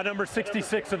by number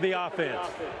 66 of the offense.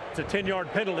 It's a 10-yard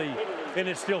penalty, and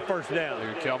it's still first down.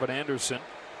 Here, Kelvin Anderson.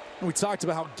 We talked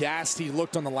about how gassed he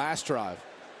looked on the last drive.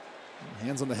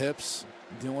 Hands on the hips,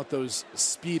 dealing with those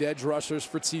speed edge rushers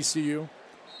for TCU.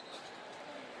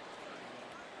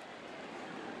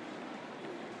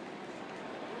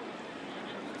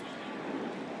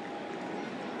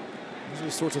 These are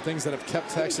the sorts of things that have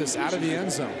kept Texas out of the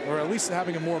end zone, or at least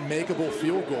having a more makeable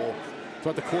field goal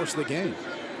throughout the course of the game.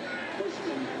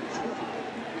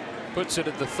 Puts it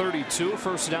at the 32,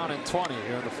 first down and 20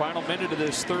 here in the final minute of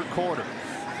this third quarter.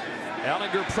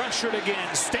 Ellinger pressured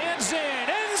again, stands in,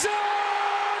 end zone!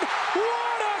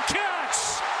 What a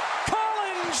catch!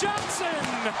 Colin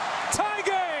Johnson, tie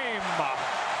game!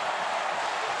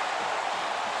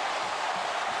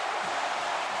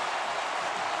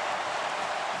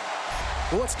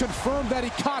 Well, let's confirm that he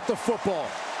caught the football.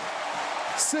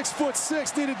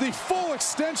 6'6", needed the full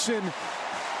extension.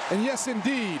 And yes,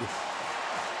 indeed.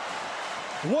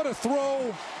 What a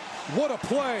throw. What a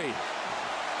play.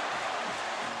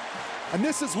 And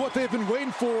this is what they've been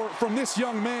waiting for from this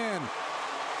young man.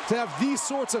 To have these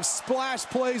sorts of splash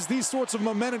plays, these sorts of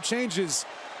momentum changes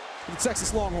for the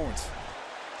Texas Longhorns.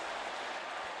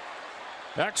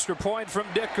 Extra point from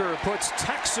Dicker puts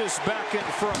Texas back in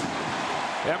front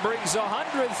and brings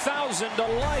 100,000 to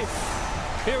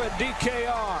life here at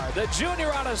DKR. The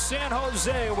junior out of San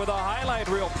Jose with a highlight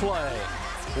reel play.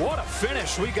 What a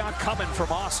finish we got coming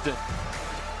from Austin.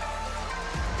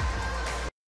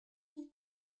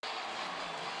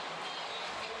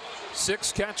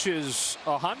 Six catches,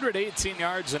 118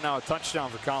 yards, and now a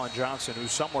touchdown for Colin Johnson,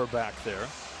 who's somewhere back there.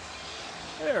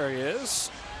 There he is.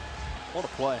 What a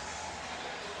play.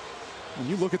 When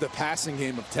you look at the passing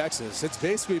game of Texas, it's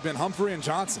basically been Humphrey and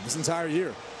Johnson this entire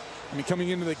year. I mean, coming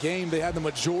into the game, they had the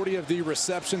majority of the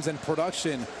receptions and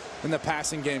production in the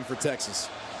passing game for Texas.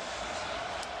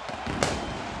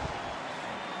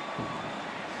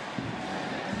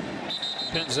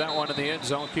 Pins that one in the end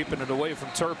zone, keeping it away from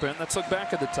Turpin. Let's look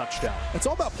back at the touchdown. It's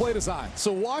all about play design.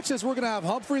 So watch as we're going to have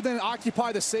Humphrey then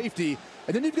occupy the safety,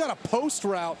 and then you've got a post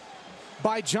route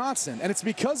by Johnson, and it's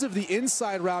because of the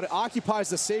inside route. It occupies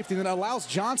the safety and then allows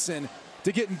Johnson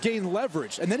to gain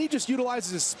leverage, and then he just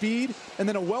utilizes his speed and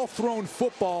then a well-thrown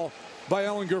football by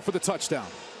Ellinger for the touchdown.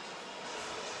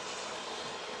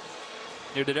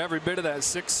 You did every bit of that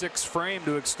 6'6" frame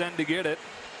to extend to get it.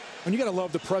 And you got to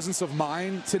love the presence of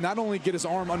mind to not only get his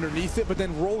arm underneath it, but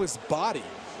then roll his body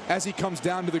as he comes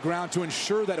down to the ground to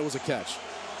ensure that it was a catch.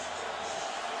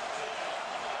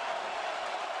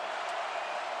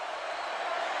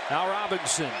 Now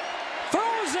Robinson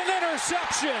throws an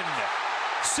interception.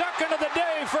 Second of the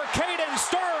day for Caden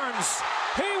Stearns.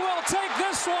 He will take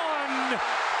this one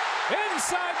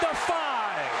inside the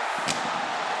 5.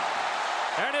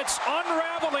 And it's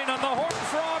unraveling on the Horned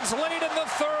Frogs late in the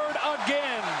third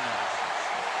again.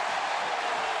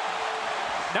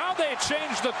 Now they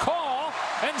change the call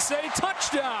and say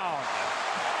touchdown.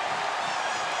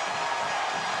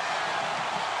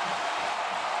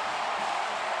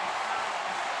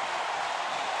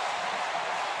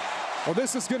 Well,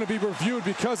 this is going to be reviewed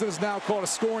because it is now called a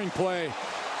scoring play.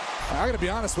 I got to be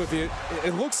honest with you.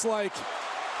 It looks like,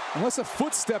 unless a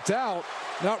foot stepped out,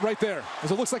 not right there. As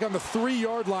it looks like on the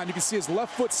 3-yard line, you can see his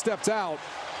left foot stepped out.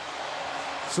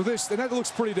 So and that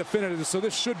looks pretty definitive. So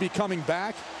this should be coming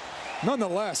back.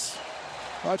 Nonetheless,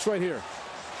 that's right here.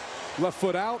 Left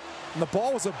foot out, and the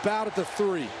ball was about at the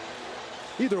 3.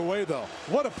 Either way, though,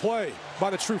 what a play by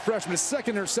the true freshman. His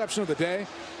second interception of the day.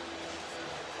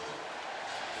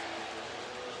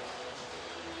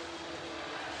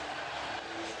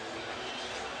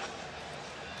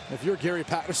 If you're Gary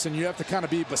Patterson, you have to kind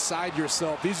of be beside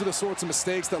yourself. These are the sorts of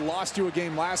mistakes that lost you a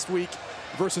game last week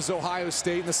versus Ohio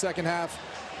State in the second half.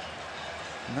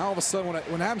 Now all of a sudden, when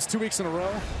it happens 2 weeks in a row,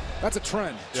 that's a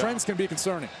trend. Yeah. Trends can be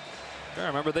concerning. I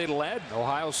remember they led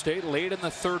Ohio State late in the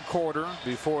third quarter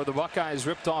before the Buckeyes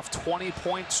ripped off 20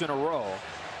 points in a row.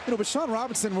 You know, but Shawn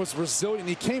Robinson was resilient.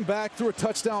 He came back, threw a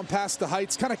touchdown past the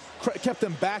Heights, kind of kept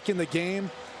them back in the game.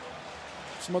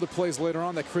 Some other plays later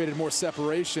on that created more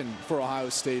separation for Ohio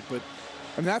State. But,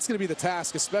 I mean, that's going to be the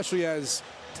task, especially as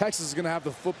Texas is going to have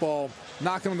the football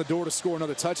knocking on the door to score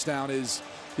another touchdown. Is,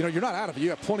 you know, you're not out of it. You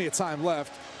have plenty of time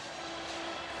left.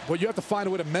 But you have to find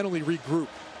a way to mentally regroup.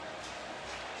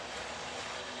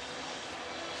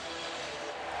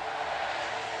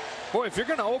 Boy, if you're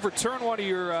going to overturn one of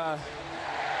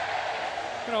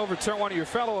your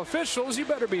fellow officials, you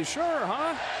better be sure,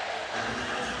 huh?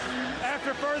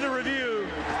 After further review,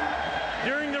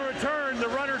 during the return, the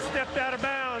runner stepped out of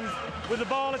bounds with the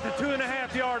ball at the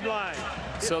 2.5-yard line.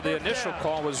 So the initial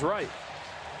call was right.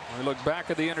 We look back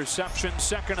at the interception,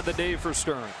 second of the day for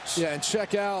Stearns. Yeah, and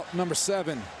check out number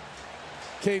 7,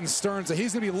 Caden Stearns.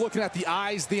 He's going to be looking at the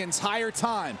eyes the entire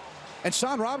time. And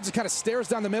Shawn Robinson kind of stares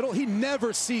down the middle. He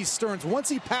never sees Stearns. Once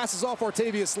he passes off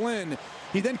Artavius Lynn,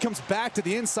 he then comes back to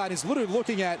the inside. He's literally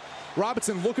looking at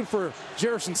Robinson, looking for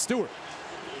Jerison Stewart.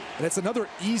 And it's another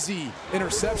easy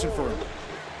interception for him.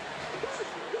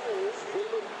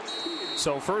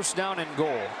 So first down and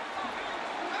goal.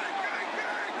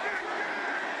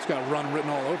 He's got a run written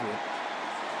all over it.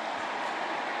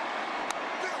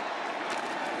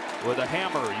 With a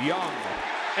hammer, Young.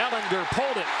 Ellinger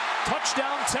pulled it.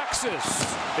 Touchdown,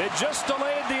 Texas. It just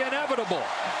delayed the inevitable.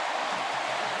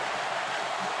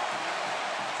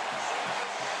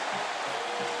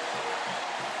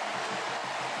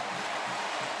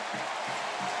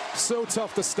 So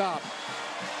tough to stop.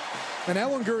 And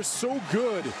Ellinger is so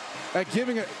good at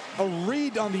giving a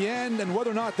read on the end and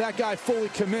whether or not that guy fully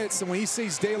commits. And when he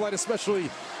sees daylight, especially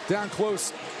down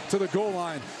close to the goal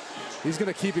line, he's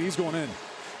going to keep it. He's going in.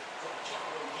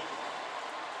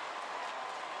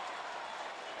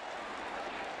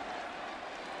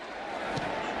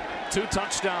 Two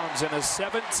touchdowns in a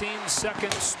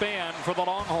 17-second span for the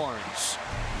Longhorns.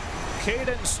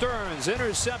 Caden Stearns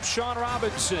intercepts Shawn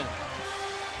Robinson.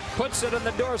 Puts it in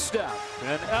the doorstep,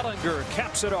 and Ellinger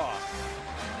caps it off.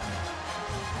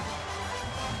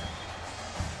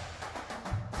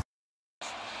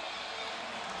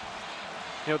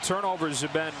 You know, turnovers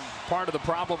have been part of the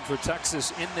problem for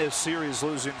Texas in this series,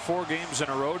 losing 4 games in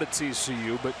a row to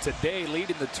TCU, but today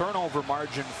leading the turnover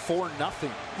margin 4-0.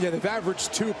 Yeah, they've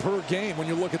averaged 2 per game when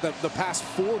you look at the past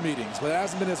 4 meetings, but it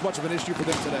hasn't been as much of an issue for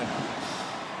them today.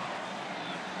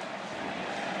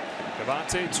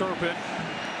 Devontae Turpin,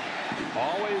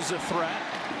 always a threat.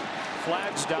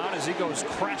 Flags down as he goes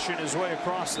crashing his way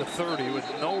across the 30 with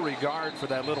no regard for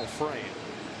that little frame.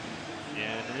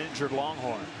 And an injured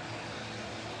Longhorn.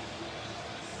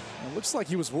 It looks like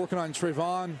he was working on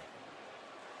Trayvon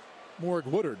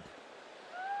Moehrig-Woodard.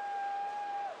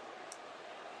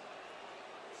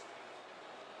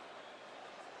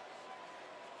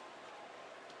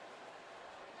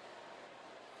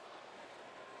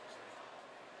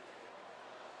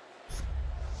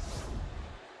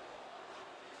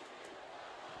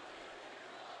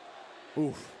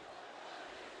 Oof.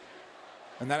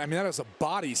 And that, I mean, that is a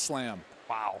body slam.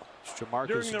 Wow. Jamarcus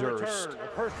During the Durst. return, a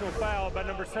personal foul by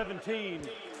number 17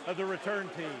 of the return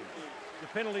team. The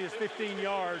penalty is 15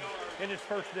 yards, and it's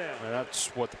first down. And that's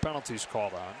what the penalty's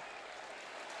called on.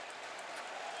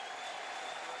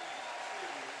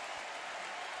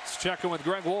 Let's check in with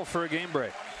Greg Wolf for a game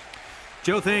break.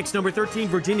 Joe, thanks. Number 13,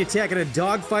 Virginia Tech, in a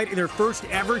dogfight in their first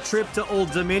ever trip to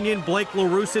Old Dominion. Blake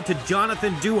LaRussa to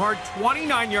Jonathan Duhart,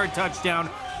 29-yard touchdown.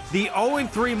 The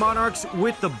 0-3 Monarchs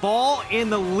with the ball in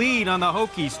the lead on the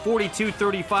Hokies,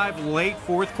 42-35, late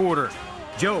fourth quarter.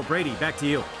 Joe, Brady, back to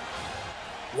you.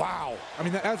 Wow. I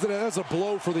mean, that's a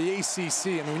blow for the ACC. I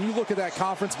mean, when you look at that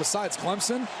conference besides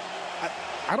Clemson,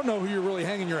 I don't know who you're really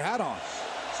hanging your hat on.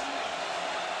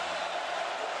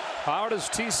 How does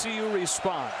TCU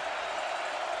respond?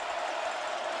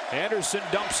 Anderson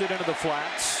dumps it into the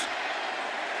flats.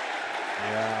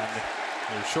 And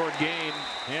a short gain,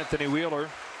 Anthony Wheeler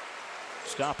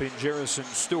stopping Jerison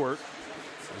Stewart.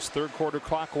 His third quarter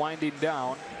clock winding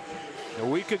down. A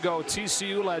week ago,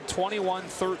 TCU led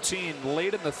 21-13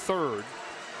 late in the third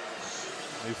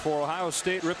before Ohio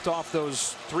State ripped off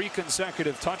those 3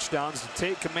 consecutive touchdowns to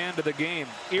take command of the game.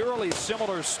 Eerily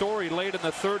similar story late in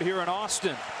the third here in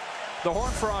Austin. The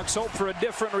Horned Frogs hope for a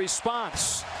different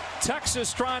response.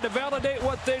 Texas trying to validate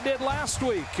what they did last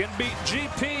week and beat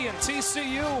GP and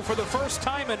TCU for the first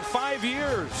time in 5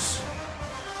 years.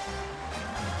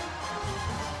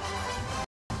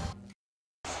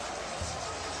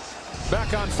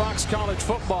 Back on Fox College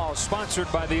Football, sponsored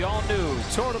by the all-new,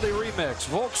 totally remixed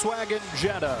Volkswagen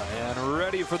Jetta. And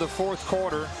ready for the fourth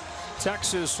quarter.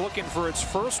 Texas looking for its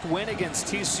first win against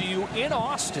TCU in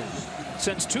Austin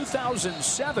since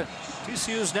 2007.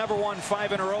 TCU's never won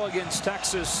 5 in a row against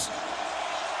Texas.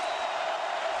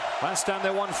 Last time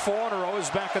they won 4 in a row is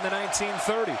back in the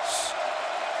 1930s.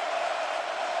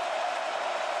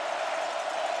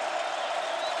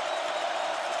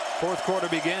 Fourth quarter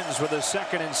begins with a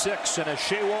 2nd and 6 and a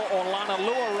Shewo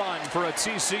Olanalua run for a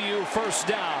TCU first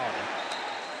down.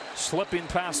 Slipping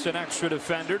past an extra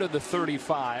defender to the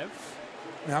 35.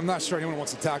 I'm not sure anyone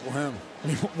wants to tackle him. I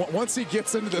mean, once he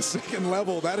gets into the second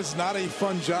level, that is not a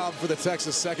fun job for the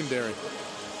Texas secondary.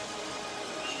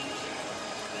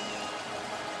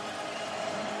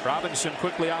 Robinson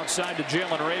quickly outside to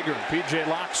Jalen Reagor. P.J.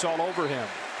 Locke's all over him.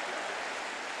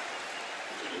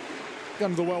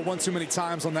 Got him to the well one too many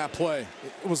times on that play.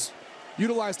 It was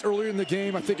utilized earlier in the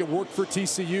game. I think it worked for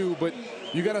TCU, but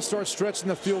you got to start stretching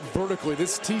the field vertically.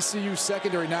 This TCU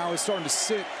secondary now is starting to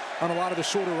sit on a lot of the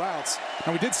shorter routes.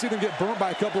 And we did see them get burnt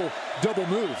by a couple double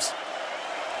moves.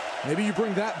 Maybe you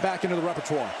bring that back into the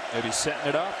repertoire. Maybe setting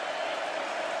it up.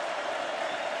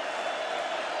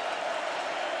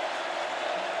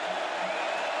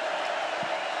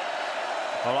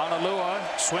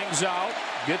 Olanalua swings out,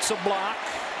 gets a block.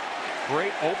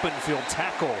 Great open field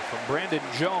tackle from Brandon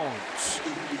Jones.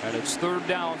 And it's 3rd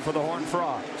down for the Horned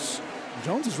Frogs.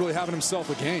 Jones is really having himself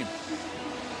a game.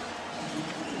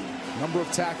 Number of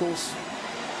tackles,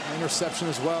 interception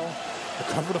as well,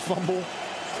 recovered a fumble.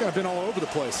 He's kind of been all over the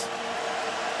place.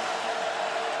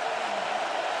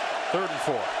 3rd and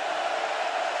 4.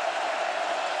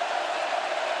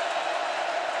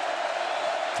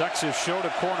 Texas showed a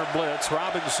corner blitz.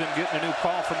 Robinson getting a new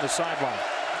call from the sideline.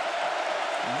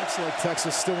 Looks like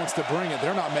Texas still wants to bring it.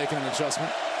 They're not making an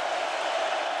adjustment.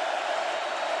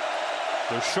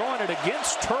 They're showing it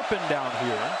against Turpin down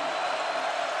here.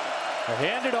 They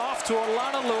hand it off to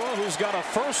Olanalua, who's got a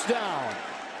first down.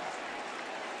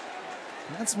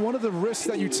 That's one of the risks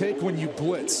that you take when you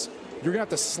blitz. You're going to have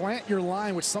to slant your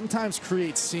line, which sometimes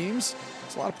creates seams.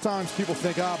 So a lot of times people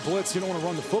think, blitz, you don't want to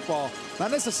run the football.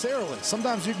 Not necessarily.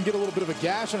 Sometimes you can get a little bit of a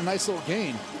gash and a nice little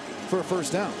gain for a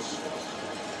first down.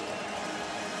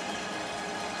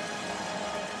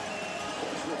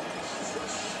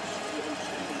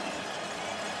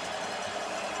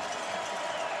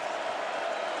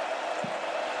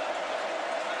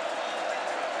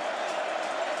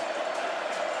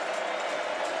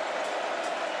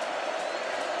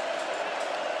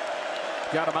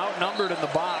 Got him outnumbered in the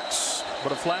box,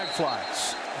 but a flag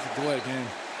flies. It's a delay game.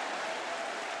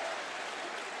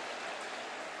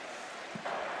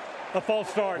 A false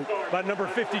start by number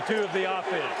 52 of the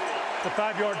offense. The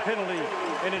 5-yard penalty,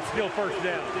 and it's still first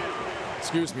down.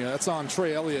 Excuse me, that's on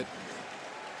Trey Elliott.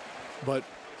 But,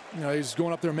 he's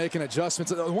going up there making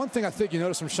adjustments. The one thing I think you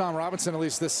notice from Sean Robinson, at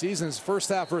least this season, is first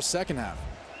half versus second half.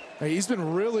 He's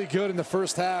been really good in the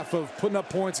first half of putting up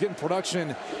points, getting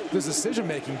production, his decision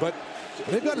making. But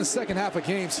they've gotten the second half of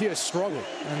games, he has struggled.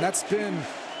 And that's been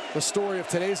the story of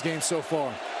today's game so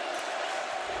far.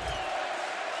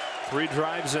 3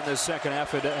 drives in the second half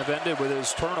have ended with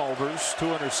his turnovers, 2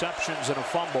 interceptions and a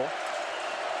fumble.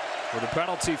 With a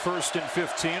penalty, 1st and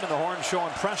 15, and the Horns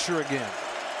showing pressure again.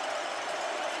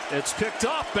 It's picked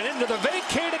up, and into the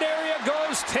vacated area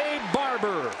goes Tabe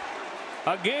Barber.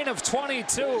 A gain of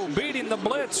 22, beating the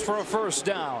blitz for a first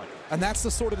down. And that's the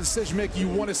sort of decision making you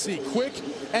want to see, quick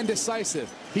and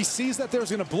decisive. He sees that there's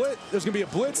going to be a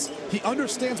blitz. He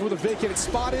understands where the vacated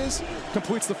spot is,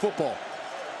 completes the football.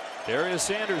 Darius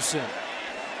Anderson,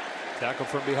 tackled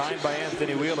from behind by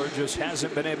Anthony Wheeler, just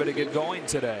hasn't been able to get going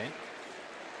today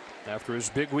after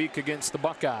his big week against the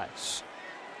Buckeyes.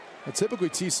 Well, typically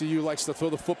TCU likes to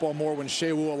throw the football more when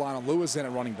Shewo Olanalua is in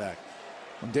at running back.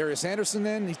 When Darius Anderson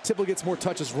in, he typically gets more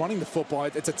touches running the football.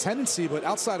 It's a tendency, but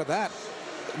outside of that,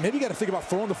 maybe you got to think about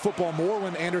throwing the football more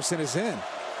when Anderson is in.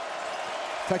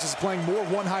 Texas is playing more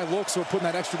one high looks, so putting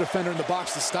that extra defender in the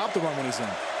box to stop the run when he's in.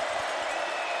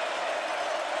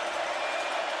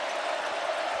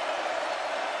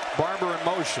 Barber in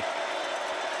motion.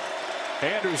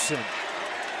 Anderson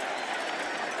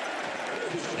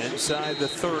inside the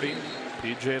 30.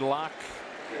 P.J. Locke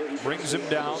brings him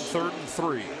down, 3rd and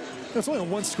 3. It's only a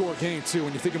 1-score game, too,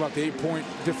 when you think about the 8-point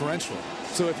differential.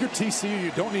 So if you're TCU,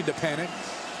 you don't need to panic.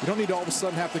 You don't need to all of a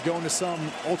sudden have to go into some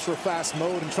ultra-fast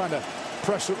mode and trying to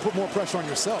put more pressure on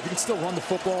yourself. You can still run the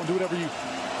football and do whatever you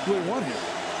really want here.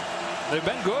 They've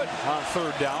been good on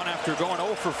 3rd down after going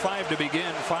 0 for 5 to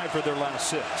begin, 5 for their last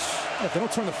 6. If they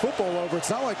don't turn the football over, it's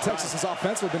not like Texas has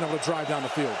offensively been able to drive down the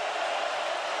field.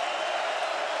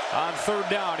 On third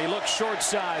down, he looks short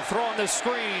side, throwing the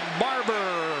screen.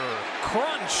 Barber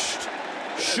crunched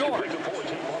short.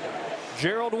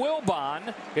 Gerald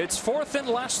Wilbon, it's 4th and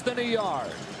less than a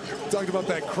yard. Talking about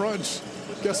that crunch.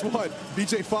 Guess what?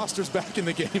 B.J. Foster's back in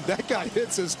the game. That guy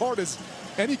hits as hard as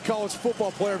any college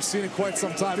football player I've seen in quite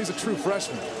some time. He's a true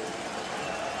freshman.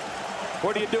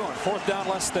 What are you doing? 4th down,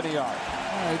 less than a yard.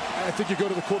 I think you go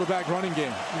to the quarterback running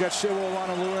game. You got Shewa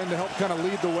Olonilua to help kind of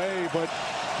lead the way, but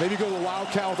maybe go to the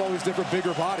wildcat with all these different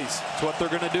bigger bodies. That's what they're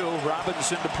going to do.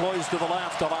 Robinson deploys to the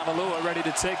left. Olonilua ready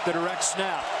to take the direct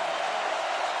snap.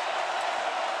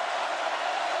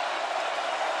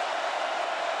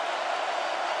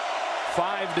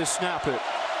 Five to snap it.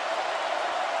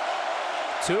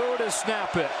 2 to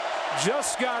snap it.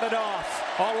 Just got it off.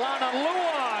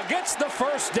 Olonilua gets the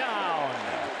first down.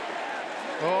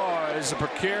 Oh, it's a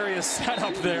precarious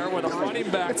setup there with a running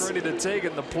back ready to take it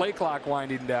and the play clock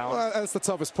winding down. Well, that's the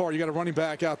toughest part. You got a running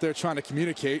back out there trying to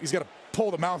communicate. He's got to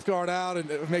pull the mouth guard out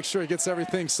and make sure he gets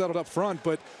everything settled up front.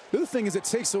 But the other thing is it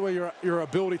takes away your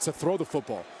ability to throw the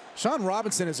football. Shawn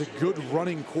Robinson is a good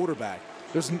running quarterback.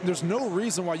 There's no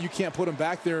reason why you can't put him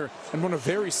back there and run a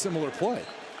very similar play.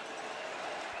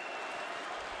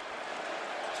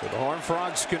 So the Horned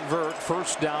Frogs convert.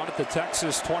 First down at the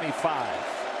Texas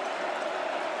 25.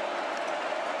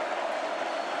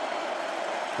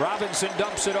 Robinson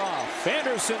dumps it off.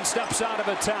 Anderson steps out of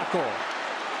a tackle.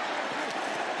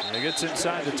 And he gets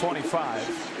inside the 25.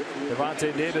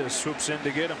 Devontae Davis swoops in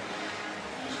to get him.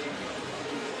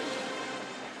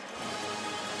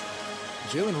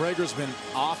 Jalen Reagor's been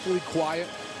awfully quiet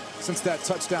since that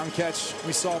touchdown catch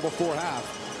we saw before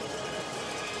half.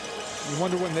 You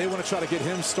wonder when they want to try to get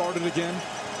him started again.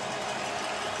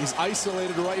 He's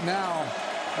isolated right now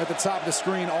at the top of the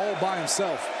screen all by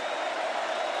himself.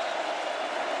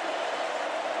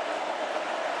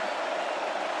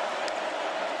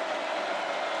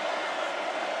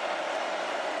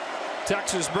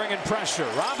 Texas bringing pressure.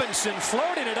 Robinson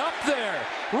floating it up there.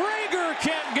 Reagor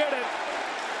can't get it.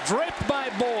 Draped by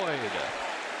Boyd.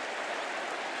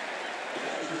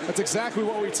 That's exactly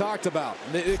what we talked about.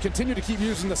 They continue to keep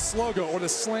using the sluggo or the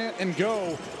slant and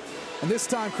go. And this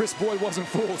time Chris Boyd wasn't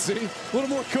fooled. See? A little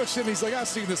more cushion. He's like, I've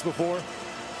seen this before.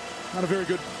 Not a very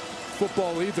good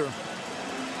football either.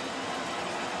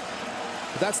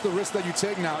 But that's the risk that you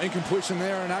take now. Incompletion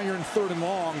there, and now you're in 3rd and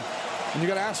long. And you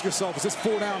got to ask yourself, is this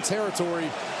 4-down territory,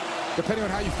 depending on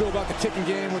how you feel about the kicking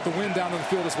game with the wind down on the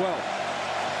field as well.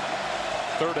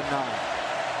 3rd and 9.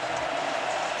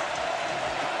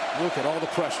 Look at all the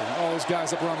pressure. All those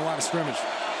guys up around the line of scrimmage.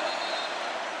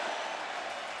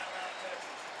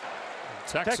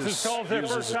 Texas calls their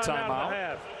uses first a time out of the timeout.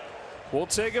 half. We'll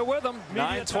take it with them.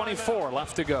 9:24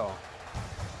 left to go.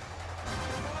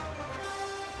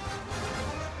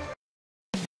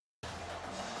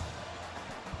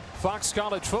 Fox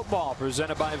College Football,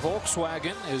 presented by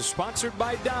Volkswagen, is sponsored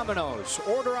by Domino's.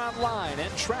 Order online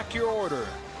and track your order.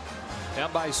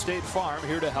 And by State Farm,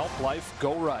 here to help life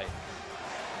go right.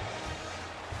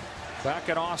 Back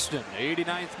in Austin,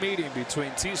 89th meeting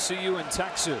between TCU and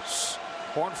Texas.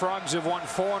 Horned Frogs have won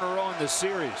 4 in a row in the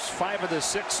series. 5 of the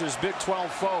 6 is Big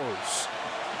 12 foes.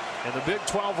 In the Big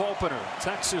 12 opener,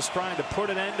 Texas trying to put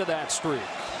an end to that streak.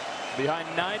 Behind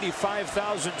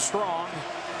 95,000 strong,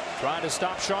 trying to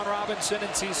stop Shawn Robinson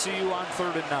and TCU on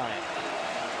 3rd and 9.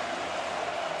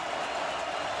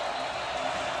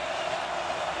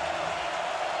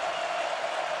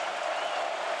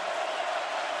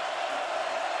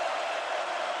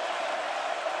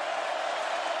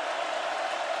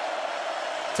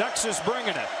 Texas bringing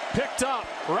it. Picked up.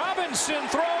 Robinson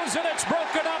throws, and it's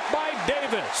broken up by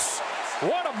Davis.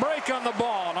 What a break on the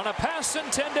ball on a pass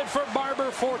intended for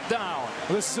Barber. 4th down.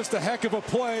 Well, this is just a heck of a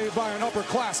play by an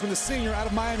upperclassman, the senior out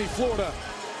of Miami, Florida.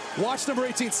 Watch number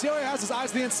 18. See how he has his eyes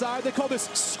to the inside? They call this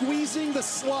squeezing the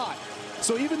slot.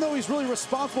 So even though he's really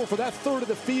responsible for that 1/3 of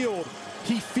the field,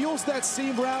 he feels that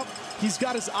seam route. He's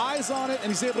got his eyes on it,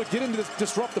 and he's able to get into this,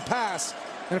 disrupt the pass.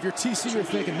 And if you're TCU, you're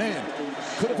thinking, man,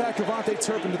 could have had Cavante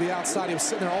Turpin to the outside. He was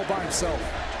sitting there all by himself.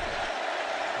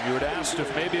 You had asked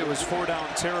if maybe it was 4-down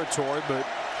territory, but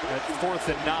at 4th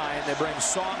and 9, they bring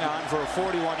Song on for a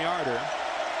 41-yarder.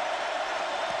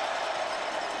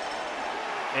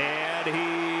 And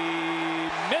he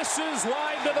misses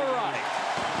wide to the right.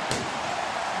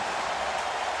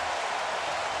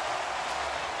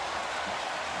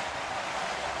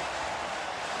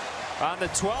 On the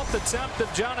 12th attempt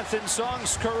of Jonathan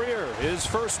Song's career, his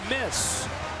first miss.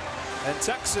 And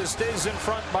Texas stays in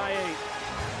front by 8.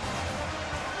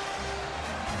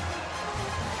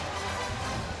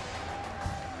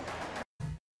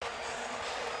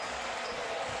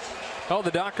 Well, the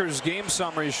Dockers game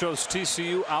summary shows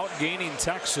TCU outgaining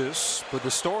Texas, but the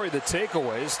story, the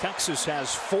takeaways, Texas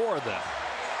has 4 of them.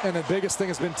 And the biggest thing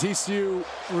has been TCU,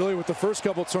 really with the first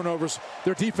couple of turnovers,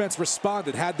 their defense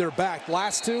responded, had their back.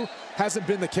 Last 2 hasn't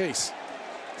been the case.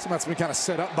 So that's been kind of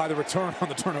set up by the return on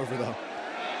the turnover, though.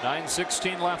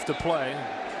 9:16 left to play.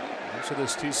 That's what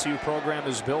this TCU program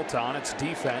is built on. It's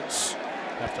defense.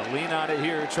 Have to lean on it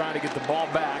here, trying to get the ball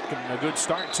back, and a good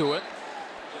start to it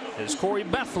as Corey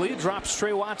Bethley drops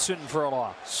Trey Watson for a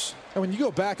loss. And when you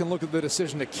go back and look at the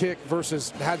decision to kick versus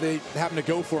had they happened to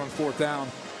go for on 4th down,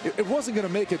 it wasn't going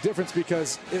to make a difference,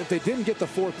 because if they didn't get the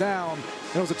 4th down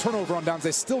and it was a turnover on downs,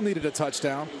 they still needed a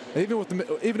touchdown. And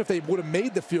even if they would have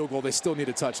made the field goal, they still need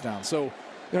a touchdown. So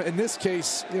in this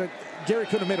case, Gary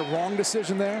couldn't have made a wrong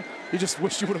decision there. You just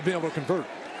wish you would have been able to convert.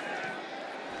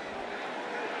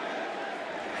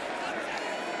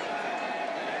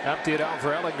 Empty it out for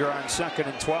Ellinger on 2nd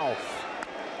and 12.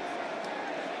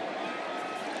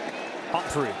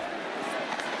 Humphrey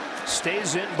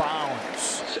stays in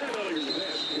bounds.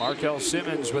 Markel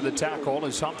Simmons with a tackle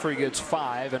as Humphrey gets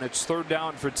 5, and it's 3rd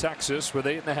down for Texas with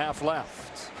 8.5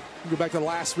 left. You go back to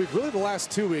last week, really the last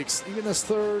 2 weeks, even this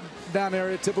 3rd down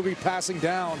area, typically passing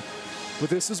down. But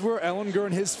this is where Ellinger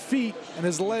and his feet and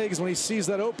his legs, when he sees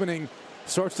that opening,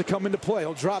 starts to come into play.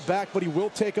 He'll drop back, but he will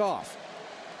take off.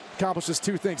 Accomplishes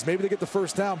 2 things. Maybe they get the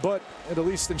 1st down, but it at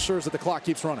least ensures that the clock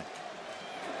keeps running.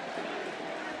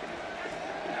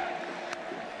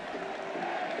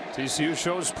 TCU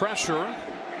shows pressure.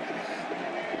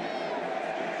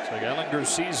 It's like Ellinger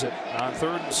sees it on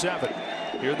 3rd and 7.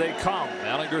 Here they come.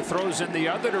 Ellinger throws in the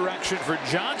other direction for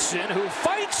Johnson, who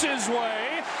fights his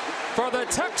way for the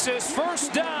Texas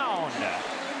 1st down.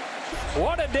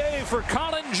 What a day for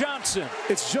Colin Johnson.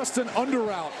 It's just an under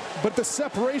route, but the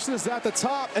separation is at the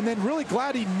top, and then really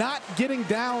glad he's not getting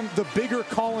down the bigger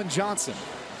Colin Johnson.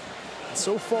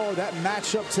 So far, that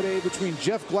matchup today between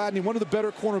Jeff Gladney, one of the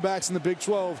better cornerbacks in the Big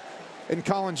 12, and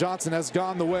Colin Johnson has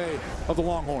gone the way of the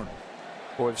Longhorn.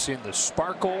 Well, we've seen the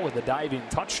sparkle with the diving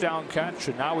touchdown catch,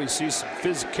 and now we see some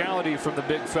physicality from the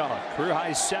big fella. Career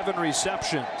high 7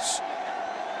 receptions.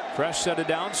 Fresh set of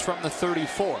downs from the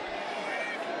 34.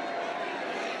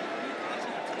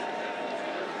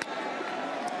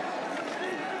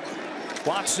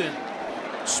 Watson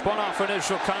spun off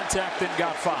initial contact and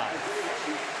got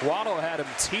 5. Waddle had him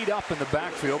teed up in the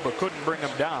backfield but couldn't bring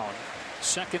him down.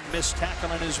 2nd missed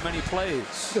tackle in as many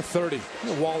plays. The 30,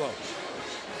 Wallow.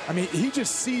 I mean, he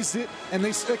just sees it, and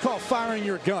they call it firing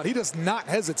your gun. He does not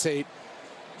hesitate.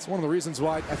 It's one of the reasons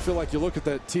why I feel like you look at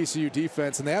the TCU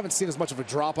defense, and they haven't seen as much of a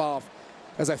drop-off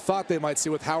as I thought they might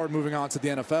see with Howard moving on to the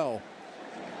NFL.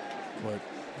 But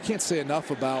you can't say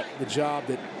enough about the job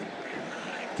that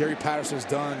Gary Patterson has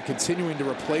done, continuing to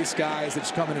replace guys that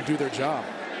just come in and do their job.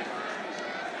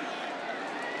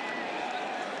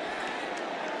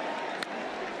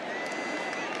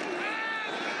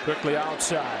 Quickly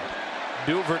outside.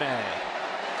 Duvernay.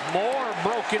 More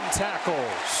broken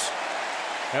tackles.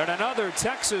 And another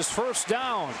Texas 1st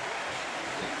down.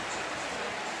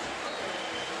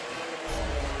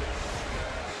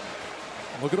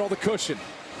 Look at all the cushion.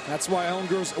 That's why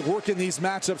Ellinger's working these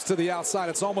matchups to the outside.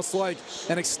 It's almost like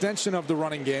an extension of the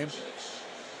running game.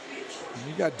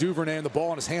 You got Duvernay and the ball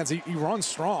in his hands. He runs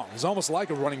strong. He's almost like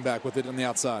a running back with it on the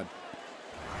outside.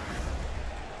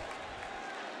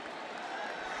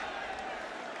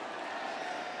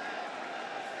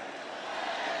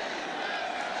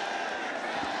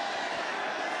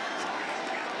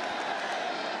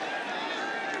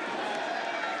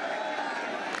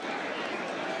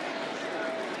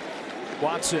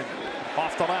 Watson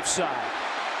off the left side.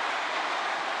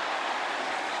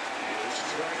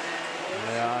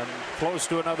 And close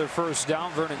to another 1st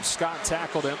down. Vernon Scott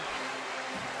tackled him.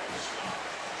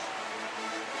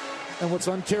 And what's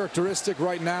uncharacteristic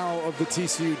right now of the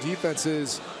TCU defense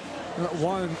is,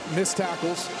 1, missed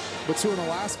tackles, but 2, in the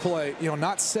last play,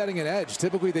 not setting an edge.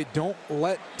 Typically, they don't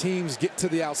let teams get to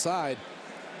the outside.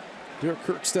 Derek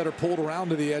Kirkstetter pulled around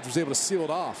to the edge, was able to seal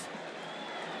it off.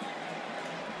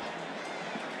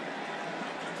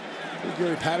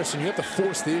 Gary Patterson, you have to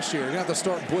force the issue. You're going to have to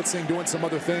start blitzing, doing some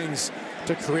other things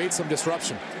to create some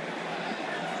disruption.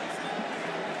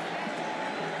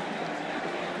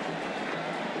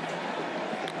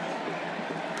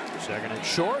 Second and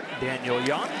short. Daniel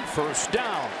Young, 1st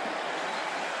down.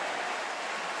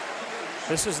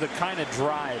 This is the kind of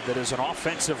drive that as an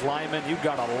offensive lineman you've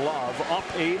got to love. Up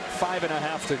 8,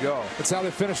 5.5 to go. That's how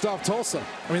they finished off Tulsa.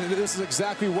 I mean, this is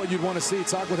exactly what you'd want to see.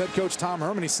 Talk with head coach Tom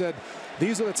Herman. He said,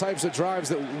 these are the types of drives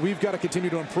that we've got to continue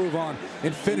to improve on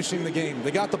in finishing the game. They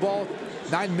got the ball,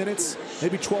 9 minutes,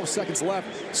 maybe 12 seconds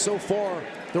left. So far,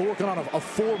 they're working on a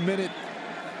 4-minute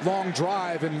long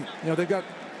drive, and they've got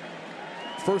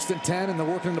 1st and 10, and they're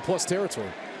working into plus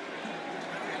territory.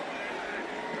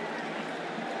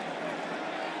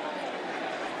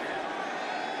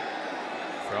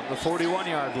 From the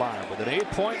 41-yard line with an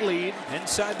 8-point lead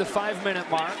inside the 5-minute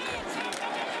mark.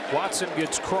 Watson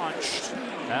gets crunched.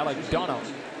 Alec Dunham.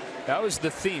 That was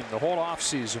the theme the whole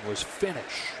offseason, was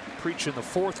finish. Preaching the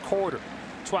 4th quarter.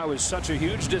 That's why it was such a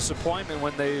huge disappointment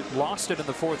when they lost it in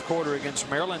the 4th quarter against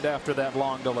Maryland after that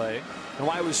long delay. And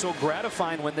why it was so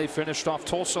gratifying when they finished off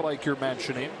Tulsa, like you're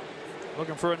mentioning.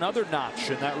 Looking for another notch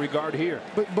in that regard here.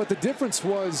 But the difference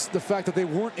was the fact that they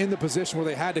weren't in the position where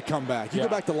they had to come back. You go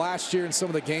back to last year and some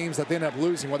of the games that they ended up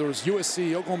losing, whether it was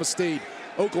USC, Oklahoma State,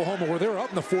 Oklahoma, where they were up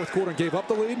in the 4th quarter and gave up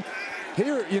the lead.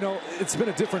 Here, it's been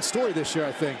a different story this year,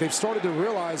 I think. They've started to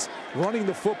realize running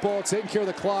the football, taking care of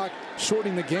the clock,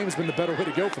 shortening the game has been the better way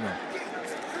to go for them.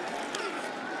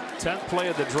 10th play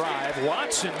of the drive.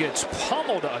 Watson gets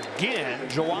pummeled again.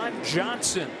 Jawan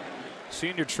Johnson,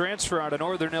 senior transfer out of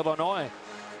Northern Illinois.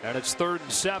 And it's 3rd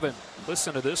and 7.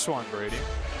 Listen to this one, Brady.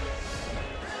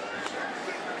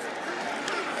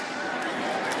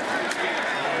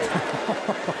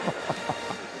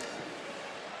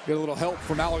 Get a little help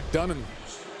from Alec Dunham.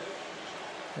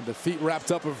 And the feet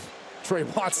wrapped up of Trey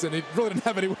Watson. He really didn't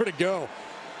have anywhere to go.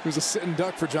 He was a sitting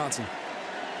duck for Johnson.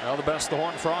 Well, the best the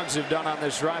Horned Frogs have done on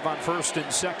this drive on 1st and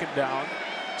 2nd down.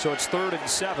 So it's 3rd and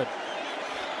 7.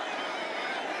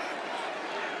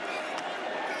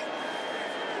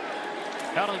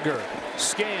 Ellinger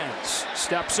scans,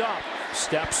 steps up,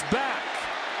 steps back,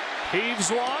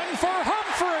 heaves one for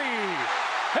Humphrey.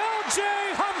 L.J.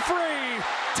 Humphrey,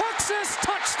 Texas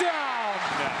touchdown.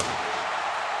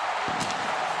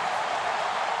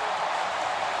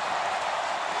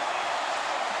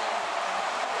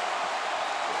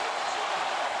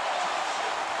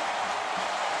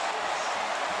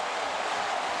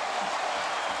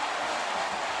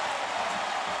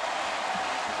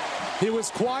 He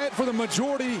was quiet for the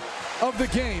majority of the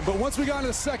game, but once we got into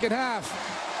the second half,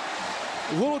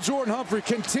 little Jordan Humphrey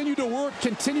continued to work,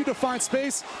 continued to find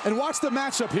space, and watch the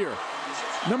matchup here.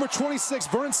 Number 26,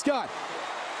 Vernon Scott.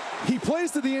 He plays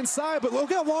to the inside, but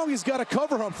look how long he's got to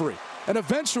cover Humphrey. And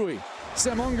eventually,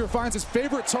 Sam Unger finds his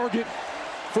favorite target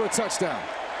for a touchdown.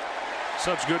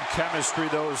 Such good chemistry,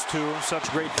 those two. Such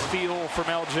great feel from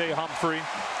L.J. Humphrey.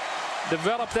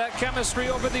 Developed that chemistry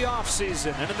over the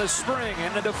offseason and in the spring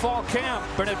and into fall camp,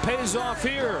 and it pays off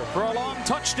here for a long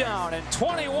touchdown and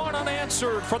 21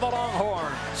 unanswered for the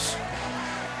Longhorns.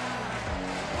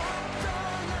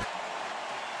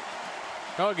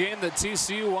 A game that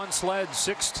TCU once led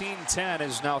 16-10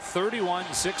 is now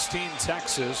 31-16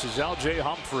 Texas, as L.J.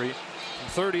 Humphrey from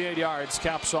 38 yards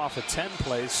caps off a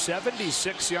 10-play,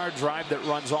 76-yard drive that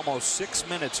runs almost 6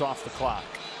 minutes off the clock.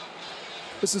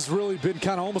 This has really been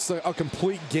kind of almost a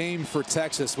complete game for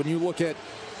Texas. When you look at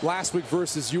last week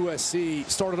versus USC,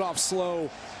 started off slow,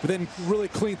 but then really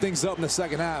cleaned things up in the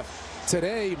second half.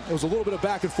 Today, it was a little bit of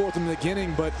back and forth in the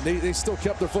beginning, but they still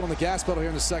kept their foot on the gas pedal here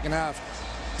in the second half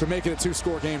to make it a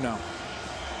 2-score game now.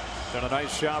 Done a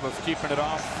nice job of keeping it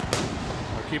off,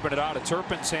 or keeping it out of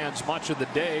Turpin's hands much of the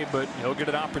day, but he'll get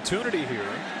an opportunity here.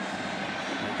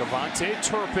 And Cavante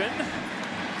Turpin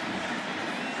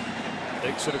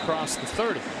takes it across the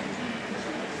 30.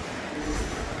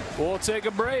 We'll take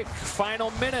a break.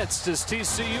 Final minutes. Does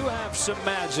TCU have some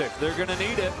magic? They're going to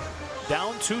need it.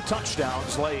 Down 2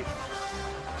 touchdowns late.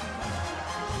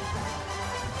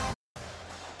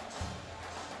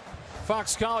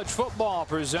 Fox College Football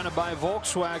presented by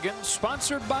Volkswagen,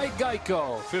 sponsored by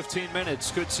Geico. 15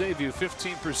 minutes could save you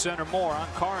 15% or more on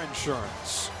car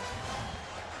insurance.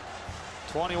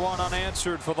 21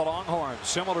 unanswered for the Longhorns.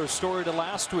 Similar story to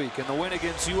last week in the win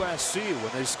against USC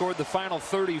when they scored the final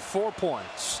 34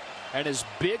 points. And as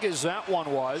big as that one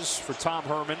was for Tom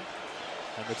Herman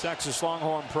and the Texas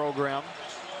Longhorn program,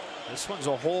 this one's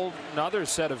a whole nother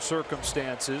set of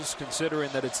circumstances, considering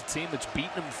that it's a team that's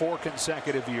beaten them 4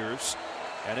 consecutive years,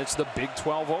 and it's the Big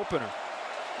 12 opener.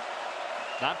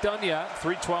 Not done yet.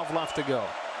 3:12 left to go.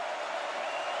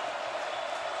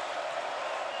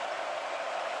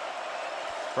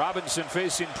 Robinson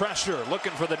facing pressure,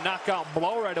 looking for the knockout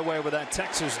blow right away with that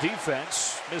Texas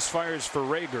defense. Misfires for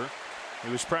Rager.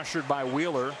 He was pressured by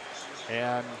Wheeler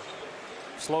and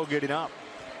slow getting up.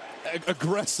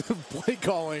 Aggressive play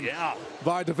calling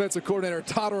by defensive coordinator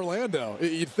Todd Orlando.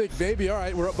 You'd think maybe, all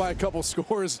right, we're up by a couple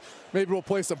scores. Maybe we'll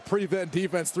play some prevent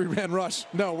defense, 3-man rush.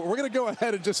 No, we're going to go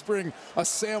ahead and just bring a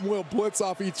Sam Will blitz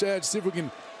off each edge, see if we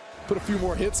can put a few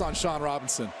more hits on Sean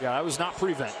Robinson. Yeah, that was not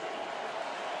prevent.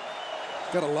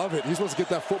 Gotta love it. He's supposed to get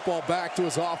that football back to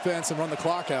his offense and run the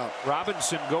clock out.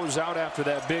 Robinson goes out after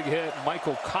that big hit.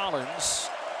 Michael Collins,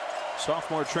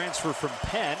 sophomore transfer from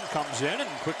Penn, comes in and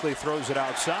quickly throws it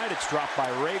outside. It's dropped by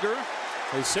Rager.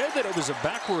 They said that it was a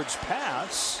backwards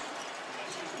pass.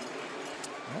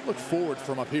 I'll look forward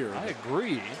from up here. I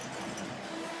agree.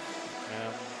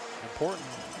 And important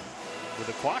with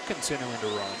the clock continuing to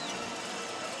run.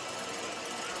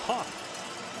 Huh.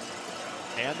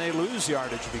 And they lose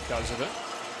yardage because of it.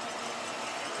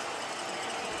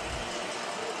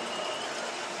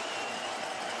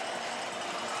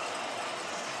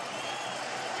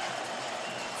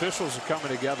 Officials are coming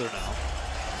together now.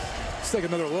 Let's take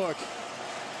another look.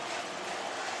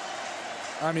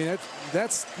 I mean,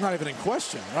 that's not even in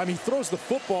question. I mean, he throws the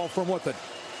football from what, the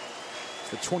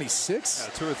 26?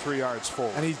 Yeah, 2 or 3 yards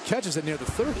forward. And he catches it near the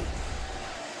 30.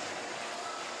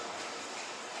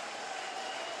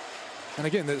 And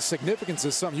again, the significance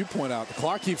is something you point out. The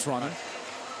clock keeps running.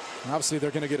 And obviously, they're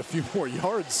going to get a few more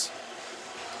yards.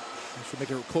 They should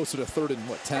make it closer to 3rd and,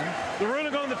 what, 10? The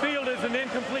ruling on the field is an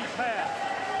incomplete pass.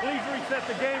 Please reset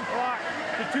the game clock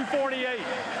to 2:48,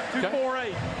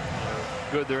 2:48.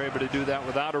 Good, they're able to do that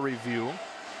without a review.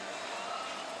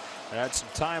 Add some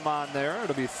time on there.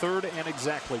 It'll be 3rd and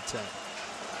exactly 10.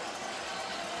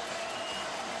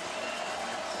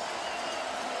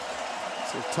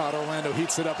 So Todd Orlando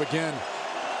heats it up again,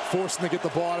 forcing to get the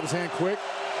ball out of his hand quick.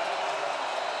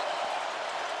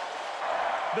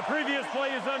 The previous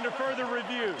play is under further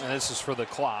review. And this is for the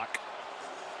clock.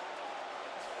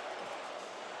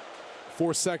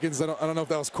 4 seconds. I don't know if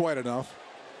that was quite enough.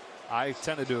 I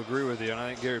tended to agree with you, and I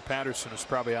think Gary Patterson is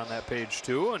probably on that page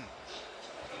too, and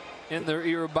in their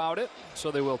ear about it,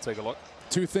 so they will take a look.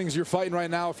 2 things you're fighting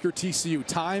right now if you're TCU: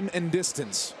 time and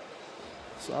distance.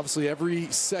 So obviously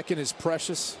every second is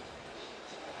precious.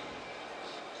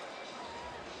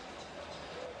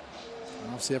 And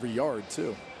obviously every yard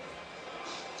too.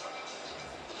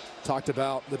 Talked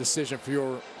about the decision for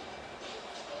your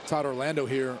Todd Orlando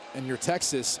here in your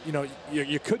Texas. You know,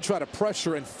 you could try to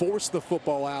pressure and force the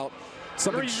football out.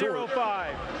 Something short.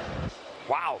 3:05.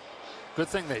 Wow. Good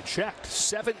thing they checked.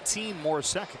 17 more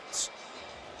seconds.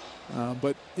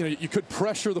 But you know, you could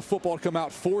pressure the football to come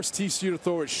out, force TCU to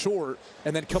throw it short,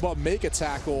 and then come up, make a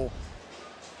tackle.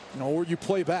 You know, or you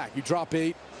play back. You drop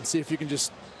 8 and see if you can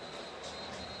just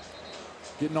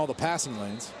get in all the passing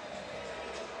lanes.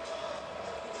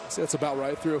 So that's about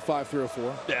right. 305,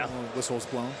 304. Yeah. Whistle's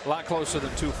blown. A lot closer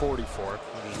than 244,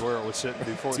 which is where it was sitting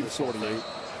before this whole thing.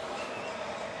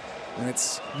 248. And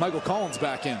it's Michael Collins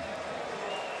back in.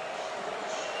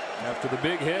 After the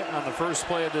big hit on the first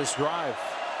play of this drive.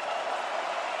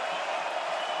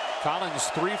 Collins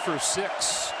 3 for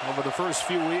 6 over the first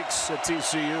few weeks at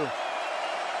TCU.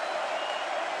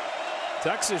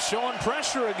 Texas showing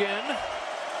pressure again.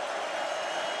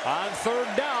 On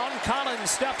 3rd down, Collins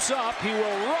steps up. He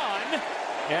will run.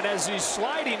 And as he's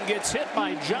sliding, gets hit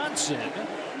by Johnson.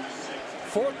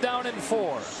 4th down and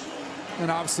 4. And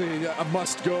obviously a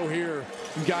must go here.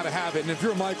 You got to have it. And if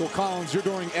you're Michael Collins, you're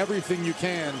doing everything you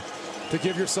can to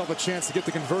give yourself a chance to get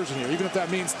the conversion here, even if that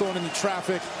means throwing into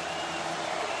traffic,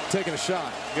 taking a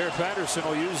shot. Gary Patterson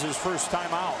will use his first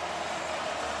timeout.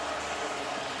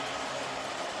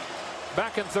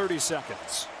 Back in 30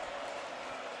 seconds.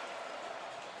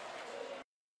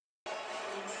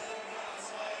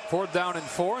 Fourth down and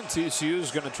 4, and TCU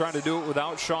is going to try to do it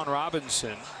without Sean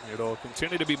Robinson. It'll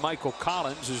continue to be Michael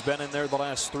Collins, who's been in there the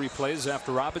last 3 plays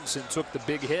after Robinson took the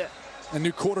big hit. A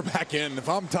new quarterback in. If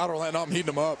I'm Todd Orlando, I'm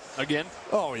heating him up. Again?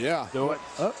 Oh, yeah. Do it.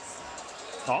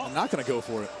 I'm not going to go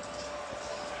for it.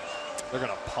 They're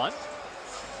going to punt?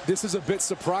 This is a bit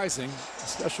surprising,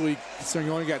 especially considering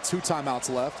you only got 2 timeouts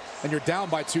left, and you're down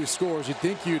by 2 scores. You'd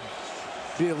think you'd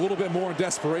be a little bit more in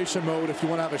desperation mode if you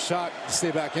want to have a shot to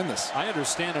stay back in this. I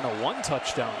understand in a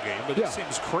 1-touchdown game, but yeah, it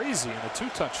seems crazy in a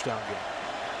 2-touchdown game.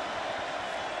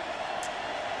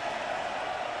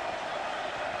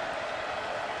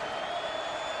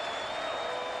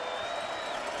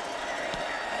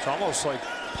 It's almost like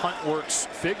punt works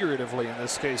figuratively in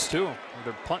this case too.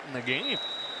 They're punting the game.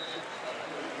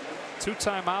 2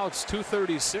 timeouts,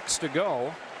 2:36 to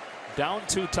go. Down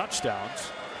 2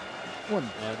 touchdowns.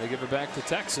 And they give it back to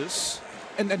Texas.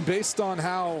 And based on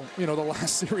how, you know, the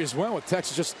last series went with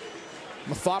Texas just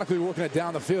methodically working it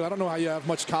down the field, I don't know how you have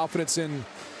much confidence in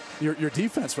your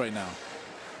defense right now.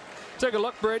 Take a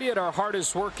look, Brady, at our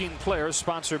hardest working players,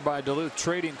 sponsored by Duluth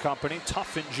Trading Company.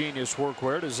 Tough and genius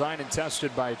workwear, designed and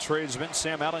tested by tradesmen.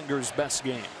 Sam Ellinger's best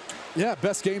game. Yeah,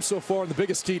 best game so far, and the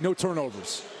biggest key, no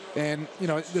turnovers. And, you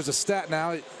know, there's a stat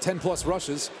now, 10+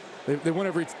 rushes. They win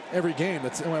every game.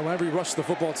 That's whenever you rush the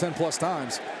football 10+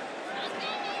 times.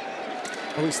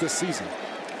 at least this season.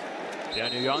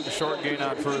 Daniel Young, short gain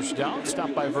on first down,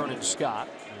 stopped by Vernon Scott.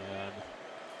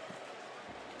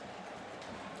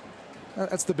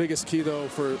 That's the biggest key, though,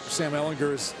 for Sam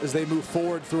Ehlinger as they move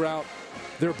forward throughout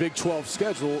their Big 12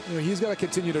 schedule. You know, he's got to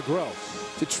continue to grow.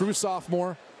 He's a true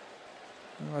sophomore.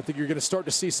 I think you're going to start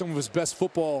to see some of his best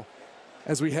football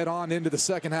as we head on into the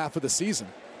second half of the season.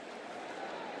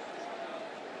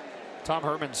 Tom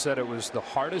Herman said it was the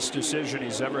hardest decision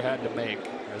he's ever had to make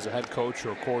as a head coach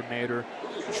or coordinator,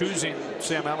 choosing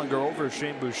Sam Ehlinger over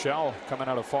Shane Buechele coming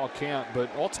out of fall camp. But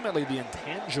ultimately, the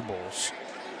intangibles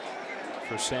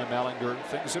for Sam Ehlinger,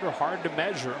 things that are hard to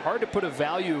measure, hard to put a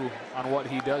value on what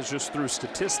he does just through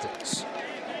statistics.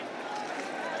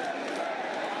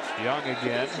 Young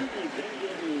again,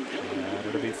 and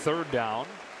it'll be third down.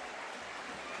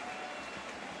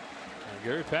 And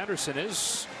Gary Patterson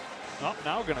is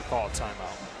now going to call a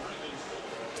timeout.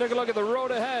 Take a look at the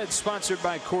road ahead, sponsored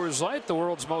by Coors Light, the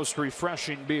world's most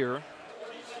refreshing beer.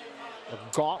 A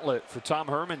gauntlet for Tom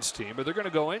Herman's team, but they're going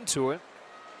to go into it.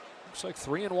 Looks like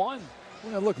 3-1.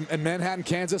 Yeah, look, in Manhattan,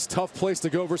 Kansas, tough place to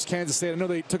go versus Kansas State. I know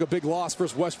they took a big loss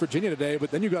versus West Virginia today,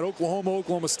 but then you got Oklahoma,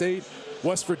 Oklahoma State,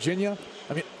 West Virginia.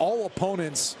 I mean, all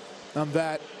opponents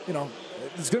that, you know,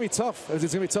 it's going to be tough. It's going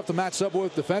to be tough to match up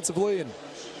with defensively and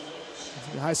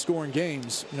high-scoring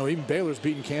games. You know, even Baylor's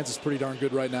beating Kansas pretty darn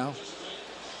good right now.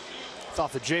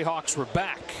 Thought the Jayhawks were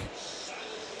back.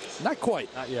 Not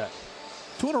quite. Not yet.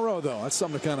 2 in a row, though. That's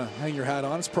something to kind of hang your hat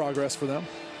on. It's progress for them.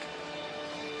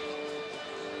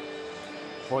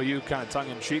 Well, you kind of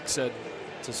tongue-in-cheek said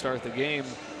to start the game,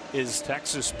 is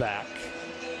Texas back?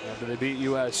 After they beat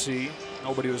USC,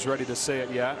 nobody was ready to say it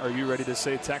yet. Are you ready to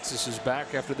say Texas is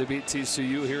back after they beat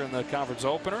TCU here in the conference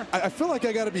opener? I feel like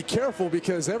I got to be careful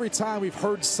because every time we've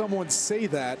heard someone say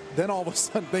that, then all of a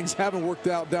sudden things haven't worked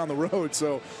out down the road.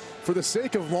 So for the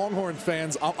sake of Longhorn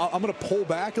fans, I'm going to pull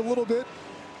back a little bit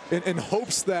in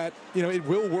hopes that, you know, it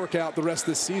will work out the rest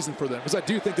of this season for them, because I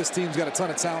do think this team's got a ton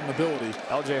of talent and ability.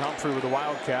 L.J. Humphrey with a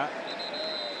Wildcat.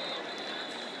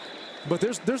 But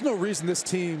there's no reason this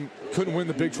team couldn't win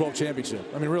the Big 12 championship.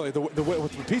 I mean, really, the way,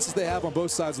 with the pieces they have on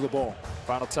both sides of the ball.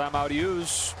 Final timeout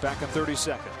used. Back in 30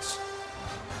 seconds.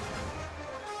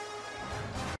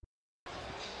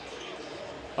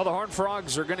 Well, the Horned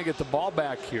Frogs are going to get the ball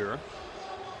back here,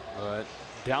 but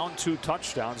down 2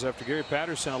 touchdowns after Gary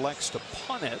Patterson elects to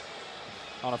punt it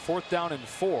on a 4th down and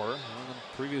 4 on the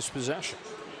previous possession.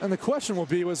 And the question will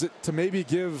be, was it to maybe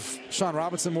give Sean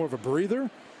Robinson more of a breather?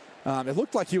 It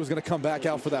looked like he was going to come back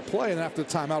out for that play, and after the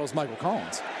timeout it was Michael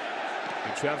Collins.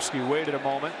 Kuchevsky waited a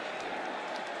moment.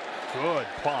 Good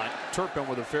punt. Turpin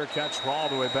with a fair catch all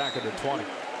the way back at the 20.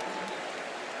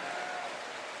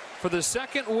 For the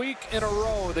second week in a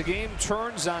row, the game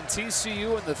turns on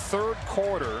TCU in the 3rd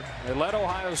quarter. They led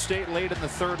Ohio State late in the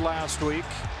 3rd last week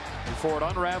before it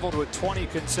unraveled with 20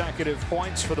 consecutive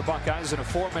points for the Buckeyes in a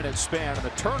 4-minute span. And the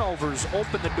turnovers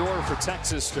opened the door for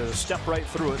Texas to step right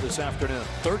through it this afternoon.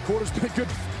 3rd quarter's been a good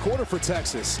quarter for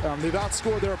Texas. They've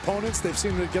outscored their opponents. They've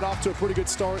seemed to get off to a pretty good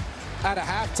start at a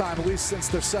halftime, at least since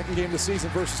their 2nd game of the season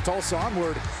versus Tulsa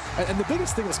onward. And the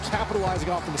biggest thing was capitalizing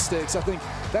off the mistakes. I think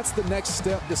that's the next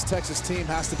step this Texas team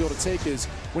has to be able to take, is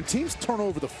when teams turn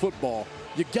over the football,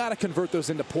 you got to convert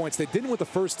those into points. They didn't with the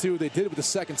first 2. They did it with the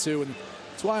second 2. And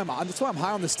that's why I'm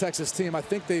high on this Texas team. I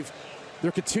think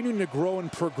they're continuing to grow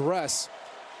and progress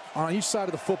on each side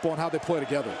of the football and how they play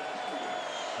together.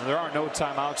 And there are no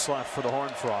timeouts left for the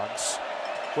Horned Frogs.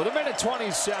 With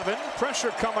 1:27,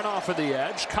 pressure coming off of the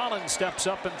edge. Collins steps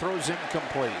up and throws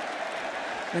incomplete.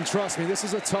 And trust me, this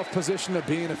is a tough position to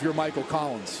be in if you're Michael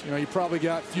Collins. You know, you probably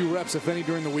got few reps, if any,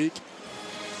 during the week.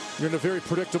 You're in a very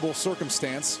predictable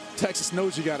circumstance. Texas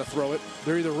knows you got to throw it.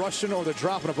 They're either rushing or they're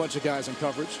dropping a bunch of guys in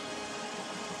coverage.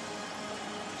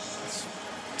 It's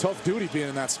tough duty being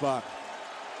in that spot.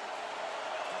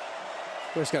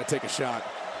 We just got to take a shot.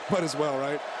 Might as well,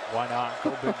 right? Why not?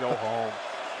 Go big, go home.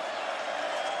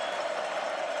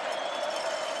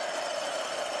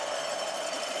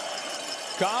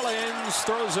 Collins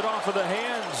throws it off of the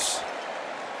hands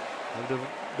of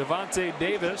Devontae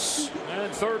Davis,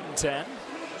 and 3rd and 10.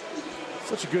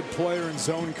 Such a good player in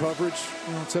zone coverage.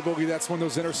 You know, typically that's when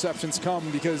those interceptions come,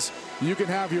 because you can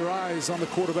have your eyes on the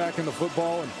quarterback and the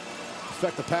football and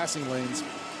affect the passing lanes.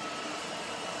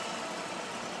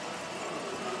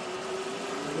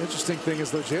 The interesting thing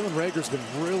is, though, Jalen Reagor's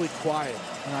been really quiet,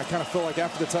 and I kind of feel like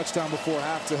after the touchdown before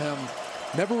half to him,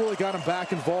 never really got him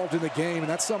back involved in the game, and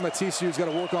that's something that TCU's got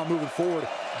to work on moving forward,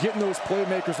 getting those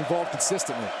playmakers involved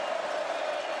consistently.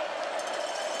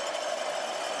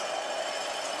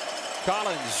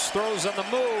 Collins throws on the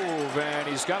move, and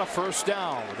he's got a 1st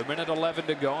down with 1:11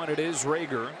 to go, and it is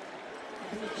Reagor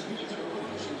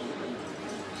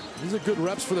These are good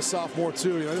reps for the sophomore,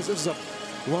 too. You know, this is a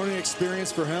learning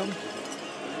experience for him.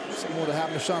 Similar to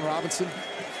happened to Sean Robinson.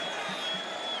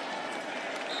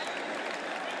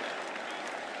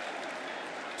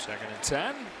 Second and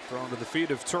 10. Thrown to the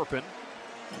feet of Turpin.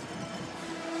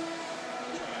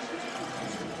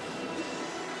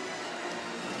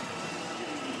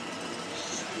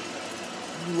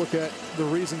 You look at the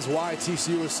reasons why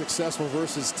TCU was successful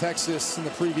versus Texas in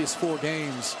the previous 4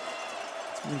 games.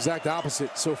 It's the exact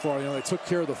opposite so far. You know, they took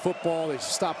care of the football. They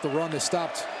stopped the run. They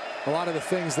stopped a lot of the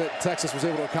things that Texas was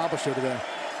able to accomplish here today.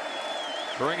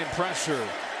 Bringing pressure.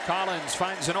 Collins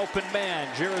finds an open man.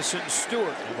 Jerrison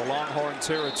Stewart in the Longhorn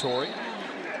territory.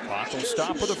 Clock will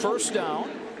stop with a first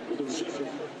down.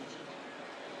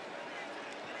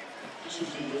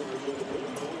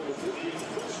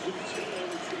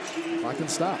 I can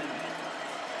stop.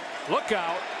 Look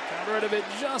out. Got rid of it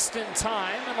just in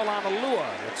time, and Alanalua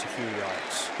gets a few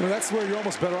yards. You know, that's where you're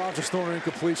almost better off just throwing an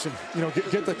incompletion. You know,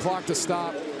 get the clock to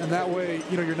stop, and that way,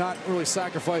 you know, you're not really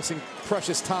sacrificing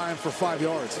precious time for 5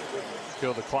 yards.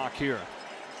 Kill the clock here.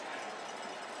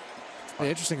 Hey,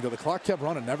 interesting, though. The clock kept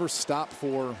running, never stopped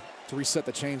to reset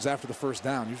the chains after the first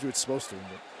down. Usually it's supposed to.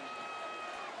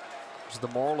 Is the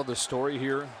moral of the story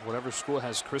here, whatever school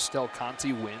has Chris Del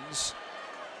Conte wins?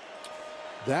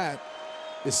 That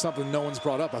is something no one's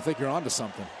brought up. I think you're onto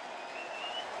something.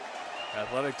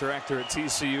 Athletic director at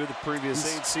TCU the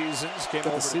previous 8 seasons. Came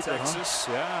over to Texas.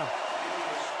 Huh? Yeah.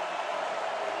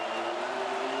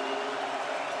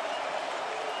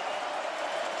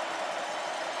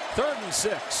 Third and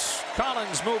 6.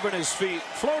 Collins moving his feet.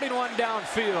 Floating one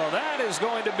downfield. That is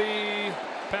going to be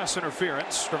pass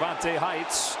interference. Stravante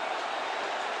Heights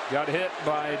got hit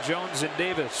by Jones and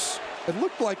Davis. It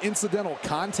looked like incidental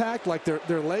contact, like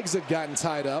their legs had gotten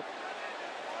tied up.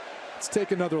 Let's take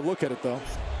another look at it, though,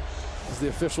 as the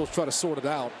officials try to sort it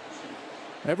out.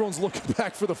 Everyone's looking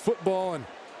back for the football, and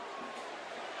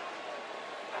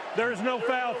there is no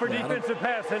foul for defensive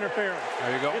pass interference.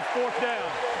 There you go. It's 4th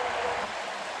down.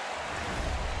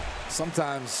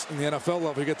 Sometimes in the NFL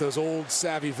level, you get those old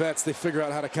savvy vets. They figure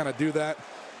out how to kind of do that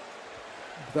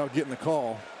without getting the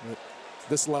call. But at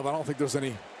this level, I don't think there's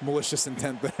any malicious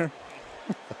intent there.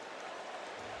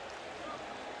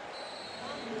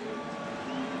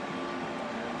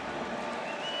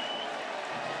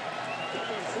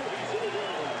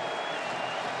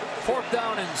 Fourth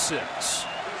down and 6.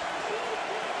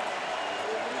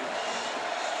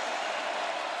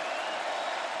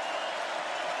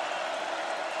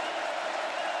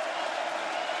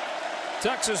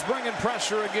 Texas bringing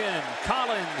pressure again.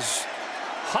 Collins.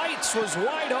 Heights was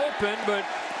wide open, but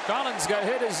Collins got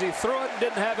hit as he threw it and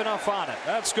didn't have enough on it.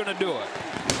 That's going to do it.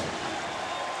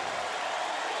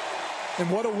 And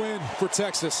what a win for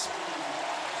Texas.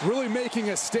 Really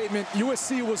making a statement.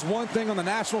 USC was one thing on the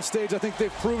national stage. I think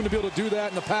they've proven to be able to do that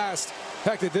in the past.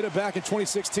 Heck, they did it back in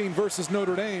 2016 versus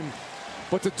Notre Dame.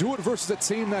 But to do it versus a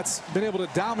team that's been able to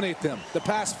dominate them the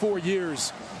past 4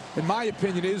 years, in my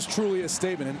opinion, is truly a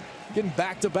statement. And getting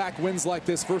back-to-back wins like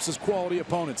this versus quality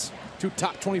opponents. 2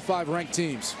 top 25 ranked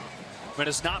teams. But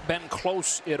it's not been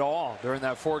close at all during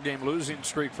that 4-game losing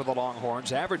streak for the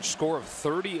Longhorns. Average score of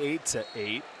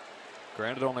 38-8.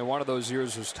 Granted, only one of those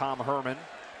years was Tom Herman.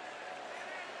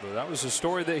 But that was a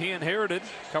story that he inherited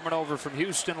coming over from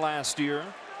Houston last year.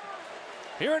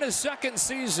 Here in his second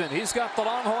season, he's got the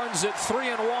Longhorns at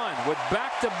 3-1 with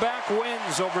back-to-back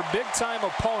wins over big-time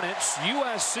opponents,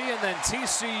 USC and then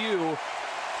TCU,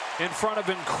 in front of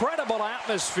incredible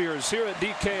atmospheres here at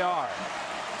DKR.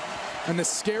 And the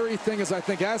scary thing is, I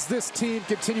think, as this team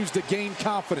continues to gain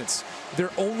confidence,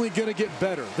 they're only going to get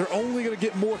better. They're only going to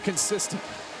get more consistent.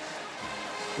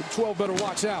 Big 12 better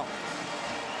watch out.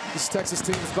 This Texas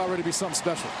team is about ready to be something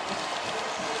special.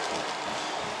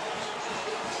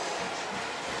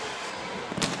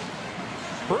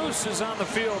 Bruce is on the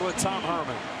field with Tom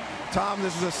Herman. Tom,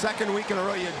 this is the second week in a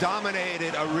row you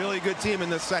dominated a really good team in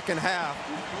the second half.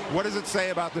 What does it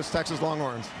say about this Texas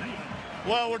Longhorns?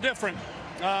 Well, we're different.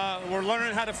 We're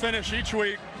learning how to finish each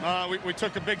week. We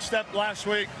took a big step last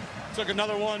week, took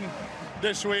another one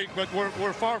this week, but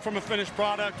we're far from a finished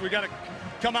product. We got to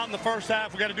come out in the first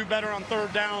half. We got to do better on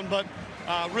third down, but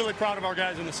really proud of our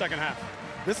guys in the second half.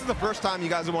 This is the first time you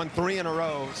guys have won 3 in a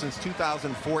row since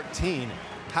 2014.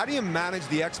 How do you manage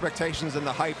the expectations and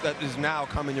the hype that is now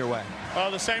coming your way?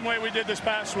 The same way we did this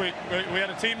past week. We had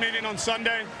a team meeting on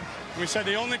Sunday. We said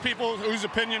the only people whose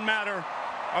opinion matter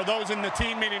are those in the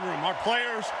team meeting room, our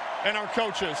players and our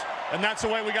coaches. And that's the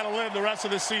way we got to live the rest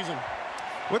of this season.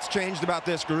 What's changed about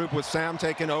this group with Sam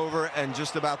taking over and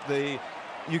just about the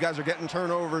you guys are getting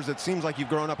turnovers. It seems like you've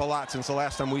grown up a lot since the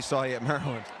last time we saw you at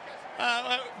Maryland.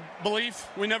 Belief.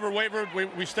 We never wavered.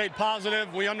 We stayed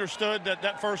positive. We understood that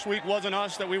that first week wasn't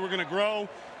us, that we were going to grow.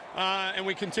 And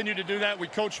we continue to do that. We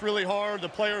coached really hard. The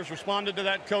players responded to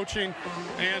that coaching,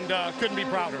 and couldn't be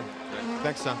prouder.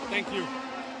 Thanks, Tom. Thank you.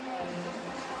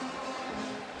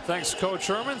 Thanks, Coach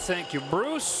Herman. Thank you,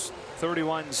 Bruce.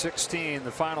 31-16,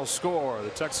 the final score.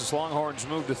 The Texas Longhorns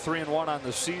move to 3-1 on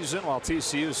the season, while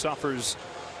TCU suffers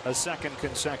a second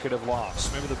consecutive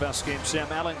loss. Maybe the best game Sam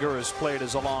Ehlinger has played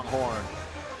as a Longhorn.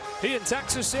 He and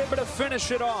Texas able to finish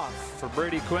it off. For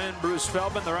Brady Quinn, Bruce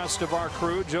Feldman, the rest of our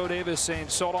crew, Joe Davis saying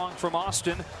so long from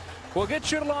Austin. We'll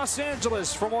get you to Los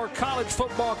Angeles for more college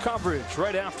football coverage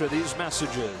right after these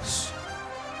messages.